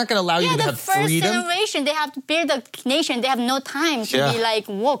 There's not going to allow you to the have first freedom. generation, they have to build a nation. They have no time to Yeah. be like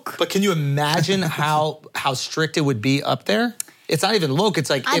woke. But can you imagine how strict it would be up there? It's not even woke. It's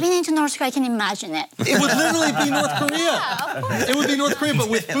like I've been into North Korea. I can imagine it. it would literally be North Korea. It would be North Korea, but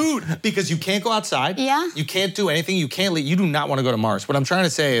with food, because you can't go outside. Yeah. You can't do anything. You can't leave. You do not want to go to Mars. What I'm trying to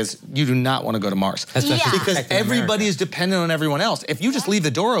say is, you do not want to go to Mars. That's just Yeah. Because protecting everybody America. is dependent on everyone else. If you just leave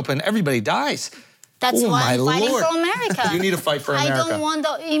the door open, everybody dies. That's Oh, why my I'm fighting Lord. for America. You need to fight for America. I don't want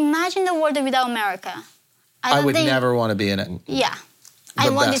imagine the world without America. I don't would think, never want to be in it. Yeah. I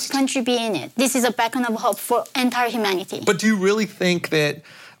The want best. this country to be in it. This is a beacon of hope for entire humanity. But do you really think that?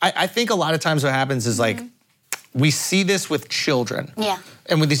 I think a lot of times what happens is like, We see this with children. Yeah.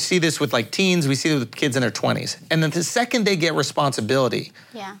 And we see this with like teens, we see it with kids in their 20s. And then the second they get responsibility,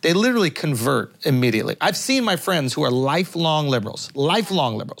 they literally convert immediately. I've seen my friends who are lifelong liberals,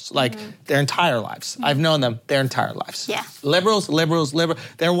 like their entire lives. I've known them their entire lives. Yeah. Liberals,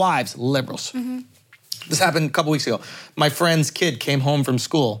 their wives, liberals. This happened a couple weeks ago. My friend's kid came home from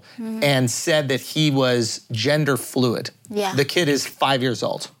school and said that he was gender fluid. Yeah. The kid is 5 years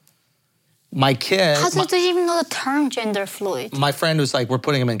old. My kid... How do you even know the term gender fluid? My friend was like, we're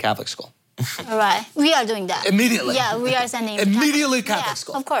putting him in Catholic school. All right. We are doing that. Immediately. Yeah, we are sending him Immediately Catholic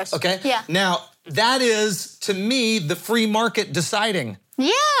school. Of course. Okay? Yeah. Now, that is, to me, the free market deciding.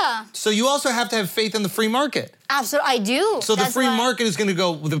 Yeah. So you also have to have faith in the free market. Absolutely, I do. So the free market is going to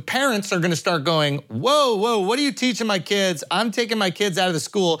go, the parents are going to start going, whoa, what are you teaching my kids? I'm taking my kids out of the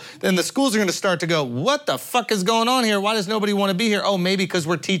school. Then the schools are going to start to go, what the fuck is going on here? Why does nobody want to be here? Oh, maybe because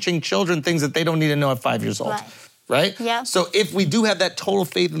we're teaching children things that they don't need to know at 5 years old. Right? Yeah. So if we do have that total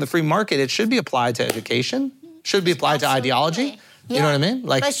faith in the free market, it should be applied to education, should be applied to ideology. You know what I mean?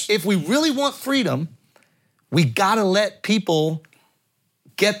 Like, if we really want freedom, we got to let people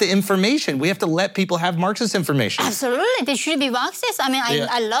get the information. We have to let people have Marxist information. Absolutely, they should be Marxist. I mean,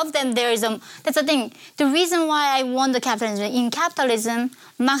 I love them. That's the thing. The reason why I want the capitalism, in capitalism,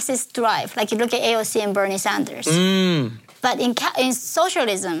 Marxists thrive. Like you look at AOC and Bernie Sanders. But in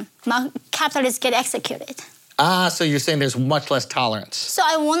socialism, capitalists get executed. So you're saying there's much less tolerance. So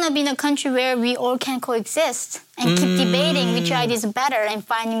I want to be in a country where we all can coexist and keep debating which idea is better and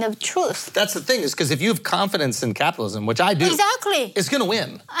finding the truth. That's the thing, is because if you have confidence in capitalism, which I do, exactly, it's going to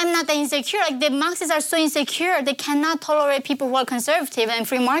win. I'm not that insecure. Like the Marxists are so insecure, they cannot tolerate people who are conservative and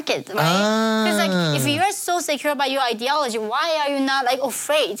free market, right? Because like if you're so secure about your ideology, why are you not like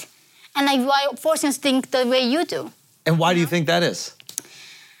afraid? And like why forcing us to think the way you do? And why do you think that is?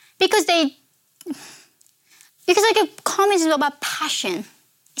 Because like communism is about passion.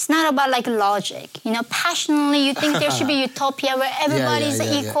 It's not about like logic. You know, passionately you think there should be utopia where everybody's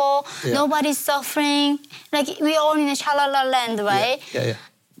equal, nobody's suffering. Like we all in a sha-la-la land, right? Yeah.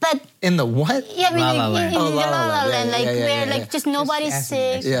 But in the what? Yeah, I mean, La La Land. in the La La Yeah, Land, like where like just nobody's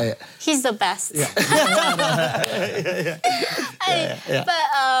sick. Yeah. He's the best. But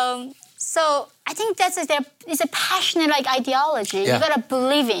so I think it's a passionate like ideology. You gotta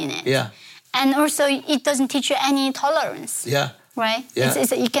believe in it. Yeah. And also, it doesn't teach you any tolerance. Yeah. Right? Yeah.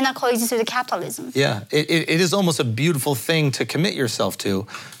 You cannot coexist with capitalism. Yeah. It is almost a beautiful thing to commit yourself to,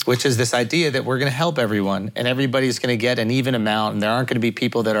 which is this idea that we're going to help everyone and everybody's going to get an even amount and there aren't going to be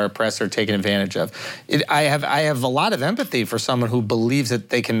people that are oppressed or taken advantage of. I have a lot of empathy for someone who believes that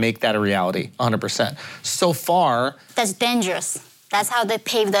they can make that a reality, 100%. So far... That's dangerous. That's how they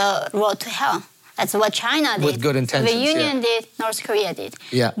paved the road to hell. That's what China did. With good intentions, The Union did, North Korea did.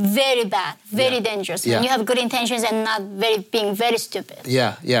 Yeah. Very bad, very dangerous. Yeah. When you have good intentions and not being very stupid.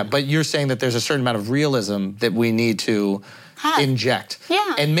 Yeah. But you're saying that there's a certain amount of realism that we need to inject.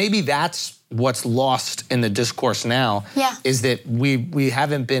 Yeah. And maybe that's what's lost in the discourse now, is that we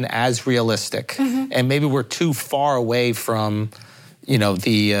haven't been as realistic. And maybe we're too far away from,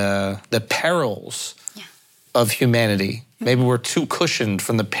 the perils of humanity. Maybe we're too cushioned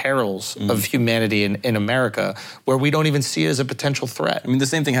from the perils of humanity in America, where we don't even see it as a potential threat. I mean, the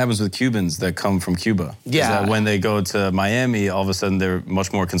same thing happens with Cubans that come from Cuba. Yeah. When they go to Miami, all of a sudden they're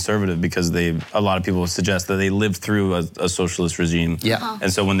much more conservative because a lot of people suggest that they lived through a socialist regime. Yeah.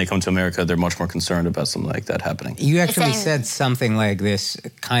 And so when they come to America, they're much more concerned about something like that happening. You actually said something like this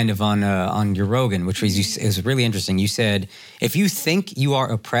kind of on your Rogan, which is really interesting. You said, if you think you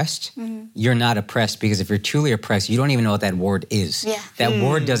are oppressed, you're not oppressed, because if you're truly oppressed, you don't even know what that word is. Yeah. That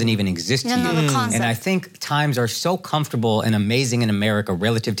word doesn't even exist to you. know the concept. And I think times are so comfortable and amazing in America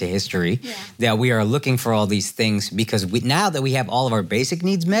relative to history that we are looking for all these things, because now that we have all of our basic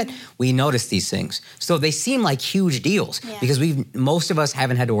needs met, we notice these things. So they seem like huge deals because most of us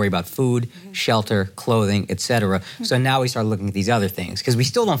haven't had to worry about food, shelter, clothing, etc. So now we start looking at these other things because we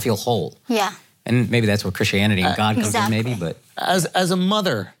still don't feel whole. Yeah. And maybe that's where Christianity and God comes in, maybe. But as a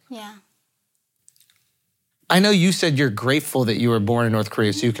mother, I know you said you're grateful that you were born in North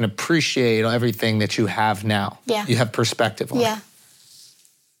Korea so you can appreciate everything that you have now. Yeah. You have perspective on it. Yeah.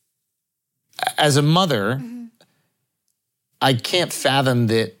 As a mother, I can't fathom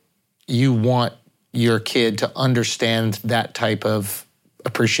that you want your kid to understand that type of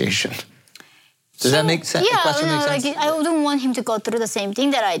appreciation. Does that make sense? Yeah, the question make sense? Like, I wouldn't want him to go through the same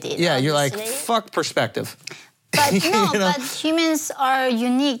thing that I did. Yeah, you're like, obviously. fuck perspective. But but humans are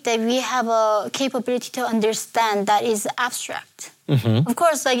unique, that we have a capability to understand that is abstract. Of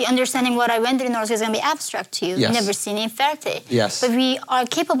course, like understanding what I went through in North Korea is going to be abstract to you. Yes. You've never seen it in fact. Yes. But we are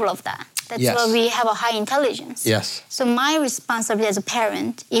capable of that. That's Yes. why we have a high intelligence. Yes. So my responsibility as a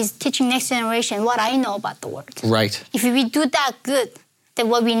parent is teaching next generation what I know about the world. Right. If we do that good, then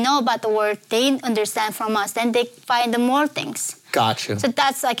what we know about the world, they understand from us, then they find more things. Gotcha. So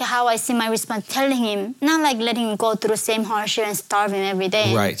that's like how I see my response, telling him, not like letting him go through the same hardship and starve him every day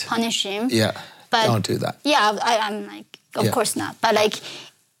Right. and punish him. Yeah. But Don't do that. Yeah, I'm like, of Yeah. course not. But like,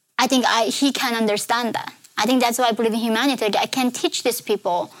 I think he can understand that. I think that's why I believe in humanity. Like, I can teach these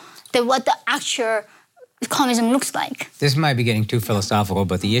people that what the actual communism looks like. This might be getting too philosophical,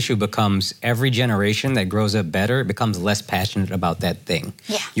 but the issue becomes every generation that grows up better becomes less passionate about that thing.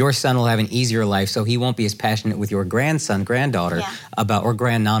 Yeah. Your son will have an easier life, so he won't be as passionate with your grandson, granddaughter, Yeah. about, or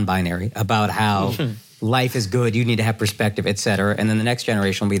grand non-binary, about how life is good, you need to have perspective, et cetera. And then the next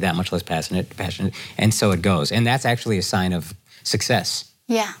generation will be that much less passionate, and so it goes. And that's actually a sign of success.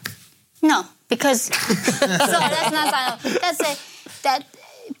 Yeah. No, because so that's not that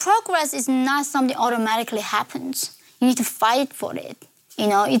progress is not something automatically happens. You need to fight for it. You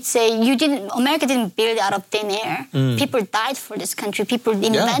know, America didn't build out of thin air. People died for this country. People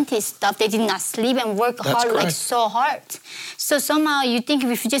invented stuff. They did not sleep and work hard, like so hard. So somehow you think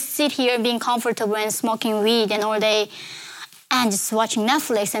if you just sit here being comfortable and smoking weed and all day and just watching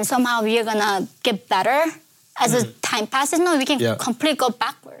Netflix and somehow we're gonna get better as the time passes. No, we can completely go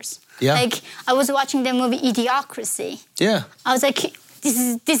backwards. Yeah. Like I was watching the movie Idiocracy. Yeah. I was like,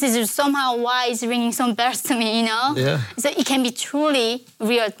 this is somehow why it's ringing some bells to me, you know? Yeah. So it can be truly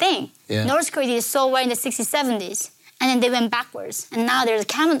real thing. Yeah. North Korea did so well in the 60s, 70s, and then they went backwards. And now there's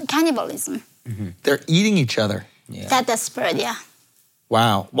cannibalism. They're eating each other. Yeah. That's spread, yeah.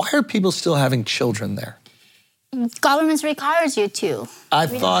 Wow. Why are people still having children there? Government requires you to. I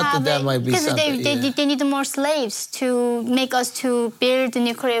We don't thought have that it, might be because something. they need more slaves to make us to build the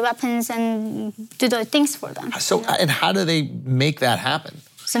nuclear weapons and do the things for them. So, and how do they make that happen?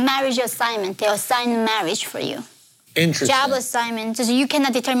 So marriage assignment, they assign marriage for you. Interesting. Job assignment, so you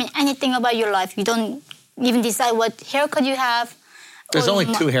cannot determine anything about your life. You don't even decide what haircut you have. There's or only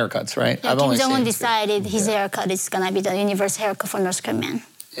 2 haircuts, right? Yeah, I've Kim only Jong-un seen 2. decided his haircut is gonna be the universal haircut for North Korean men.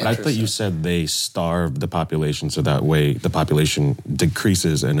 But I thought you said they starved the population so that way the population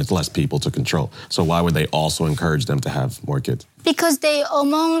decreases and it's less people to control. So why would they also encourage them to have more kids? Because they,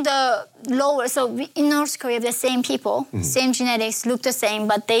 among the lower, in North Korea, the same people, same genetics, look the same,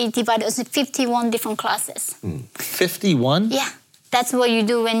 but they divide us in 51 different classes. 51? Yeah. That's what you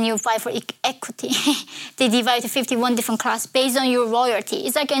do when you fight for equity. They divide to 51 different classes based on your royalty.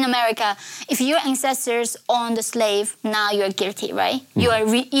 It's like in America, if your ancestors owned the slave, now you're guilty, right? You are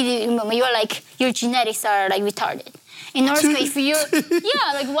your genetics are like retarded. In North Korea, if you're,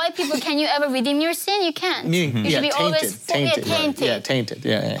 like white people, can you ever redeem your sin? You can't. You should be always tainted. tainted. Yeah, tainted.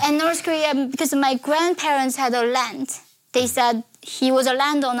 Yeah. And North Korea, because my grandparents had a land, they said he was a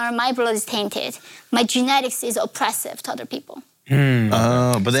landowner, my blood is tainted. My genetics is oppressive to other people.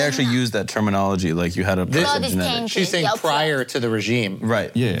 Oh, but they actually use that terminology, like you had a Blood is genetic. tainted. She's saying prior to the regime. Right.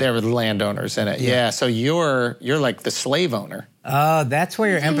 Yeah. There were the landowners in it. Yeah. So you're like the slave owner. That's where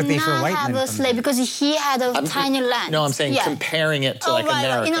your empathy for white have men a comes slave in. because he had a tiny land. No, I'm saying comparing it to like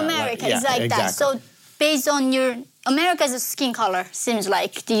America. In America, like, it's like that. So based on your America's skin color, seems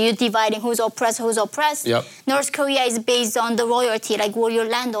like you're dividing who's oppressed. Yep. North Korea is based on the royalty, like were you a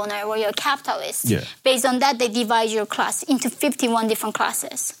landowner, were you a capitalist. Yeah. Based on that, they divide your class into 51 different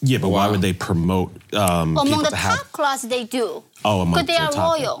classes. Yeah, but why would they promote Among people the to top have... class, they do. Oh, among because they the are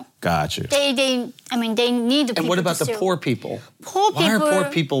top royal. Gotcha. They need the people. And what about to the serve. poor people? Poor Why are people- poor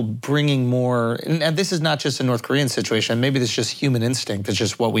people bringing more? And this is not just a North Korean situation. Maybe this is just human instinct. It's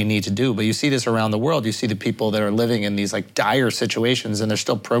just what we need to do. But you see this around the world. You see the people that are living in these like dire situations and they're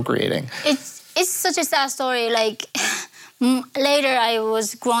still procreating. It's such a sad story. Like later, I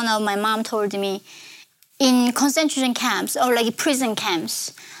was grown up. My mom told me, in concentration camps or like prison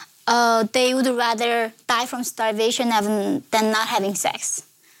camps, they would rather die from starvation than not having sex.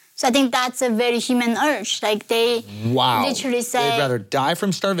 So I think that's a very human urge. Like they literally say they'd rather die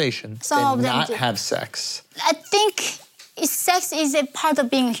from starvation Some than of them not do. have sex. I think sex is a part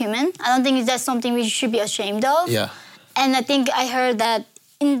of being human. I don't think that's something we should be ashamed of. Yeah. And I think I heard that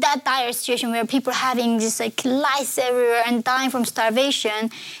in that dire situation where people are having just like lice everywhere and dying from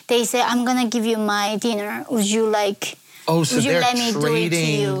starvation, they say, I'm gonna give you my dinner. Would you like, Oh, so would you they're let me do it to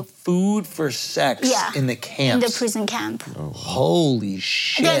trading you? food for sex in the camps. In the prison camp. Holy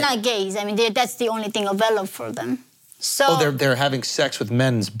shit. They're not gays. I mean, that's the only thing available for them. So Oh, they're having sex with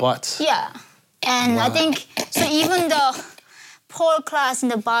men's butts. yeah. And I think, so even the poor class in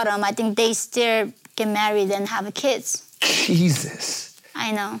the bottom, I think they still get married and have kids. Jesus.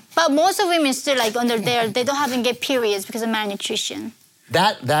 I know. But most of women still like under there, they don't even get periods because of malnutrition.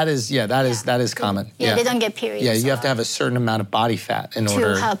 That is common. Yeah, they don't get periods. Yeah, you have so- to have a certain amount of body fat in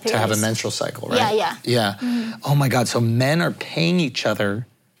order have to have a periods. menstrual cycle, right? Yeah. Yeah. Oh my God, so men are paying each other.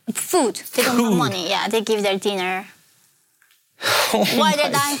 Food. They don't have money. Yeah, they give their dinner. Why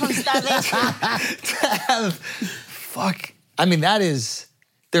they're dying from starvation? Fuck. I mean,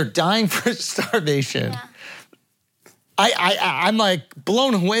 they're dying for starvation. Yeah. I'm like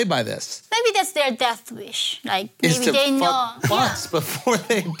blown away by this. Maybe that's their death wish. Like Is maybe to they know. fuck butts before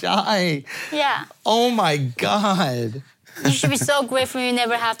they die. Yeah. Oh my God. You should be so grateful you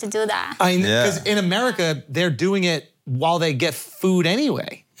never have to do that. Because in America, they're doing it while they get food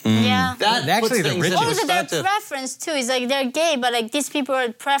anyway. Yeah. That Actually, puts the things rich- into Also, their perspective. preference too is like they're gay, but like these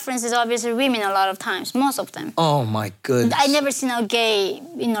people's preference is obviously women a lot of times, most of them. Oh my goodness. I never seen a gay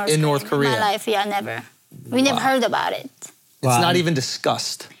in North Korea. In my life, yeah, never. We never heard about it. It's not even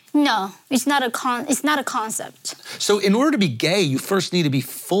discussed. No, it's not a concept. So in order to be gay, you first need to be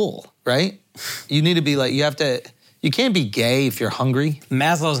full, right? You need to be like, you can't be gay if you're hungry.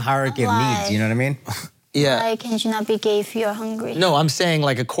 Maslow's hierarchy of Why? needs, you know what I mean? Yeah. Why can't you not be gay if you're hungry? No, I'm saying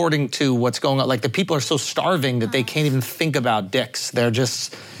like according to what's going on, like the people are so starving that they can't even think about dicks. They're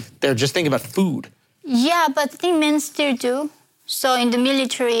just thinking about food. Yeah, but I think men still do. So in the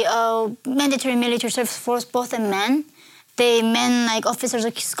military, mandatory military service force, both the men like officers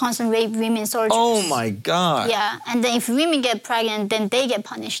are constantly rape women soldiers. Oh my God. Yeah, and then if women get pregnant, then they get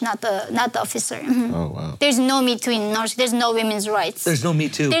punished, not the officer. Mhm. Oh, wow. There's no Me Too in North. There's no women's rights. There's no Me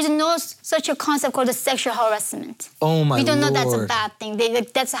Too. There's no such a concept called the sexual harassment. Oh my We don't know that's a Lord. bad thing.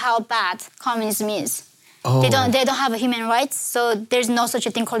 That's how bad communism is. Oh. They don't have human rights, so there's no such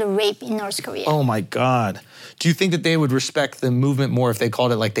a thing called a rape in North Korea. Oh my God. Do you think that they would respect the movement more if they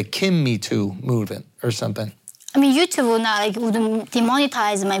called it like the Kim Me Too movement or something? I mean, YouTube would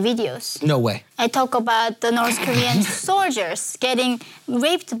demonetize my videos. No way. I talk about the North Korean soldiers getting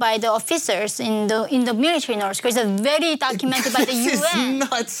raped by the officers in the military in North Korea. It's very documented by the This UN. is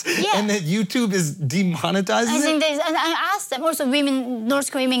nuts. Yeah. And that YouTube is demonetizing I think it? and I asked them also,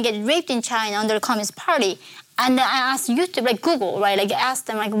 North Korean women get raped in China under the Communist Party. And then I asked YouTube, like Google, right? Like I asked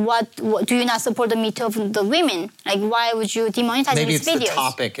them, like, what do you not support the Me Too of the women? Like, why would you demonetize Maybe these it's videos? the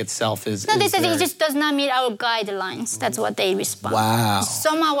topic itself is. No, they is said very- it just does not meet our guidelines. That's what they respond. Wow.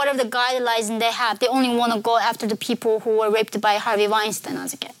 Somehow, whatever the guidelines they have, they only want to go after the people who were raped by Harvey Weinstein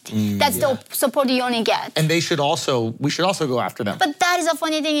as a kid. That's the support you only get. And we should also go after them. But that is a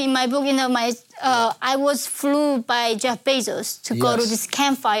funny thing in my book. You know, I was flew by Jeff Bezos to go to Yes. this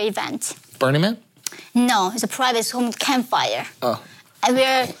campfire event. Burning Man? No, it's a private home campfire. Oh. And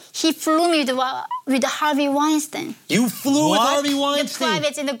where he flew me with Harvey Weinstein. You flew with What? Harvey The Weinstein?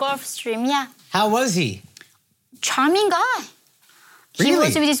 privates in the Gulf Stream, yeah. How was he? Charming guy. He Really?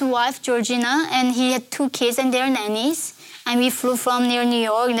 was with his wife, Georgina, and he had 2 kids and their nannies. And we flew from near New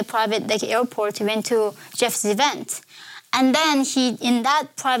York in the private airport. We went to Jeff's event. And then in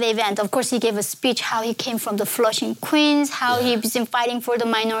that private event, of course, he gave a speech how he came from the Flushing, Queens, how he's been fighting for the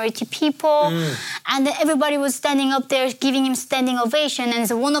minority people. And then everybody was standing up there giving him standing ovation. And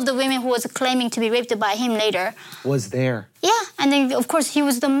so one of the women who was claiming to be raped by him later. Was there. Yeah, and then of course he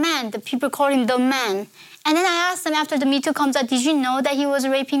was the man. The people called him the man. And then I asked them after the Me Too comes out, did you know that he was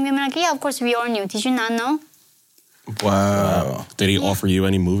raping women? Like, yeah, of course we all knew. Did you not know? Wow. Did he offer you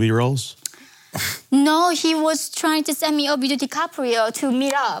any movie roles? No, he was trying to set me up with DiCaprio to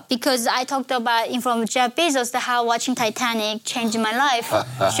meet up because I talked about in front of Jeff Bezos how watching Titanic changed my life,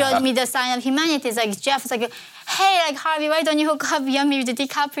 showed me the sign of humanity. It's like Jeff was like, hey, like Harvey, why don't you hook up me with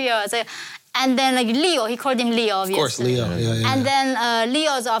DiCaprio? It's like, and then like Leo, he called him Leo, obviously. Of course, Leo. Yeah. And then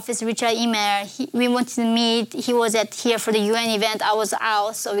Leo's office reached out email. We wanted to meet. He was here for the UN event. I was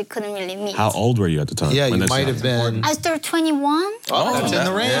out, so we couldn't really meet. How old were you at the time? Yeah, when you this might have happened? been. I started 21. Oh, that's in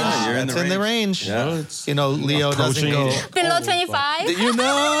the range. Yeah, you're in That's the in the range. Yeah. You know, Leo doesn't go. Approaching Below 25.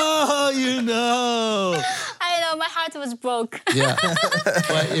 You know. I know, my heart was broke. Yeah.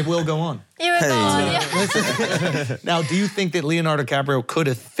 But it will go on. You were gone. Yeah. Now, do you think that Leonardo DiCaprio could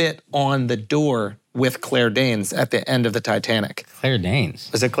have fit on the door with Claire Danes at the end of the Titanic? Claire Danes.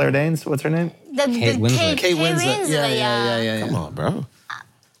 Was it Claire Danes? What's her name? Kate Winslet. Kate Winslet. Yeah. Come on, bro.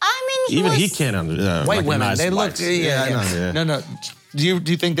 I mean, Even he was, can't White women. recognize They look. whites. Yeah. I know, yeah. No. Do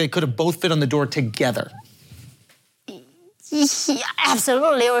you think they could have both fit on the door together? Yeah,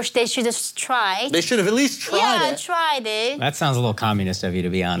 absolutely, or they should have tried. They should have at least tried Yeah, it. tried it. That sounds a little communist of you, to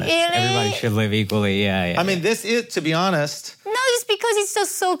be honest. Really? Everybody should live equally. Yeah. I mean, this is, to be honest. No, just because he's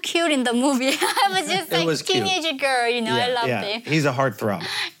just so cute in the movie. I was just like was cute. teenager girl, you know. I loved him. He's a heartthrob.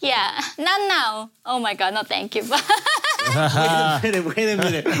 Yeah, not now. Oh my God, no, thank you. Wait a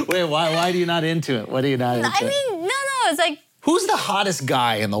minute. Wait, why are you not into it? What are you not into? I mean, no, it's like Who's the hottest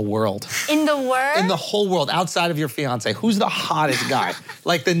guy in the world? In the world? In the whole world, outside of your fiance, who's the hottest guy?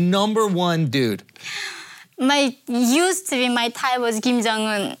 Like the number one dude. Used to be my type was Kim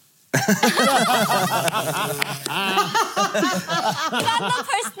Jong-un. Not the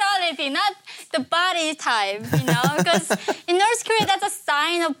personality, not the body type, you know? Because in North Korea, that's a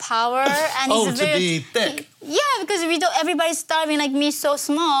sign of power. And Oh, it's to very, be thick. Yeah, because everybody's starving like me, so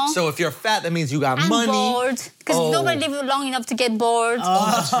small. So if you're fat, that means you got I'm money. bored. Because Oh. nobody lives long enough to get bored.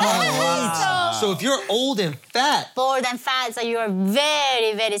 So if you're old and fat, Bored and fat, so you're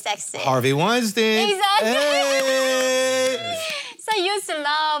very, very sexy. Harvey Weinstein. Exactly. Hey. So I used to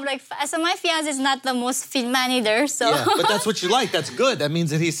love, so my fiance is not the most fit man either, so. Yeah, but that's what you like. That's good. That means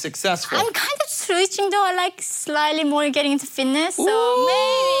that he's successful. I'm kind of switching though. I like slightly more getting into fitness, so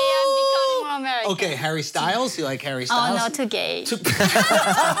maybe I'm becoming more American. Okay, Harry Styles. You like Harry Oh, Styles? no, too gay.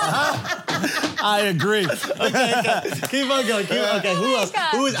 I agree. Okay, keep on going. Okay, who else?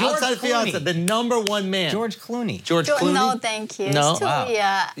 God. Who is George outside of fiance? Clooney. The number one man. George Clooney. George Clooney. No, thank you. No? It's too, Wow.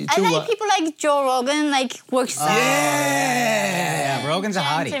 yeah. Too I like what? people like Joe Rogan, like works out. Yeah, Rogan's a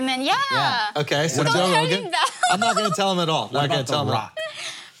hottie. Gentleman. Yeah. Okay, so Don't Joe turn Rogan. him down. I'm not going to tell him at all. Not going to tell him. Rock?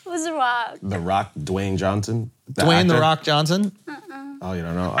 Who's Rock? The Rock, Dwayne Johnson. Dwayne The actor? Rock Johnson. Oh, you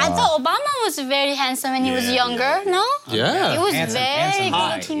don't know? I thought Obama was very handsome when he was younger, no? Yeah. He was Handsome, very handsome good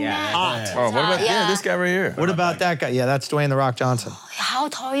guy, looking yeah. man. Hot. Oh, what about Yeah. this guy right here? What about that guy? Yeah, that's Dwayne The Rock Johnson. How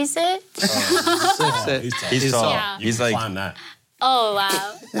tall is it? He's tall. Yeah. He's like, Climb that. Oh,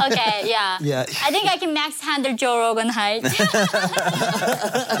 wow. Okay, yeah. Yeah. I think I can max handle Joe Rogan height.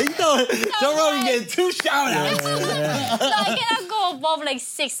 Joe Rogan getting 2 shout-outs. No, I cannot go above like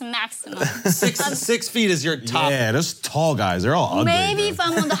 6 maximum. 6 feet is your top. Yeah, those tall guys, they're all ugly. Maybe man. if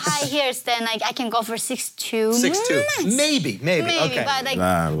I'm on the high heels, then like I can go for 6'2". 6'2". Nice. Maybe. Maybe, Okay. but like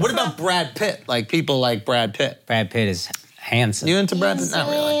Nah, What about Brad Pitt? Like people like Brad Pitt. Brad Pitt is handsome. You into Brad Pitt? Not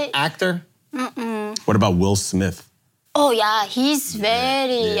really. Pitt. Actor? What about Will Smith? oh yeah, he's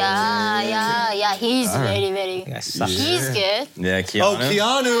very he's very. Yeah, sucks. He's good. yeah, Keanu. Oh, Keanu.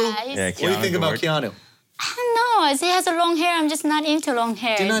 Yeah, he's Yeah, good. What do you think about Keanu? I don't know. He has a long hair. I'm just not into long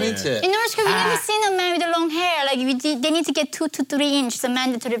hair. You're not into it. In North Korea, we've never seen a man with a long hair. Like they need to get 2 to 3 inches. It's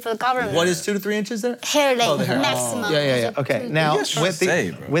mandatory for the government. What is 2 to 3 inches there? hair length the hair. maximum? Yeah. Okay. Now you trying with to the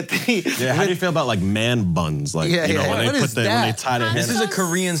say, bro? with the Yeah, how do you feel about like man buns? Like, Yeah, you know, yeah. when What they is put the when they that? tie their This hair. is a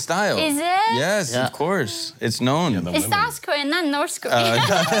Korean style. Is it? Yes, Yeah. of course. It's known. It's South Korean, not North Korean.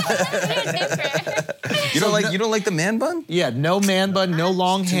 Very different. You don't like the man bun? yeah, no man bun, no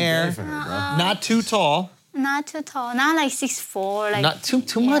long hair, not too tall, Not too tall. Not like 6'4". Like not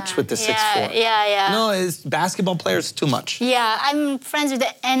too much with the 6'4". Yeah. No, it's basketball players too much. Yeah, I'm friends with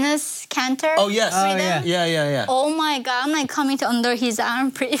the Enes Kanter. Oh yes. Sweden. Yeah. Oh my God, I'm like coming to under his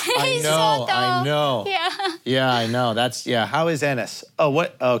armpit. He's know, so tall. I know. Yeah. Yeah, I know. That's How is Ennis? Oh, what?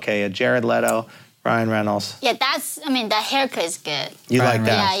 Okay, Jared Leto, Ryan Reynolds. Yeah, that haircut is good. You like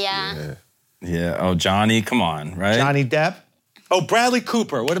that? Yeah. Yeah. Oh, Johnny, come on, right? Johnny Depp. Oh, Bradley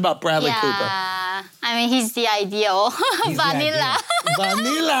Cooper. What about Bradley Cooper? Yeah. I mean, he's the ideal. Vanilla.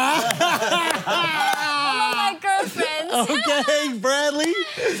 Vanilla. Oh, my girlfriend. Okay, Bradley.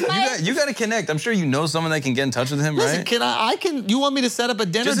 You got to connect. I'm sure you know someone that can get in touch with him, Listen, right? you want me to set up a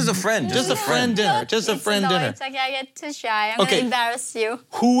dinner? Just as a friend. Just a friend dinner. Just a friend dinner. It's like I get too shy. I'm Okay. gonna embarrass you.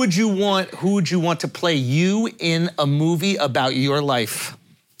 Who would you want to play you in a movie about your life?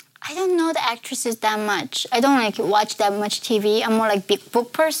 I don't know the actresses that much. I don't like watch that much TV. I'm more like big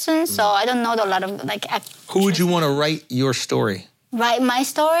book person, so I don't know a lot of like actresses. Who would you want to write your story? Write my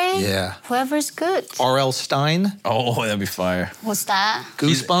story? Yeah. Whoever's good. R.L. Stein? Oh, that'd be fire. Who's that?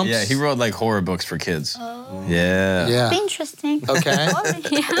 Goosebumps? Yeah, he wrote like horror books for kids. Oh. Yeah. Yeah. Be interesting. Okay.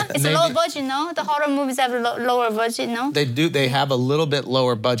 Yeah. It's a low budget, no? The horror movies have a lower budget, no? They do. They have a little bit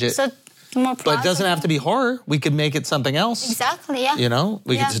lower budget. So more but it doesn't have to be horror. We could make it something else. Exactly, yeah. You know?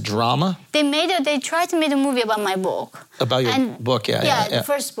 We Yeah. could drama They tried to make a movie about my book. about your book. Yeah, the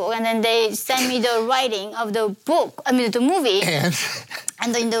first book. And then they sent me the writing of the book, the movie. And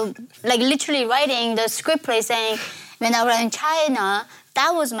And then literally writing the screenplay saying, when I was in China,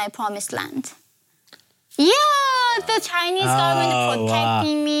 that was my promised land. Yeah, the Chinese government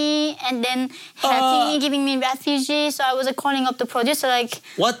protecting me and then helping me, giving me refugees. So I was calling up the producer like,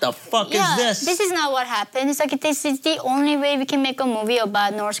 what the fuck yeah, is this? this is not what happened. It's like, this is the only way we can make a movie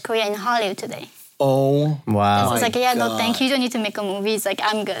about North Korea in Hollywood today. Oh, Wow. So it's like, yeah, no, God. thank you. You don't need to make a movie. It's like,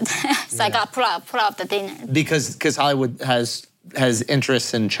 I'm good. So I got put out the dinner. Because Hollywood has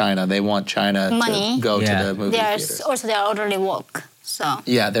interests in China. They want China Money. to go Yeah. to the movie They are theaters. also they are orderly woke. So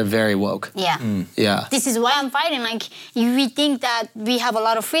Yeah, they're very woke. yeah. Yeah. This is why I'm fighting. Like, we think that we have a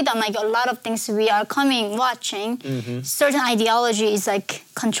lot of freedom. Like, a lot of things we are watching. Certain ideology is like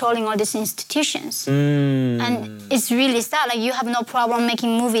controlling all these institutions, and it's really sad. Like, you have no problem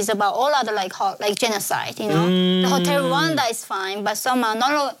making movies about all other like genocide. You know, the Hotel Rwanda is fine, but somehow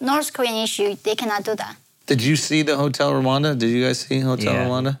North Korean issue they cannot do that. Did you see the Hotel Rwanda? Did you guys see Hotel Yeah.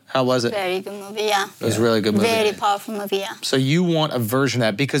 Rwanda? How was it? Very good movie. Yeah. It was a really good movie. Very powerful movie. Yeah. So you want a version of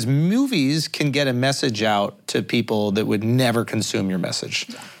that because movies can get a message out to people that would never consume your message.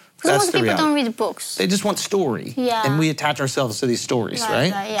 Because most the people reality. don't read books. They just want story. Yeah. And we attach ourselves to these stories,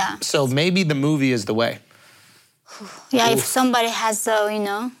 right? Right, yeah. So maybe the movie is the way. Yeah, if somebody has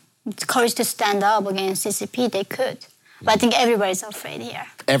the courage to stand up against CCP, they could. But I think everybody's afraid here.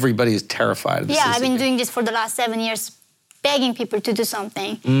 Everybody is terrified of the Yeah, CCP. I've been doing this for the last 7 years, begging people to do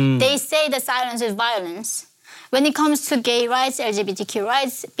something. They say that silence is violence. When it comes to gay rights, LGBTQ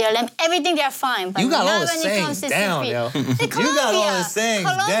rights, BLM, everything they're fine. But You got not all the when it sayings comes to down, CCP. yo. Hey, You got all the Colombia, sayings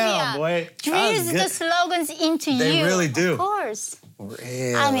Colombia down, boy. Drills That was the slogans into They you. really do. Of course.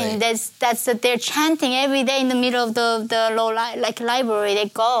 Really? I mean, that's they're chanting every day in the middle of the library. They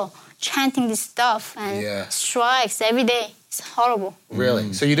go chanting this stuff and Yeah. strikes every day. It's horrible.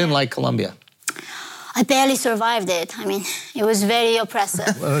 Really? So you didn't like Colombia? I barely survived it. I mean, it was very oppressive.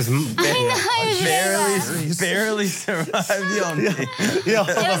 It was, I know, it was very bad. Barely survived.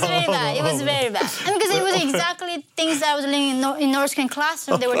 It was very bad. It was very bad. I mean, because it was exactly things that I was learning in North Korean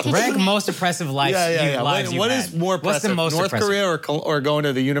classroom. They were teaching rank me. most oppressive lives lives What you've is had. more What's the oppressive, most North oppressive? Korea or going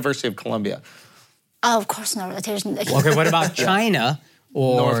to the University of Columbia? Oh, of course not. There's Okay, what about China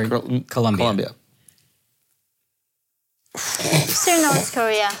or Colombia? Colombia. Still North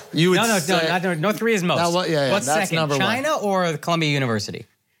Korea. You would No, say, not North Korea is most. Now what- yeah, What's that's second, number one. China or Columbia University?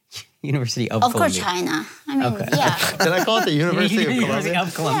 University of Of course, Columbia. China. I mean, yeah. Did I call it the University of University Columbia?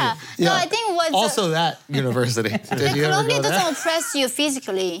 of Columbia. Yeah. No, I think what's Also that university. Did you ever Colombia go there? doesn't oppress you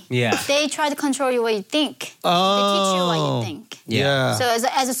physically. Yeah. They try to control you what you think. They teach you what you think. Yeah. So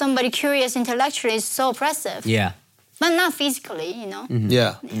as somebody curious intellectually, it's so oppressive. Yeah. But not physically, you know.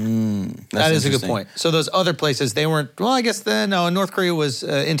 Yeah. That is a good interesting. point. So those other places, they weren't, well, I guess then, no, North Korea was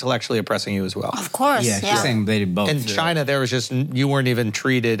intellectually oppressing you as well. Of course, Yeah, she's saying they did both. In China, there was just, you weren't even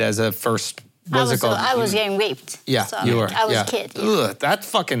treated as a first, I was getting raped. Yeah, so, you were. I was yeah. a kid. Yeah. Ugh, that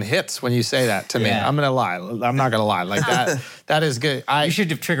fucking hits when you say that to me. Yeah. I'm gonna lie. I'm not gonna lie. Like that. That is good. You should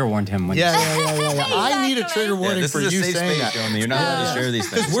have trigger warned him when Yeah, you yeah. I need a Exactly. trigger warning this for is a you safe saying space, that. Jeremy. You're not allowed to share these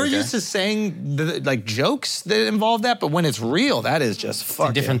things. Because we're okay? used to saying like jokes that involve that, but when it's real, that is just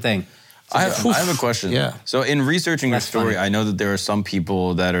fucking a different thing. I have a question. Yeah. So in researching your story, funny. I know that there are some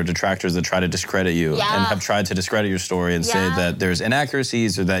people that are detractors that try to discredit you Yeah. and have tried to discredit your story and say Yeah. that there's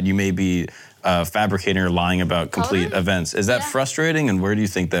inaccuracies or that you may be fabricating or lying about complete Totally. events. Is that Yeah. frustrating, and where do you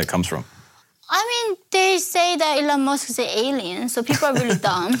think that comes from? I mean, they say that Elon Musk is an alien, so people are really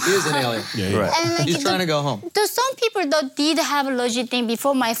dumb. He is an alien. Right. And like, He's trying to go home. There's some people that did have a legit thing.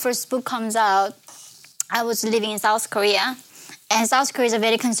 Before my first book comes out, I was living in South Korea. And South Korea is a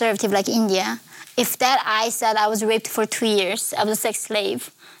very conservative, like India. If that I said I was raped for 2 years, I was a sex slave,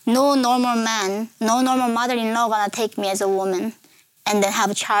 no normal man, no normal mother-in-law gonna take me as a woman and then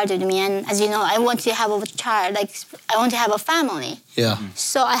have a child with me. And as you know, I want to have a child, like I want to have a family. Yeah.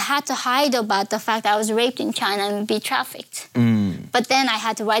 So I had to hide about the fact that I was raped in China and be trafficked. But then I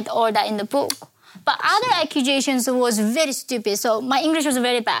had to write all that in the book. But other accusations was very stupid. So my English was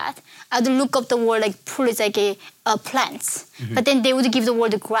very bad. I had to look up the word like it's like plants. But then they would give the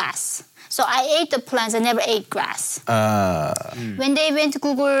word grass. So I ate the plants. I never ate grass. When they went to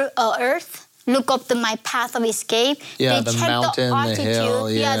Google Earth, look up my path of escape. Yeah, they the checked mountain, the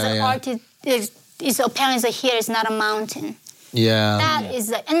altitude. hill, It's apparently here is not a mountain. Yeah. That is,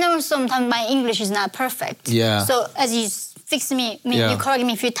 and then sometimes my English is not perfect. Yeah. So as you fix me, Yeah. you correct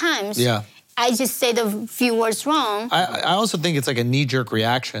me a few times. Yeah. I just say the few words wrong. I also think it's like a knee-jerk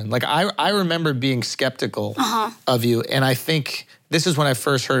reaction. Like I remember being skeptical of you, and I think this is when I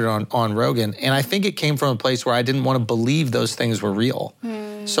first heard it on Rogan, and I think it came from a place where I didn't want to believe those things were real.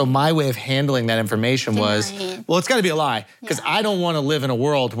 So my way of handling that information was, Deny it. well, it's got to be a lie, because I don't want to live in a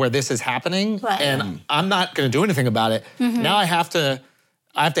world where this is happening, Right. and I'm not going to do anything about it. Now I have to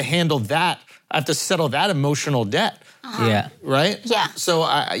handle that. I have to settle that emotional debt. Yeah. Right? Yeah. So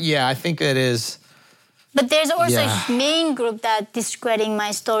I think it is. But there's also Yeah. a main group that discrediting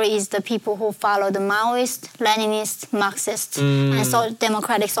my story is the people who follow the Maoist, Leninist, Marxist, and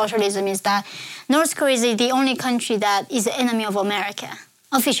democratic socialism. Is that North Korea is the only country that is the enemy of America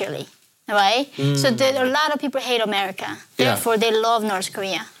officially, right? So a lot of people hate America. Yeah. Therefore, they love North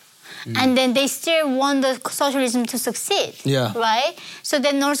Korea. And then they still want the socialism to succeed. Yeah. Right? So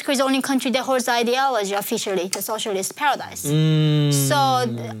then North Korea is the only country that holds the ideology officially, the socialist paradise. So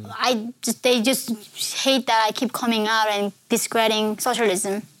they just hate that I keep coming out and discrediting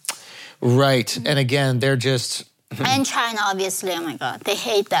socialism. Right. And again, they're just... And China, obviously, oh my God. They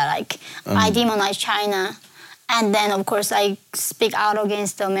hate that. Like, I demonize China. And then, of course, I speak out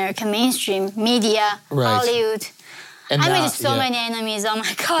against the American mainstream media, Hollywood. And I now- made so many enemies, oh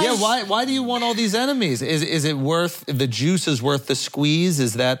my gosh. Yeah, why do you want all these enemies? Is it worth, the juice is worth the squeeze?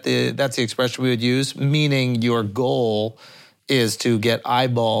 Is that that's the expression we would use? Meaning your goal is to get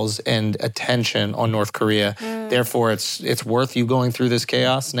eyeballs and attention on North Korea. Therefore, it's worth you going through this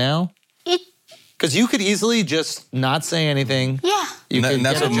chaos now? Because you could easily just not say anything. Yeah. You could And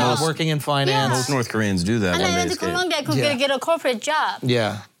that's get a what job most- working in finance. Most North Koreans do that And when I they went to escape. Colombia, I could Yeah. get a corporate job.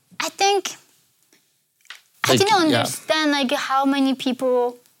 Yeah. I think I Like, didn't yeah. understand like how many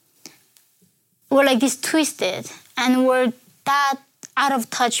people were like this twisted and were that out of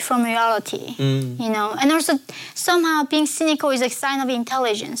touch from reality, you know. And also somehow being cynical is a sign of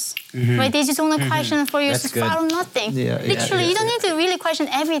intelligence, right? They just want to question for you That's to good. follow nothing. Yeah, yeah, Literally, yeah, you don't need to really question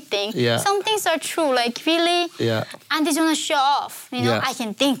everything. Yeah. Some things are true, like really. Yeah. And they just want to show off, you know. Yeah. I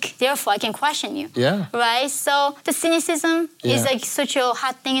can think, therefore I can question you. Yeah. Right. So the cynicism is Yeah. like such a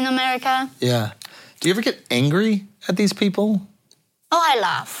hot thing in America. Yeah. Do you ever get angry at these people? Oh, I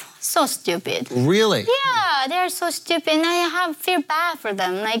laugh. So stupid. Really? Yeah, they're so stupid, and I feel bad for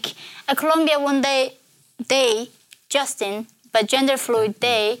them. Like at Colombia, one day, Justin, but gender fluid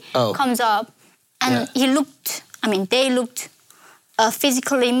comes up, and they looked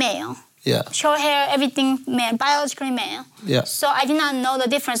physically male. Yeah. Short hair, everything male, biologically male. Yeah. So I did not know the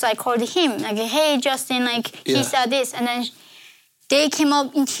difference. I called him, like, hey, Justin, like, Yeah. he said this, and then they came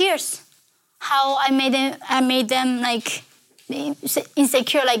up in tears. How I made them like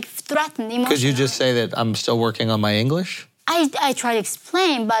insecure, like threatened, emotional. Could you just say that I'm still working on my English? I tried to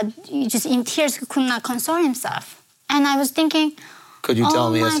explain, but he just in tears could not console himself. And I was thinking, Could you tell Oh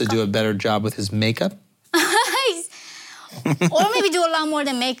me he has my to God. do a better job with his makeup? or maybe do a lot more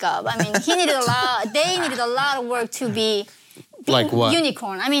than makeup. I mean, they needed a lot of work to be Like what?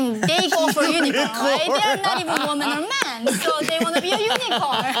 unicorn. I mean, they go for unicorn, right? They're not even woman or man, so they want to be a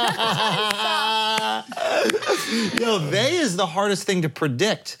unicorn. Yo, they is the hardest thing to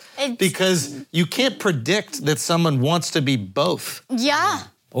predict It's- because you can't predict that someone wants to be both. Yeah.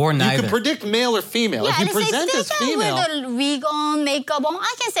 Or You neither. can predict male or female. Yeah, if you and present they as can female, with a wig on, makeup on.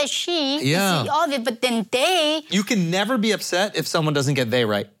 I can say she, Yeah. all of it, but then they. you can never be upset if someone doesn't get they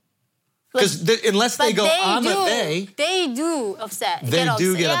right. Because unless they But go, I'm a they, They do upset. they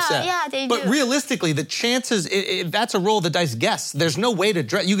do get upset. Yeah, they but do. realistically, the chances, that's a roll of the dice guess. There's no way to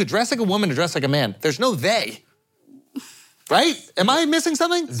dress. You could dress like a woman or dress like a man. There's no they. Right? Am I missing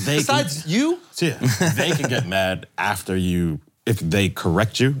something? They Besides you? So yeah, they can get mad after you, if they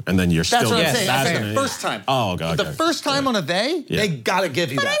correct you, and then you're That's still what I'm Yes, saying. that's I'm gonna- saying first time. Oh, God. The first time on a they, Yeah. they gotta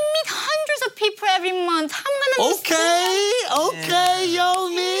give you But that. I meet hundreds of people every month. How am I gonna miss Okay, yo,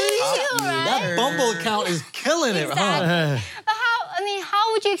 me. you, right? That Bumble account is killing it, huh? Exactly. But how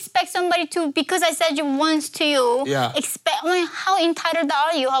would you expect somebody to, because I said you once to you, Yeah. how entitled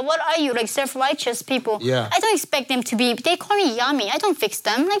are you? What are you, like self-righteous people? Yeah. I don't expect them to be, they call me yummy. I don't fix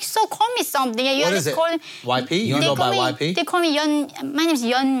them. Like, so call me something. You What just is it? call them- YP? You They go call by me- YP? They call me my name's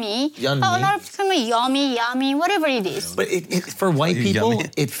Yeonmi. Yeonmi. But a lot of people call me yummy, whatever it is. But for white people, Yummy.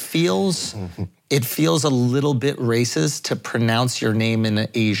 it feels a little bit racist to pronounce your name in an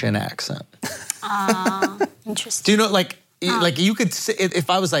Asian accent. Interesting. Do you know, like you could say, if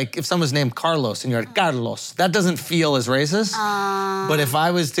I was like, if someone's named Carlos and you're like, Carlos, that doesn't feel as racist. But if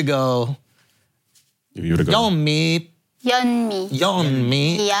I was to go, If you were to go, Yeonmi,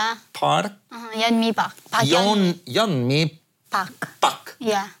 Yeah. Park, Yeonmi Park. Yeonmi Park. Pak.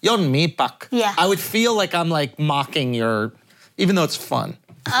 Yeah. Yeonmi Pak. Yeah. I would feel like I'm like mocking your, even though it's fun.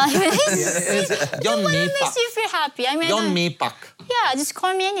 It Yeonmi makes Pak. you feel happy. I mean, Yeonmi Pak. yeah, just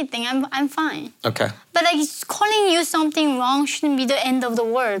call me anything. I'm fine. Okay. But like calling you something wrong shouldn't be the end of the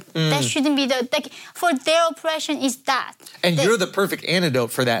world. That shouldn't be the like for their oppression is that. And you're the perfect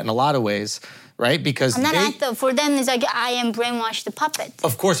antidote for that in a lot of ways, right? Because And then they, for them it's like I am brainwashed the puppet.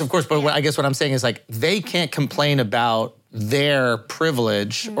 of course. But I guess what I'm saying is like they can't complain about their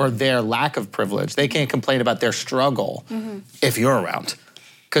privilege or their lack of privilege. They can't complain about their struggle if you're around.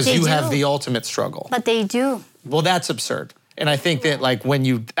 Because They you have do. the ultimate struggle. But they do. Well, that's absurd. And I think that like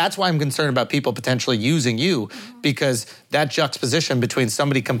that's why I'm concerned about people potentially using you, because that juxtaposition between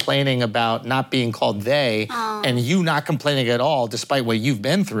somebody complaining about not being called they and you not complaining at all despite what you've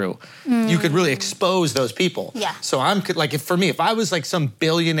been through, you could really expose those people. Yeah. So I'm like, if I was like some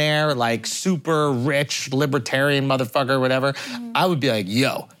billionaire, like super rich libertarian motherfucker or whatever, I would be like,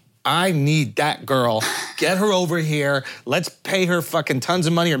 yo, I need that girl. Get her over here. Let's pay her fucking tons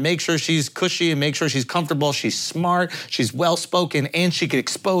of money or make sure she's cushy and make sure she's comfortable. She's smart. She's well-spoken. And she could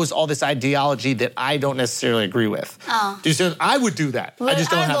expose all this ideology that I don't necessarily agree with. Oh. Do you see? I would do that. I just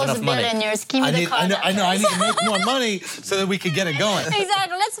don't have enough money. Billionaires? Give me the card. I know. I need to make more money so that we could get it going.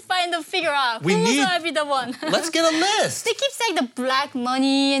 Exactly. Let's figure out who's gonna be the one. Let's get a list. They keep saying the black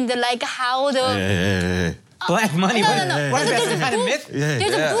money and the like how the. Black money? No. What is that, some kind of myth?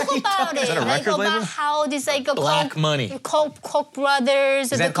 There's a book about it. Is that a record about label? how this like a Black money. Koch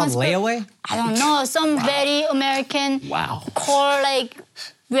brothers. Is that called layaway? I don't know. Some very American core like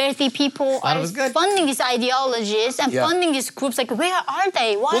wealthy people Thought it are was good. funding these ideologies and funding these groups. Like, where are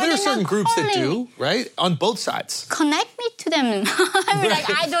they? Why Well, are there are they certain not groups that calling? do, right? On both sides. Connect me to them. I mean, like,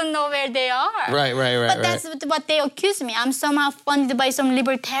 I don't know where they are. Right. But that's what they accuse me. I'm somehow funded by some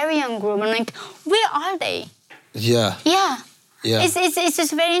libertarian group. I'm like, where are they? Yeah. Yeah. Yeah. It's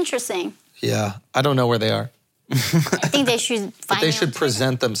just very interesting. Yeah. I don't know where they are. I think they should find But they me should on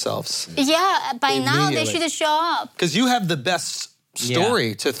present themselves. Twitter. Yeah, by now they Immediately. should show up. Because you have the best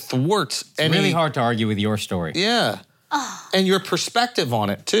story to thwart any... It's really hard to argue with your story. Yeah. And your perspective on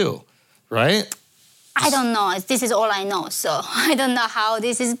it, too. Right? I don't know. This is all I know. So I don't know how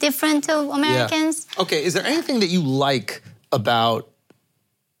this is different to Americans. Yeah. Okay, is there anything that you like about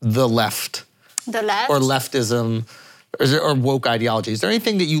the left? The left. Or leftism? Or woke ideology? Is there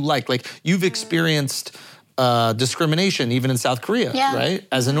anything that you like? Like, you've experienced... discrimination, even in South Korea, right?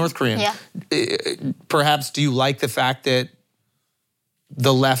 As a North Korean. Yeah. Perhaps do you like the fact that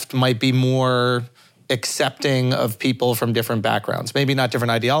the left might be more accepting of people from different backgrounds? Maybe not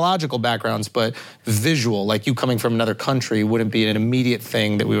different ideological backgrounds, but visual, like you coming from another country wouldn't be an immediate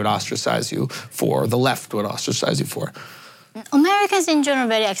thing that we would ostracize you for, the left would ostracize you for. Americans in general are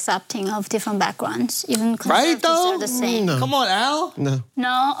very accepting of different backgrounds. Even conservatives are the same. No. Come on, Al. No.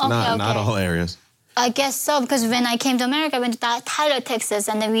 No? Okay, Not all areas. I guess so, because when I came to America, I went to Tyler, Texas,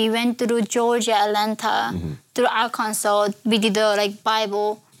 and then we went through Georgia, Atlanta, through Arkansas. We did the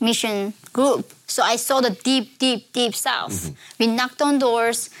Bible mission group. So I saw the deep, deep, deep South. We knocked on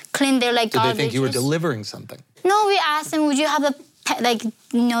doors, cleaned their Did garbage. they think you were delivering something? No, we asked them, would you have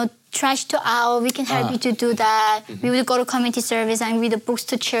trash to out? We can help you to do that. We would go to community service and read the books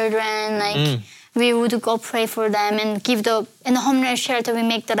to children. We would go pray for them and give in the homeless shelter, we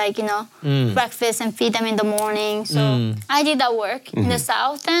make breakfast and feed them in the morning. So I did that work in the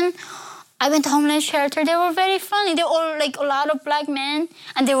South. And I went to homeless shelter. They were very friendly. They were all a lot of black men,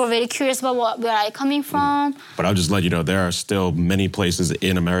 and they were very curious about where I coming from. But I'll just let you know, there are still many places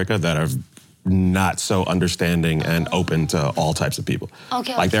in America that are not so understanding and open to all types of people.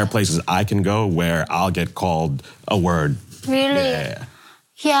 Okay. There are places I can go where I'll get called a word. Really? Yeah.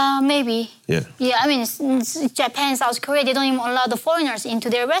 Yeah, maybe. Yeah. Yeah, I mean, Japan, South Korea, they don't even allow the foreigners into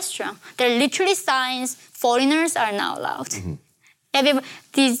their restaurant. There are literally signs, foreigners are not allowed. Have you ever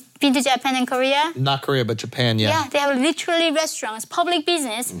been to Japan and Korea? Not Korea, but Japan, Yeah, they have literally restaurants, public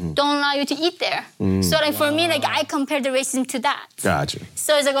business, don't allow you to eat there. So for me, I compare the racism to that. Gotcha.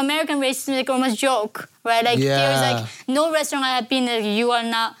 So it's American racism, almost joke, right? There's no restaurant I have been that you are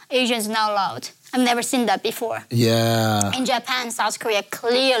not, Asians not allowed. I've never seen that before. Yeah. In Japan, South Korea,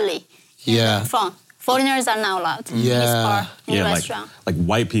 clearly. Yeah. From foreigners are not allowed in this bar, in the restaurant. Like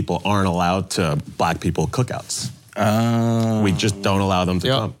white people aren't allowed to black people cookouts. We just don't allow them to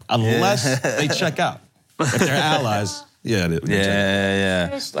come unless they check out. If they're allies, they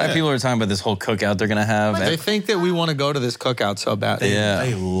check out. Black people are talking about this whole cookout they're gonna have. They think that we want to go to this cookout so bad.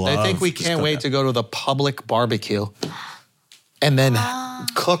 They love They think we this can't wait cookout. to go to the public barbecue and then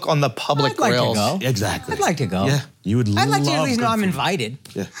cook on the public I'd like to grills. go. Exactly. I'd like to go. Yeah, you would. I'd like to at love least know good I'm food. invited.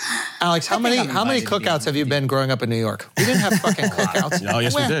 Yeah. Alex, how I many think I'm invited to be cookouts have you been growing up in New York? We didn't have fucking cookouts. Oh,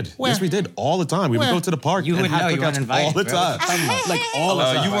 yes, Where? we did. Where? Yes, we did. All the time. We would Where? go to the park You and wouldn't have know. You weren't cookouts invited. all the time. Like all the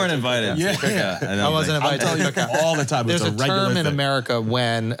time. you weren't invited. Yeah. To the cookout. I wasn't I'm invited to telling the you, cookout. all the time. There's It's a a regular term in thing. America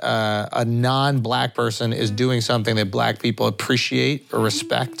when a non-black person is doing something that black people appreciate or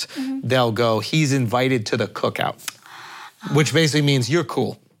respect. They'll go, he's invited to the cookout, which basically means you're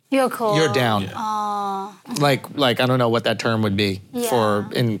cool. You're cool. You're down. Like I don't know what that term would be for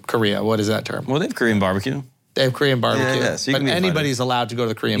in Korea. What is that term? Well, they have Korean barbecue. They have Korean barbecue. Yeah, so you but can be invited. anybody's allowed to go to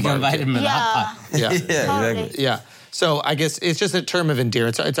the Korean You can invite barbecue. him in the hot pot. Yeah. Yeah, exactly. Yeah. So I guess it's just a term of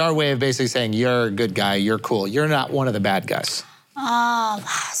endearment. It's our way of basically saying you're a good guy, you're cool, you're not one of the bad guys. Oh,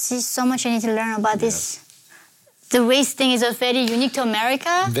 see, so much I need to learn about this. The race thing is very unique to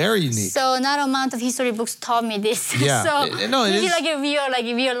America. Very unique. So not amount of history books taught me this. Yeah. So No, it maybe is. like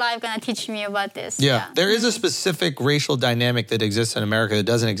a real life gonna teach me about this. Yeah, there is a specific racial dynamic that exists in America that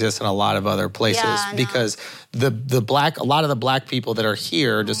doesn't exist in a lot of other places Yeah, I know. because a lot of the black people that are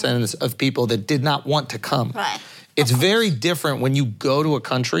here are descendants of people that did not want to come. Right. It's very different when you go to a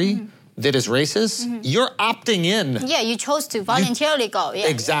country that is racist. You're opting in. Yeah, you chose to voluntarily go. Yeah.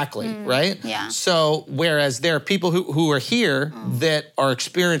 Exactly, right? Yeah. So whereas there are people who are here that are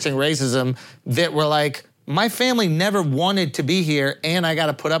experiencing racism that were like, my family never wanted to be here and I got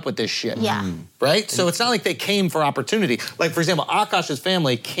to put up with this shit. Yeah. Right? So it's not like they came for opportunity. Like, for example, Akash's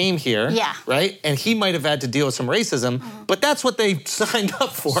family came here, Yeah. right? And he might have had to deal with some racism, but that's what they signed up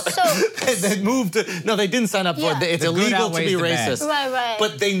for. They moved to, no, they didn't sign up for it. Yeah. It's The good illegal to outweighs be the bad. racist. Right.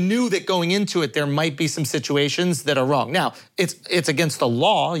 But they knew that going into it, there might be some situations that are wrong. Now, it's against the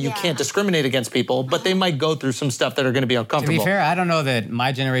law. You Yeah. can't discriminate against people, but they might go through some stuff that are going to be To uncomfortable. be fair, I don't know that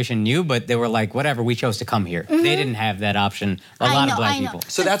my generation knew, but they were like, whatever, we chose to come here. They didn't have that option. A lot of black people.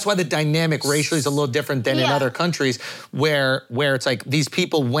 So that's why the dynamic racially is a little different than in Yeah. other countries where it's like these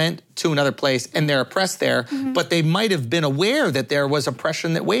people went to another place and they're oppressed there, but they might have been aware that there was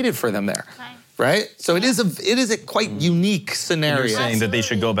oppression that waited for them there. Right? So it is a quite unique scenario. You're saying that they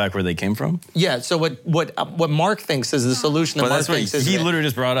should go back where they came from? Yeah, so what Mark thinks is the solution that But Mark that's what thinks is he that- literally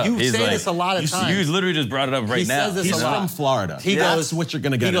just brought up. You He's say like, this a lot of times. You literally just brought it up right He now. says this He's a lot. from Florida. He That's goes, what you're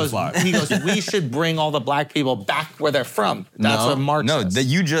going to get he goes, in Florida. He goes, we should bring all the black people back where they're from. That's no, what Mark no, says. that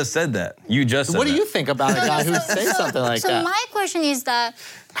you just said that. You just said What do that. you think about a guy who says something like so that? my question is that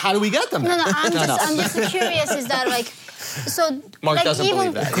How do we get them there? no, I'm just curious. Is that like so? Mark like doesn't even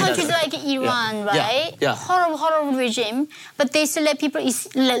believe that. He countries doesn't. like Iran, Yeah. right? Yeah. Horrible regime, but they still let people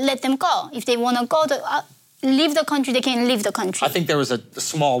let them go if they want to go to. Leave the country, they can leave the country. I think there was a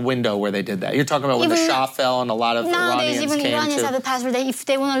small window where they did that. You're talking about when the Even- Shah fell and a lot of Nowadays, Iranians even came Iranians have to. a passport that if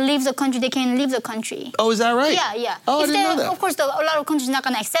they want to leave the country, they can leave the country. Oh, is that right? Yeah. Oh, I If didn't they- know that. Of course, a lot of countries are not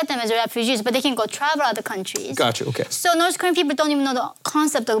going to accept them as refugees, but they can go travel other countries. Gotcha. Okay. So North Korean people don't even know the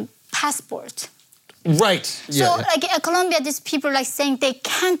concept of passport. Right. So like at Colombia, these people like saying they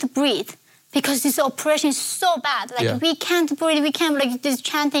can't breathe because this operation is so bad. Like Yeah. we can't breathe, we can't like this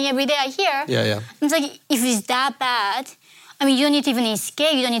chanting every day I hear. Yeah. It's like if it's that bad, I mean you don't need to even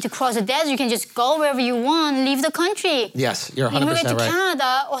escape, you don't need to cross the desert, you can just go wherever you want, leave the country. Yes, you're 100% Immigrate to right.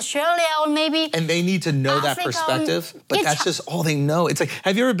 Canada, Australia, or maybe. And they need to know that Africa, perspective, but it's- that's just all they know. It's like,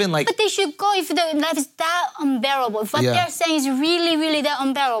 have you ever been like, But they should go if the life is that unbearable. If what Yeah. they're saying is really, really that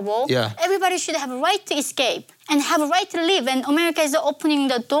unbearable, Yeah. everybody should have a right to escape and have a right to live. And America is opening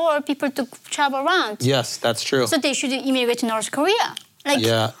the door people to travel around. yes, that's true. So they should immigrate to North Korea. Like,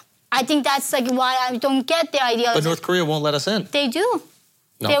 Yeah. I think that's like why I don't get the idea. But North Korea won't let us in. They do.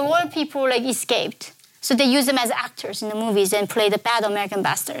 No. There were people like escaped. So they use them as actors in the movies and play the bad American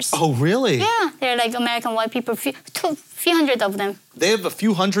bastards. Oh, really? Yeah, they're like American white people, few hundred of them. They have a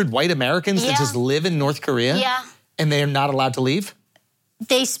few hundred white Americans that Yeah. just live in North Korea? Yeah. And they are not allowed to leave?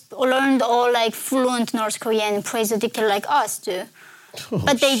 They learned all like fluent North Korean and praise the dictator like us do.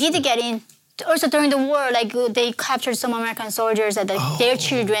 But they did get in. Also during the war, like they captured some American soldiers that their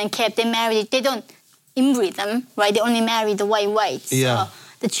children kept. They married. They don't inbreed them, right? They only marry the whites. Yeah. So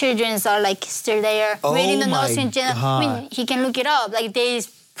the children are like still there. Oh Reading the my North Korean I mean, God. he can look it up. Like they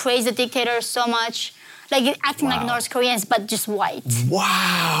praise the dictator so much, like acting like North Koreans but just white.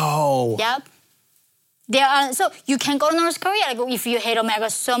 Wow. Yep. There are so you can go to North Korea. Like if you hate America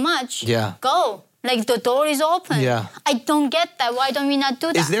so much, Yeah. go. Like the door is open. Yeah. I don't get that. Why don't we not do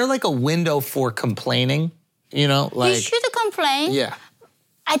that? Is there like a window for complaining? You know, like, you should complain. yeah.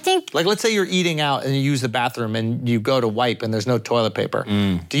 I think Like, let's say you're eating out and you use the bathroom and you go to wipe and there's no toilet paper.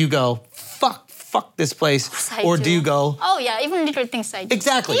 Do you go, fuck this place? I Or do you go, Oh yeah, even little things I do.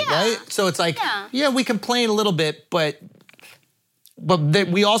 exactly, Yeah. right? So it's like, Yeah. yeah, we complain a little bit, but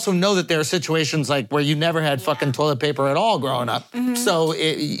we also know that there are situations like where you never had fucking toilet paper at all growing up. Mm-hmm. So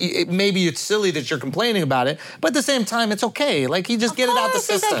maybe it's silly that you're complaining about it, but at the same time, it's okay. Like, you just get it out the Of course,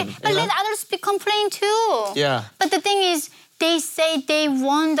 it's system. okay. But you know? let others complain too. Yeah. But the thing is, they say they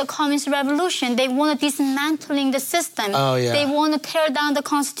won the communist revolution. They want to dismantling the system. Oh, yeah. They want to tear down the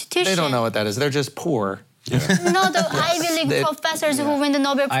constitution. They don't know what that is. They're just poor. No, the Ivy League professors who win the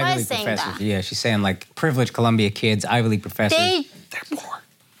Nobel Ivy Prize League saying professors. that. Yeah, she's saying like privileged Columbia kids, Ivy League professors. They They're poor.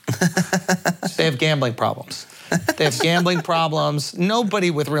 They have gambling problems. They have gambling problems.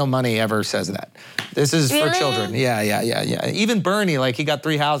 Nobody with real money ever says that. This is for children. Yeah. Even Bernie, like, he got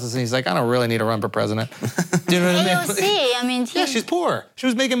 3 houses, and he's like, I don't really need to run for president. Do you know what I mean? AOC, I mean... Yeah, she's poor. She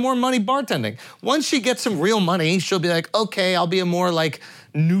was making more money bartending. Once she gets some real money, she'll be like, okay, I'll be a more, like,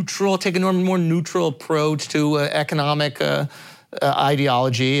 neutral, take a more neutral approach to economic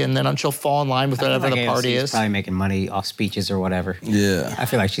ideology, and then she'll fall in line with whatever the party is. Probably making money off speeches or whatever. Yeah. I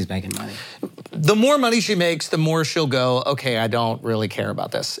feel like she's making money. The more money she makes, the more she'll go, okay, I don't really care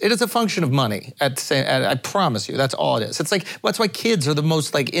about this. It is a function of money. I promise you, that's all it is. It's like, that's why kids are the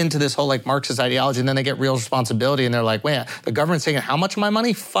most like into this whole like Marxist ideology, and then they get real responsibility, and they're like, wait, the government's taking how much of my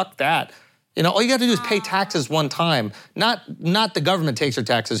money? Fuck that. You know, all you got to do is pay taxes one time. Not the government takes your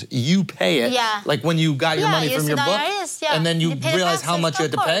taxes. You pay it. Yeah. Like when you got your money from your book, and then you realize how much you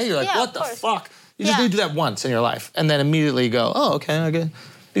had to pay. You're like, what the fuck? You just need to do that once in your life, and then immediately go, oh, okay.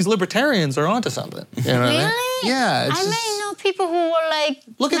 These libertarians are onto something. You know what I mean? Yeah. I may know people who were like...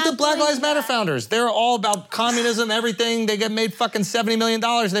 Look at the Black Lives Matter founders. They're all about communism, everything. They get made fucking $70 million.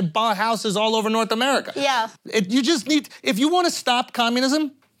 They bought houses all over North America. Yeah. You just need... If you want to stop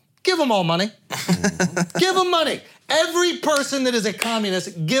communism, give them all money. Give them money. Every person that is a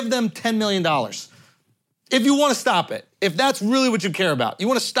communist, give them $10 million. If you want to stop it, if that's really what you care about, you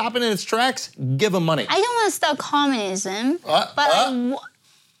want to stop it in its tracks, give them money. I don't want to stop communism,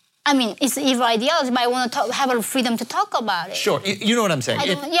 I mean, it's an evil ideology, but I want to have a freedom to talk about it. Sure, you know what I'm saying.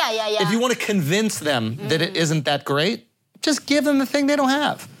 Yeah. If you want to convince them that it isn't that great, just give them the thing they don't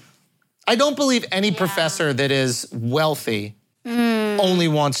have. I don't believe any professor that is wealthy only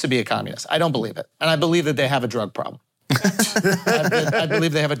wants to be a communist. I don't believe it. And I believe that they have a drug problem. I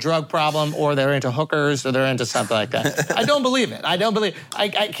believe they have a drug problem, or they're into hookers, or they're into something like that. I don't believe it.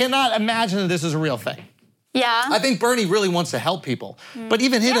 I cannot imagine that this is a real thing. Yeah. I think Bernie really wants to help people. But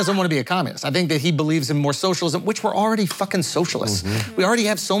even he doesn't want to be a communist. I think that he believes in more socialism, which we're already fucking socialists. We already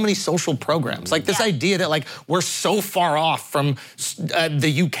have so many social programs. Like this idea that like we're so far off from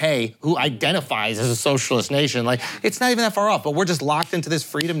the UK, who identifies as a socialist nation. Like it's not even that far off, but we're just locked into this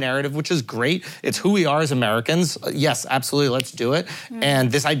freedom narrative, which is great. It's who we are as Americans. Yes, absolutely, let's do it. And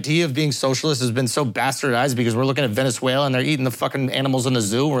this idea of being socialist has been so bastardized because we're looking at Venezuela and they're eating the fucking animals in the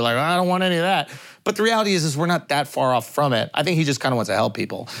zoo. We're like, I don't want any of that. But the reality is we're not that far off from it. I think he just kind of wants to help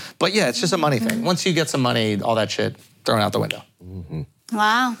people. But yeah, it's just a money thing. Once you get some money, all that shit thrown out the window.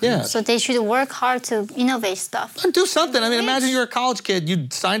 Wow. Yeah. So they should work hard to innovate stuff. Do something. I mean, imagine you're a college kid. You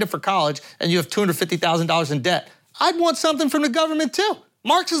signed up for college and you have $250,000 in debt. I'd want something from the government too.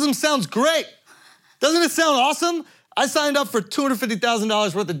 Marxism sounds great. Doesn't it sound awesome? I signed up for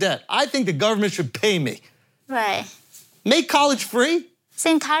 $250,000 worth of debt. I think the government should pay me. Right. Make college free. It's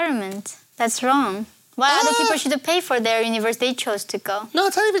entitlement. That's wrong. Why other people should pay for their university they chose to go? No,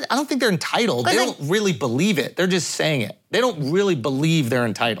 it's not even, I don't think they're entitled. They don't really believe it. They're just saying it. They don't really believe they're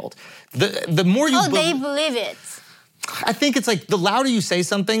entitled. The more you they believe it. I think it's like the louder you say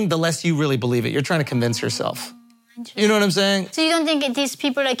something, the less you really believe it. You're trying to convince yourself. You know what I'm saying? So you don't think these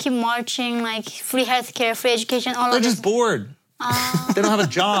people that keep marching, like free healthcare, free education, all of this? They're just bored. They don't have a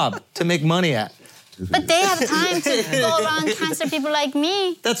job to make money at. But they have time to go around and answer people like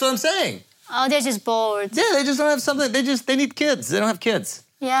me. That's what I'm saying. Oh, they're just bored. Yeah, they just don't have something. They need kids. They don't have kids.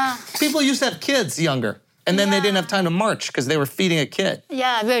 Yeah. People used to have kids younger, and then they didn't have time to march because they were feeding a kid.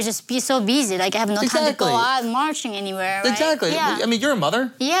 Yeah, we're just so busy. Like I have no time to go out marching anywhere. Right? Exactly. Yeah. I mean, you're a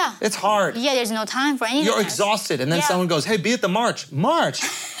mother. Yeah. It's hard. Yeah, there's no time for anything. You're exhausted, and then someone goes, "Hey, be at the march." March.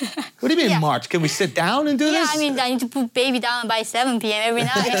 What do you mean march? Can we sit down and do this? Yeah, I mean, I need to put baby down by 7 p.m. every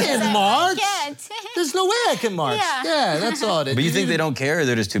night. I can't march. I can't. There's no way I can march. Yeah, that's all it is. But you think they don't care, or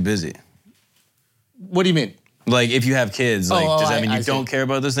they're just too busy? What do you mean? Like, if you have kids, like, does that mean you don't see. care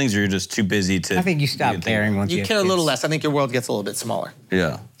about those things, or you're just too busy to... I think you stop caring once you have care a kids. little less. I think your world gets a little bit smaller.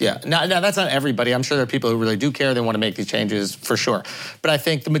 Yeah. Yeah. Now, that's not everybody. I'm sure there are people who really do care. They want to make these changes, for sure. But I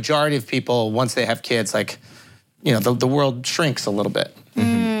think the majority of people, once they have kids, like, you know, the world shrinks a little bit.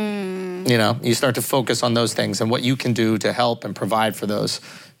 You know, you start to focus on those things and what you can do to help and provide for those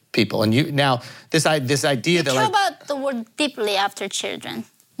people. And this idea that, care like... about the world deeply after children.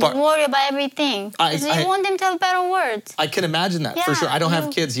 You worry about everything. You want them to have better words. I can imagine that, for sure. I don't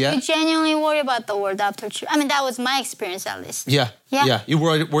have kids yet. You genuinely worry about the world after children. I mean, that was my experience, at least. Yeah. You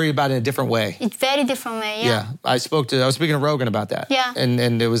worry about it in a different way. It's very different way, I was speaking to Rogan about that. Yeah.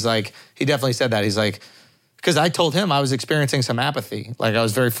 And it was like, he definitely said that. He's like, because I told him I was experiencing some apathy. Like, I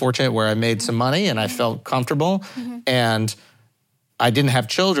was very fortunate where I made some money and I felt comfortable. And I didn't have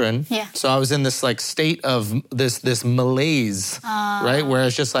children, so I was in this like state of this malaise, right? Where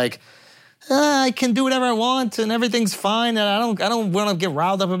it's just like, I can do whatever I want and everything's fine, and I don't want to get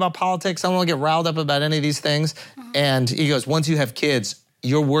riled up about politics. I don't want to get riled up about any of these things. And he goes, once you have kids,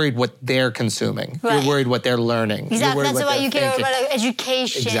 you're worried what they're consuming. Right. You're worried what they're learning. Exactly. You're worried That's what why they're you care thinking. about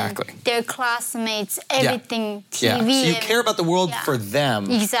education. Exactly. Their classmates, everything, Yeah. TV. So you care about the world Yeah. for them,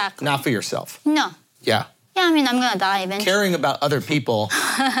 Exactly. not for yourself. No. Yeah. Yeah, I mean, I'm gonna die eventually. Caring about other people,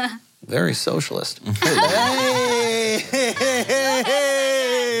 very socialist.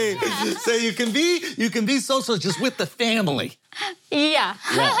 Hey. So you can be socialist just with the family. Yeah.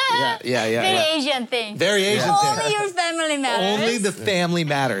 Very Asian thing. Very Asian thing. Only your family matters. Only the family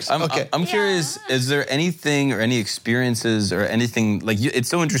matters. I'm curious, is there anything or any experiences or anything, like, it's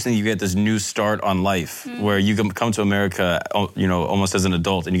so interesting you get this new start on life where you come to America, almost as an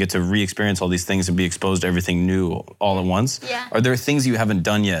adult, and you get to re-experience all these things and be exposed to everything new all at once. Yeah. Are there things you haven't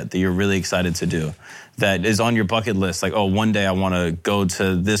done yet that you're really excited to do that is on your bucket list? Like, oh, one day I want to go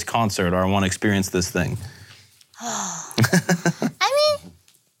to this concert or I want to experience this thing.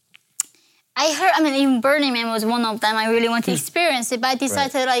 Even Burning Man was one of them. I really want to experience it, but I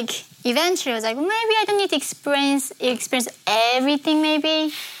decided eventually I was like, well, maybe I don't need to experience everything.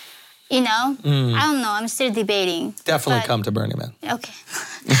 Maybe, I don't know. I'm still debating. Definitely but- come to Burning Man. Okay.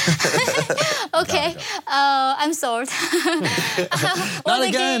 Okay. I'm sold. Not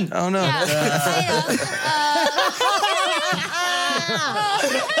again. Oh, no. Yeah,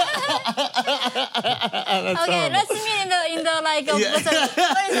 okay, let's meet in the what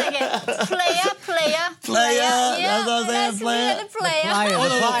is it again? Playa. Playa. Yeah, That's what I'm saying, let's meet at the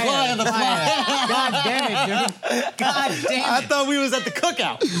playa. The playa. God damn it, dude. God damn I thought we was at the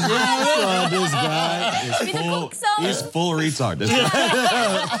cookout. This guy With the cook song. he's full retard. This guy.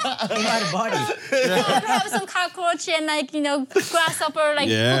 Have some cockroach and grasshopper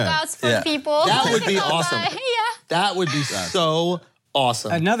cookouts for the people. That would be awesome. Yeah. That would be so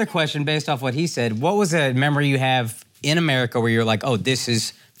awesome. Another question based off what he said. What was a memory you have in America where you're like, oh, this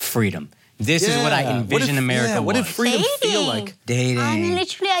is freedom? This is what I envision America What was. did freedom feel like? Dating. I mean,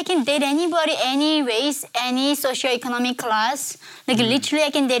 literally, I can date anybody, any race, any socioeconomic class. Literally, I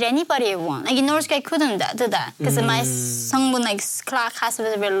can date anybody I want. In North Korea, I couldn't do that because my 성분 class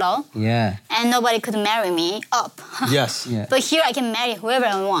was very low, Yeah. and nobody could marry me up. Yes. Yeah. But here, I can marry whoever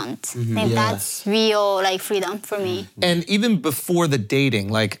I want. That's real freedom for me. And even before the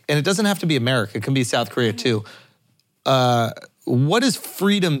dating, and it doesn't have to be America, it can be South Korea too. What does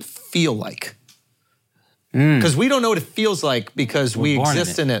freedom feel like? Because we don't know what it feels like because we born in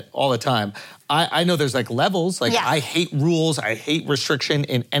exist in it all the time. I know there's levels. Yeah. I hate rules. I hate restriction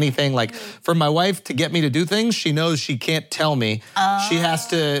in anything. For my wife to get me to do things, she knows she can't tell me. She has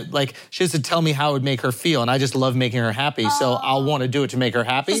to tell me how it would make her feel, and I just love making her happy. So I'll want to do it to make her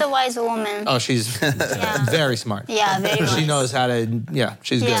happy. She's a wise woman. Oh, she's very smart. Yeah, very wise. She knows how to. Yeah,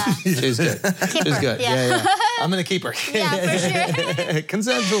 she's Yeah. good. She's good. Keep She's her, good. yeah. Yeah. I'm gonna keep her. Yeah, for sure.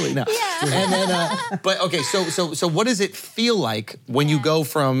 Consensually, no. Yeah. And then, but okay. So what does it feel like when you go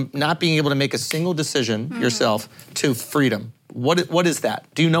from not being able to make a single decision yourself to freedom? What is that?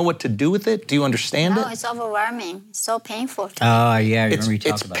 Do you know what to do with it? Do you understand No, it? it's overwhelming. It's so painful to Oh, yeah. I It's remember you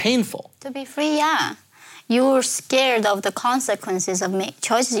talked about painful. To be free, yeah. You're scared of the consequences of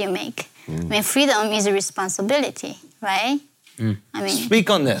choices you make. Freedom is a responsibility, right? Speak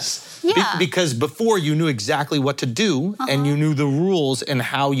on this. Yeah. Because before you knew exactly what to do and you knew the rules and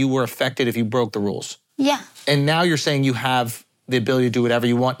how you were affected if you broke the rules. Yeah. And now you're saying you have the ability to do whatever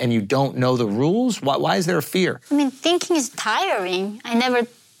you want and you don't know the rules? Why is there a fear? Thinking is tiring. I never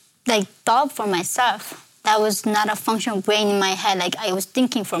thought for myself. That was not a functional brain in my head. I was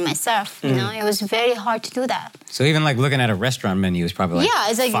thinking for myself. It was very hard to do that. So even looking at a restaurant menu is probably Yeah,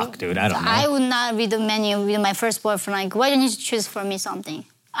 it's fuck, dude, I don't know. I would not read the menu with my first boyfriend. Why don't you choose for me something?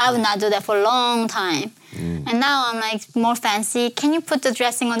 I would not do that for a long time. And now I'm more fancy. Can you put the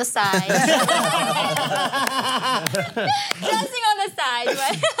dressing on the side? Dressing on the side,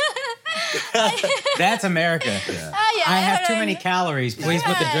 right? That's America. I have too many calories. Please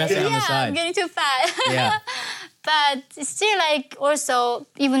put the dressing on the I'm side. getting too fat. Yeah. But still, also,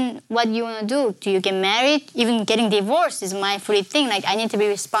 even what you want to do. Do you get married? Even getting divorced is my free thing. I need to be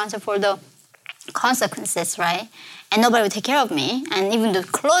responsible for the consequences, right? And nobody will take care of me. And even the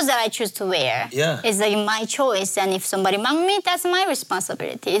clothes that I choose to wear is my choice. And if somebody mock me, that's my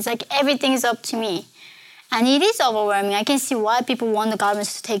responsibility. It's everything is up to me. And it is overwhelming. I can see why people want the government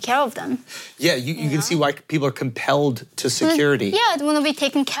to take care of them. Yeah, you can see why people are compelled to security. Yeah, they want to be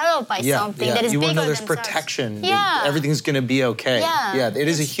taken care of by something that is you bigger want to know there's themselves. protection. Yeah. Everything's going to be okay. Yeah. It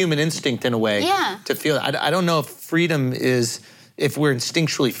is a human instinct in a way Yeah. to feel. I don't know if freedom is if we're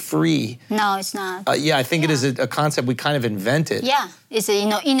instinctually free. No, it's not. Yeah, I think it is a concept we kind of invented. Yeah, it's a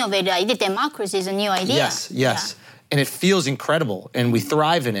innovative idea. Democracy is a new idea. Yes. Yeah. And it feels incredible, and we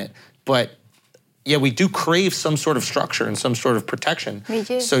thrive in it. But yeah, we do crave some sort of structure and some sort of protection. We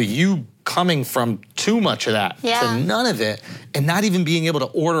do. So you coming from too much of that to none of it, and not even being able to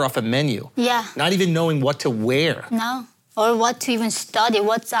order off a menu. Yeah. Not even knowing what to wear. No. Or what to even study,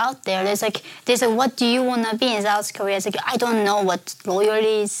 what's out there. There's a what do you want to be in South Korea? It's like, I don't know what lawyer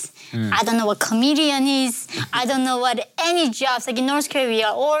is. I don't know what comedian is. I don't know what any jobs. Like in North Korea, we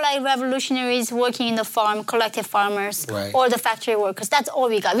are all like revolutionaries working in the farm, collective farmers, or the factory workers. That's all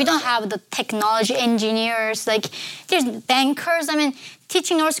we got. We don't have the technology engineers. Like there's bankers. I mean,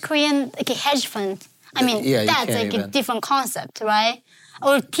 teaching North Korean like a hedge fund. I mean, that's like a different concept, right?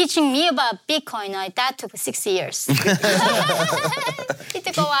 Or teaching me about Bitcoin, that took 6 years. It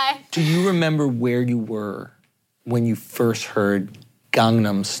took a while. Do you remember where you were when you first heard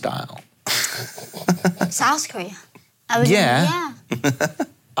Gangnam Style? South Korea. I was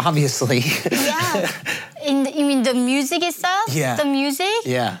Obviously. Yeah. You mean the music itself? Yeah. The music?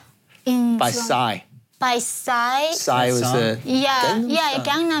 Yeah. By Psy. By Psy? Psy was the...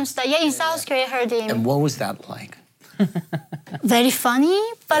 Gangnam Style. Yeah, in South Korea I heard him. And what was that like? Very funny,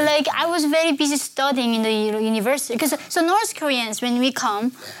 but like I was very busy studying in the university. Because so North Koreans, when we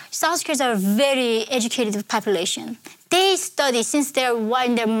come, South Koreans are a very educated population. They study since they're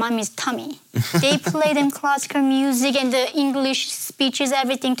in their mommy's tummy. They play them classical music and the English speeches,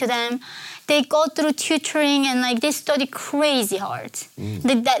 everything to them. They go through tutoring and like they study crazy hard.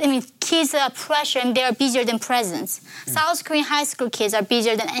 Kids are pressure and they are busier than presidents. South Korean high school kids are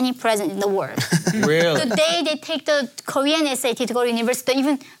busier than any president in the world. Really? The day they take the Korean SAT to go to university,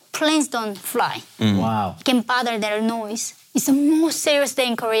 even planes don't fly. Wow. It can bother their noise. It's the most serious day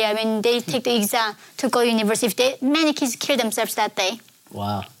in Korea when they take the exam to go to university. Many kids kill themselves that day.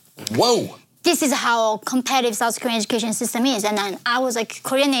 Wow. Whoa. This is how competitive South Korean education system is. And then I was like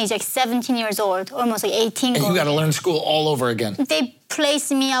Korean age, like 17 years old, almost like 18. And you got to learn school all over again. They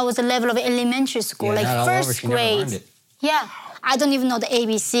placed me, I was a level of elementary school, like first grade. Yeah, I don't even know the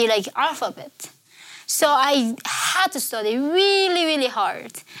ABC, like alphabet. So I had to study really, really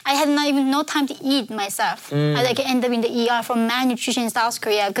hard. I had not even no time to eat myself. I ended up in the ER for malnutrition in South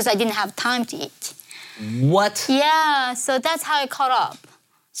Korea because I didn't have time to eat. What? Yeah, so that's how I caught up.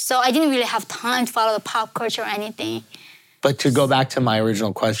 So I didn't really have time to follow the pop culture or anything. But to go back to my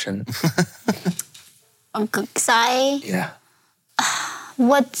original question. Psy? Yeah.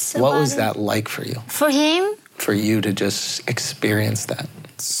 What was that like for you? For him? For you to just experience that?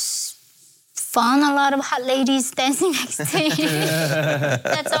 Fun, a lot of hot ladies dancing next to you.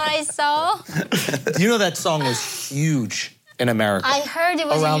 That's what I saw. You know that song was huge in America. I heard it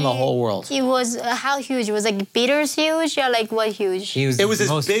was around the whole world. It was how huge? It was like Beatles huge or like what huge? It was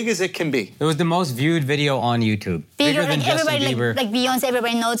as big as it can be. It was the most viewed video on YouTube. Bigger than like Justin everybody, Bieber. like Beyonce,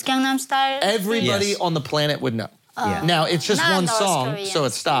 everybody knows Gangnam Style. Everybody on the planet would know. Now, it's just Not one North song, Koreans. so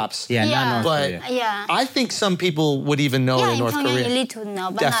it stops. Yeah, Yeah. not North But Korea. I think some people would even know Yeah, in North Pyongyang Korea. elite would know,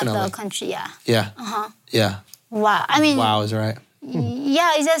 but Definitely. not the country, yeah. Yeah. Yeah. Wow. I mean, Wow is right.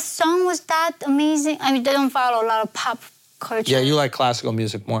 yeah, is that song was that amazing? I mean, they don't follow a lot of pop culture. Yeah, you like classical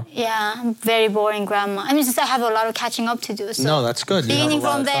music more. Yeah, I'm very boring grandma. I mean, since I have a lot of catching up to do. So No, that's good. You have a beginning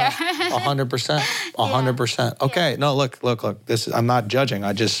lot from of there. time. 100%. 100%. Okay. No, look. I'm not judging.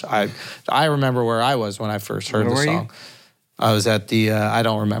 I remember where I was when I first heard Where the were you? song. I was at the. I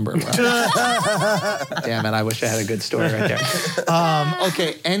don't remember. Damn it! I wish I had a good story right there.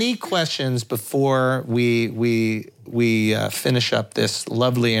 Okay. Any questions before we finish up this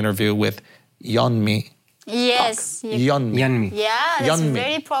lovely interview with Yeonmi? Yes. Yeonmi. Yeah, that's Yeonmi.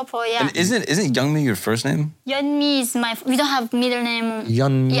 very proper. Yeah. And isn't Youngmi your first name? Yeonmi is we don't have middle name.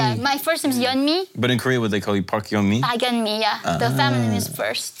 Yeonmi. Yeah, my first name is Yeonmi. But in Korea, would they call you Park Yeonmi? Park Yeonmi, yeah. The family name is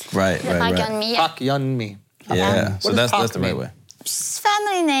first. Right, The right, Park right. Yeonmi, yeah. Park Yeonmi. Yeah, so What does that's Park the right mean? way. It's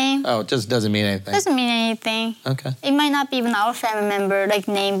family name. Oh, it just doesn't mean anything. Doesn't mean anything. Okay. It might not be even our family member like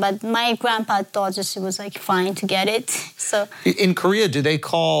name, but my grandpa thought just it was like fine to get it. So In Korea, do they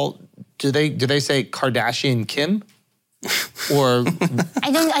say Kardashian Kim? Or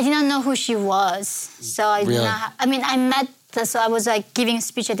I did not know who she was. So I did Really? not. I mean, I met. So I was like giving a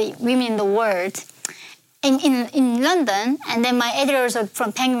speech at the Women in the World. In London, and then my editors are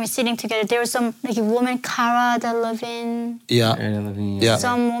from Penguin sitting together. There was some like a woman, Cara Delevingne. yeah.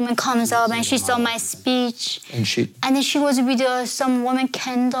 Some woman comes up and she saw my speech, And then she was with some woman,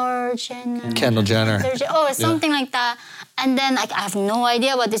 Kendall Jenner. Kendall Jenner. Something like that. And then like I have no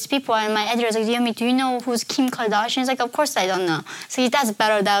idea about these people. And my editor's like, Yeonmi, do you know who's Kim Kardashian? He's like, of course I don't know. So that's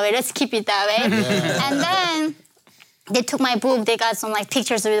better that way. Let's keep it that way. And then they took my boob. They got some like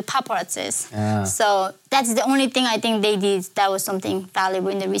pictures with the paparazzis. So that's the only thing I think they did that was something valuable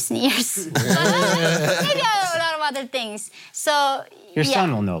in the recent years. Maybe a lot of other things. So Your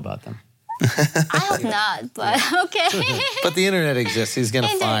son will know about them. I hope not, but okay. But the internet exists. He's gonna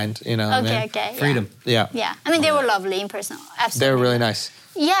find, you know. What I mean? Okay. Freedom. Yeah. Yeah. I mean, they were lovely in person. Absolutely. They're really nice.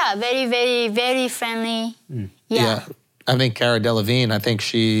 Yeah, very, very, very friendly. Yeah. I think Cara Delevingne, I think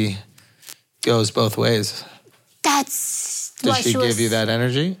she goes both ways. That's Does why she was, give you that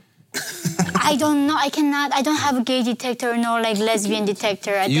energy? I don't know. I cannot. I don't have a gay detector nor like lesbian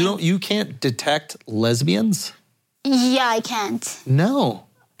detector. I think. You can't detect lesbians? Yeah, I can't. No.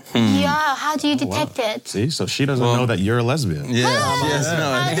 Yeah, how do you detect it? See, so she doesn't know that you're a lesbian. Yeah. Yes, no.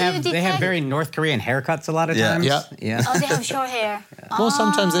 How do you They have detect- very North Korean haircuts a lot of Yeah. times. Yeah. Oh, they have short hair. Well,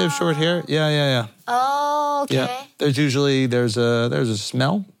 sometimes they have short hair. Yeah. Oh, okay. Yeah. There's a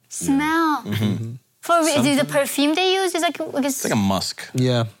smell. Smell. For is it the perfume they use? It's It's like a musk.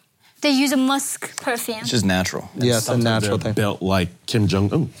 Yeah. they use a musk perfume. It's just natural. Yeah, it's a natural They're thing. built like Kim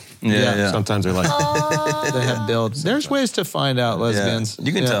Jong Un. Yeah. Sometimes they're like, They have builds. There's ways to find out lesbians.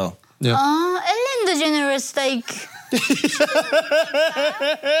 You can tell. Yeah. Ellen DeGeneres, like,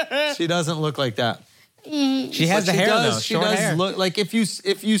 She doesn't look like that. She has the She hair does, though, she short does hair. look like if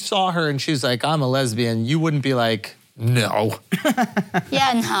you saw her and she's like, I'm a lesbian, you wouldn't be like, no.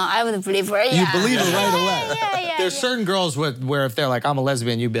 yeah, no, I would believe her. Yeah. You believe it right away. Yeah. There's certain girls where if they're like, I'm a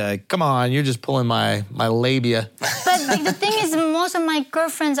lesbian, you'd be like, come on, you're just pulling my labia. But like, the thing is, most of my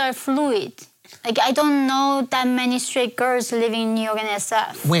girlfriends are fluid. Like, I don't know that many straight girls living in New York and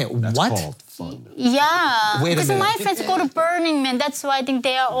SF. Wait, that's what? called fun. Yeah. Wait a because minute. my friends go to Burning Man. That's why I think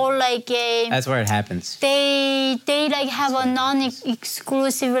they are all like That's where it happens. they like have a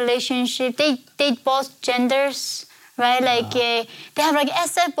non-exclusive relationship. They date both genders, right? Like they have like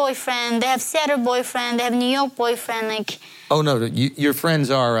SF boyfriend, they have Seattle boyfriend, they have New York boyfriend. Like, Oh, no, your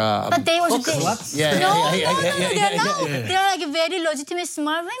friends are... but they also date. Yeah, No, yeah. they're not. They're like very legitimate,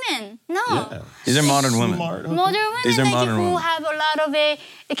 smart women. No, These are modern women. modern women These are like modern who women. have a lot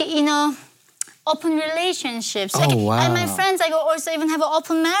of open relationships. Oh, Like, wow. And my friends like also even have an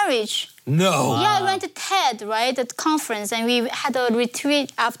open marriage. No. Yeah, I went to TED, right, at conference, and we had a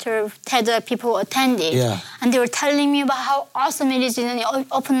retreat after TED that people attended. Yeah. And they were telling me about how awesome it is in an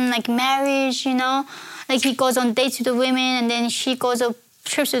open like marriage, you know? Like he goes on dates with the women, and then she goes on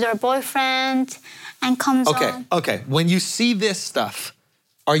trips with her boyfriend and comes on. Okay. When you see this stuff,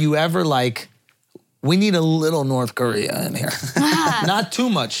 are you ever like, we need a little North Korea in here? Not too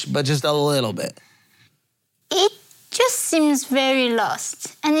much, but just a little bit. It just seems very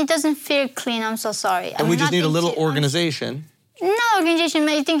lost, and it doesn't feel clean. I'm so sorry. And we just need a little organization. No organization.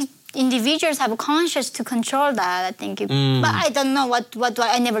 I think individuals have a conscience to control that. I think, but I don't know what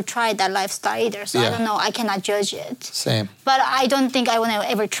I never tried that lifestyle either, so I Yeah. don't know. I cannot judge it. Same. But I don't think I want to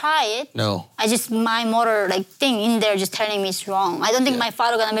ever try it. No. I just my motor like thing in there just telling me it's wrong. I don't think my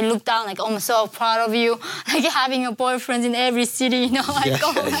father gonna be looked down like, oh, I'm so proud of you, like having a boyfriend in every city, you know, like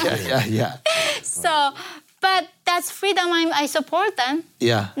Yeah. So, but that's freedom. I support them.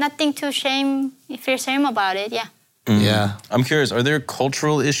 Yeah. Nothing to feel shame about it. Yeah. Yeah. I'm curious, are there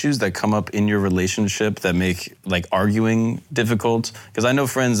cultural issues that come up in your relationship that make like arguing difficult? Because I know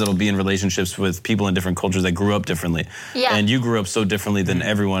friends that'll be in relationships with people in different cultures that grew up differently. Yeah. And you grew up so differently than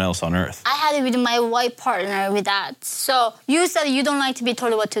everyone else on earth. I had it with my white partner with that. So you said you don't like to be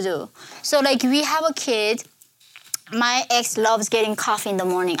told what to do. So like we have a kid. My ex loves getting coffee in the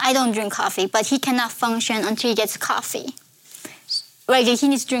morning. I don't drink coffee, but he cannot function until he gets coffee. Right? He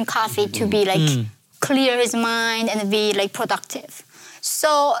needs to drink coffee to be like clear his mind and be like productive.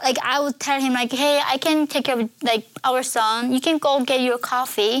 So like I would tell him like, hey, I can take care of like our son. You can go get your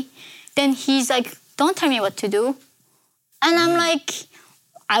coffee. Then he's like, don't tell me what to do. And I'm like,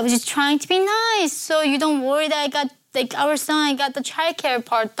 I was just trying to be nice, so you don't worry that I got like our son. I got the childcare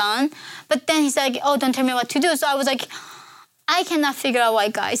part done. But then he's like, oh, don't tell me what to do. So I was like, I cannot figure out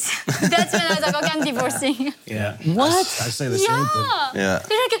white guys. That's when I was like, okay, I'm divorcing. Yeah. What? I say the same thing. Yeah.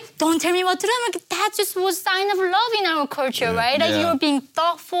 They're like, don't tell me what to do. I'm like, that just was a sign of love in our culture, right? Like Yeah. you're being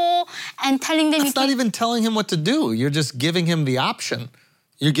thoughtful and telling them It's not even telling him what to do. You're just giving him the option.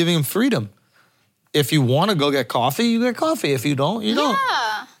 You're giving him freedom. If you want to go get coffee, you get coffee. If you don't, you don't.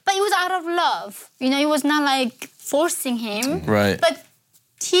 Yeah, but it was out of love. You know, it was not like forcing him. Right. But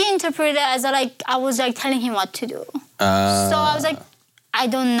he interpreted it as like I was like telling him what to do. So I was like, I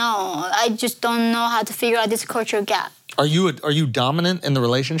don't know. I just don't know how to figure out this cultural gap. Are you dominant in the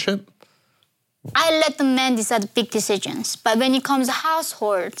relationship? I let the man decide big decisions, but when it comes to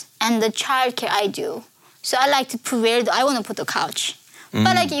household and the childcare, I do. So I like to put I want to put the couch.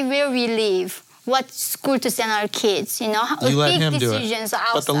 But like where we live, what school to send our kids, you know? You let big him do decisions it.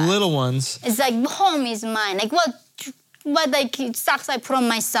 outside. But the little ones, It's like home is mine. Like what like socks I put on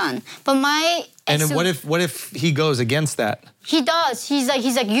my son. But my and then what if he goes against that? he does. He's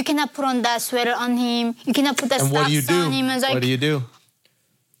like you cannot put on that sweater on him. You cannot put that And what do you socks do? on him. And What do you do?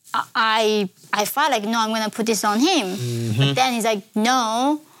 I felt like no, I'm gonna put this on him. But then he's like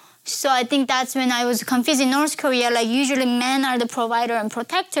no. So I think that's when I was confused. In North Korea, like usually men are the provider and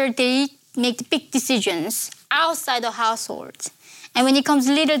protector. They make the big decisions outside the household. And when it comes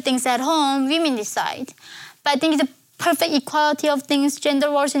to little things at home, women decide. But I think the perfect equality of things,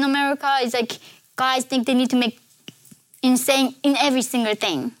 gender wars in America, is like guys think they need to make insane in every single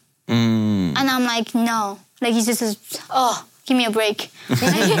thing. And I'm like, no. Like he's just, give me a break. I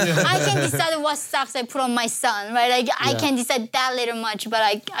can decide what socks I put on my son, right? Like I can decide that little much, but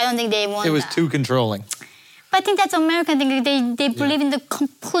I don't think they want It was that. too controlling. But I think that's American thing. They believe in the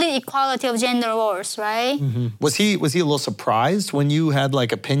complete equality of gender roles, right? Was he a little surprised when you had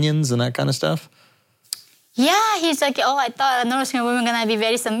like opinions and that kind of stuff? Yeah, he's like, I thought a North Korean woman gonna be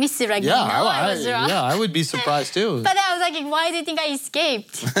very submissive. Like, no, I was wrong. I would be surprised too. But I was like, why do you think I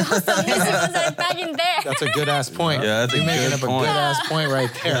escaped? Submissive was like back in there. That's a good ass point. Yeah, that's a You're making good up point. a good ass point right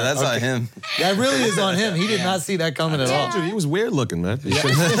there. Yeah, that's Okay. on him. That really is on him. He did not see that coming at all. Dude, he was weird looking, man.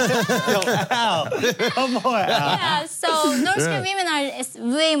 Yeah, so North Korean women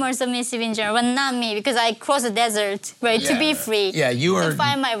are way more submissive in general, but not me because I crossed the desert, right, to be free. Yeah, you to are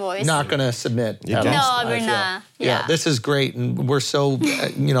find my voice. not going to submit. at can't. all, No, I we're feel. not. Yeah, Yeah. this is great, and we're so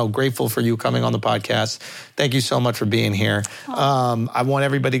grateful for you coming on the podcast. Thank you so much for being here. I want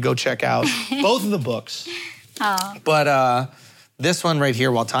everybody to go check out both of the books. But this one right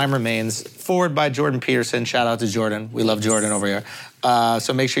here, While Time Remains, forward by Jordan Peterson. Shout out to Jordan. We love Jordan over here.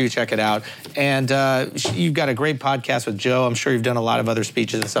 So make sure you check it out. And you've got a great podcast with Joe. I'm sure you've done a lot of other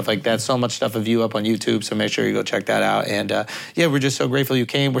speeches and stuff like that. So much stuff of you up on YouTube. So make sure you go check that out. And we're just so grateful you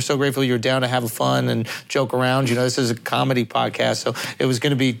came. We're so grateful you're down to have fun and joke around. You know, this is a comedy podcast. So it was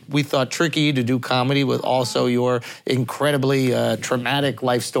going to be, we thought, tricky to do comedy with also your incredibly traumatic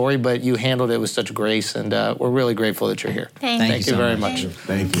life story. But you handled it with such grace. And we're really grateful that you're here. Thank Thank you so very much. much.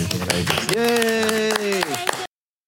 Thank you. Yay!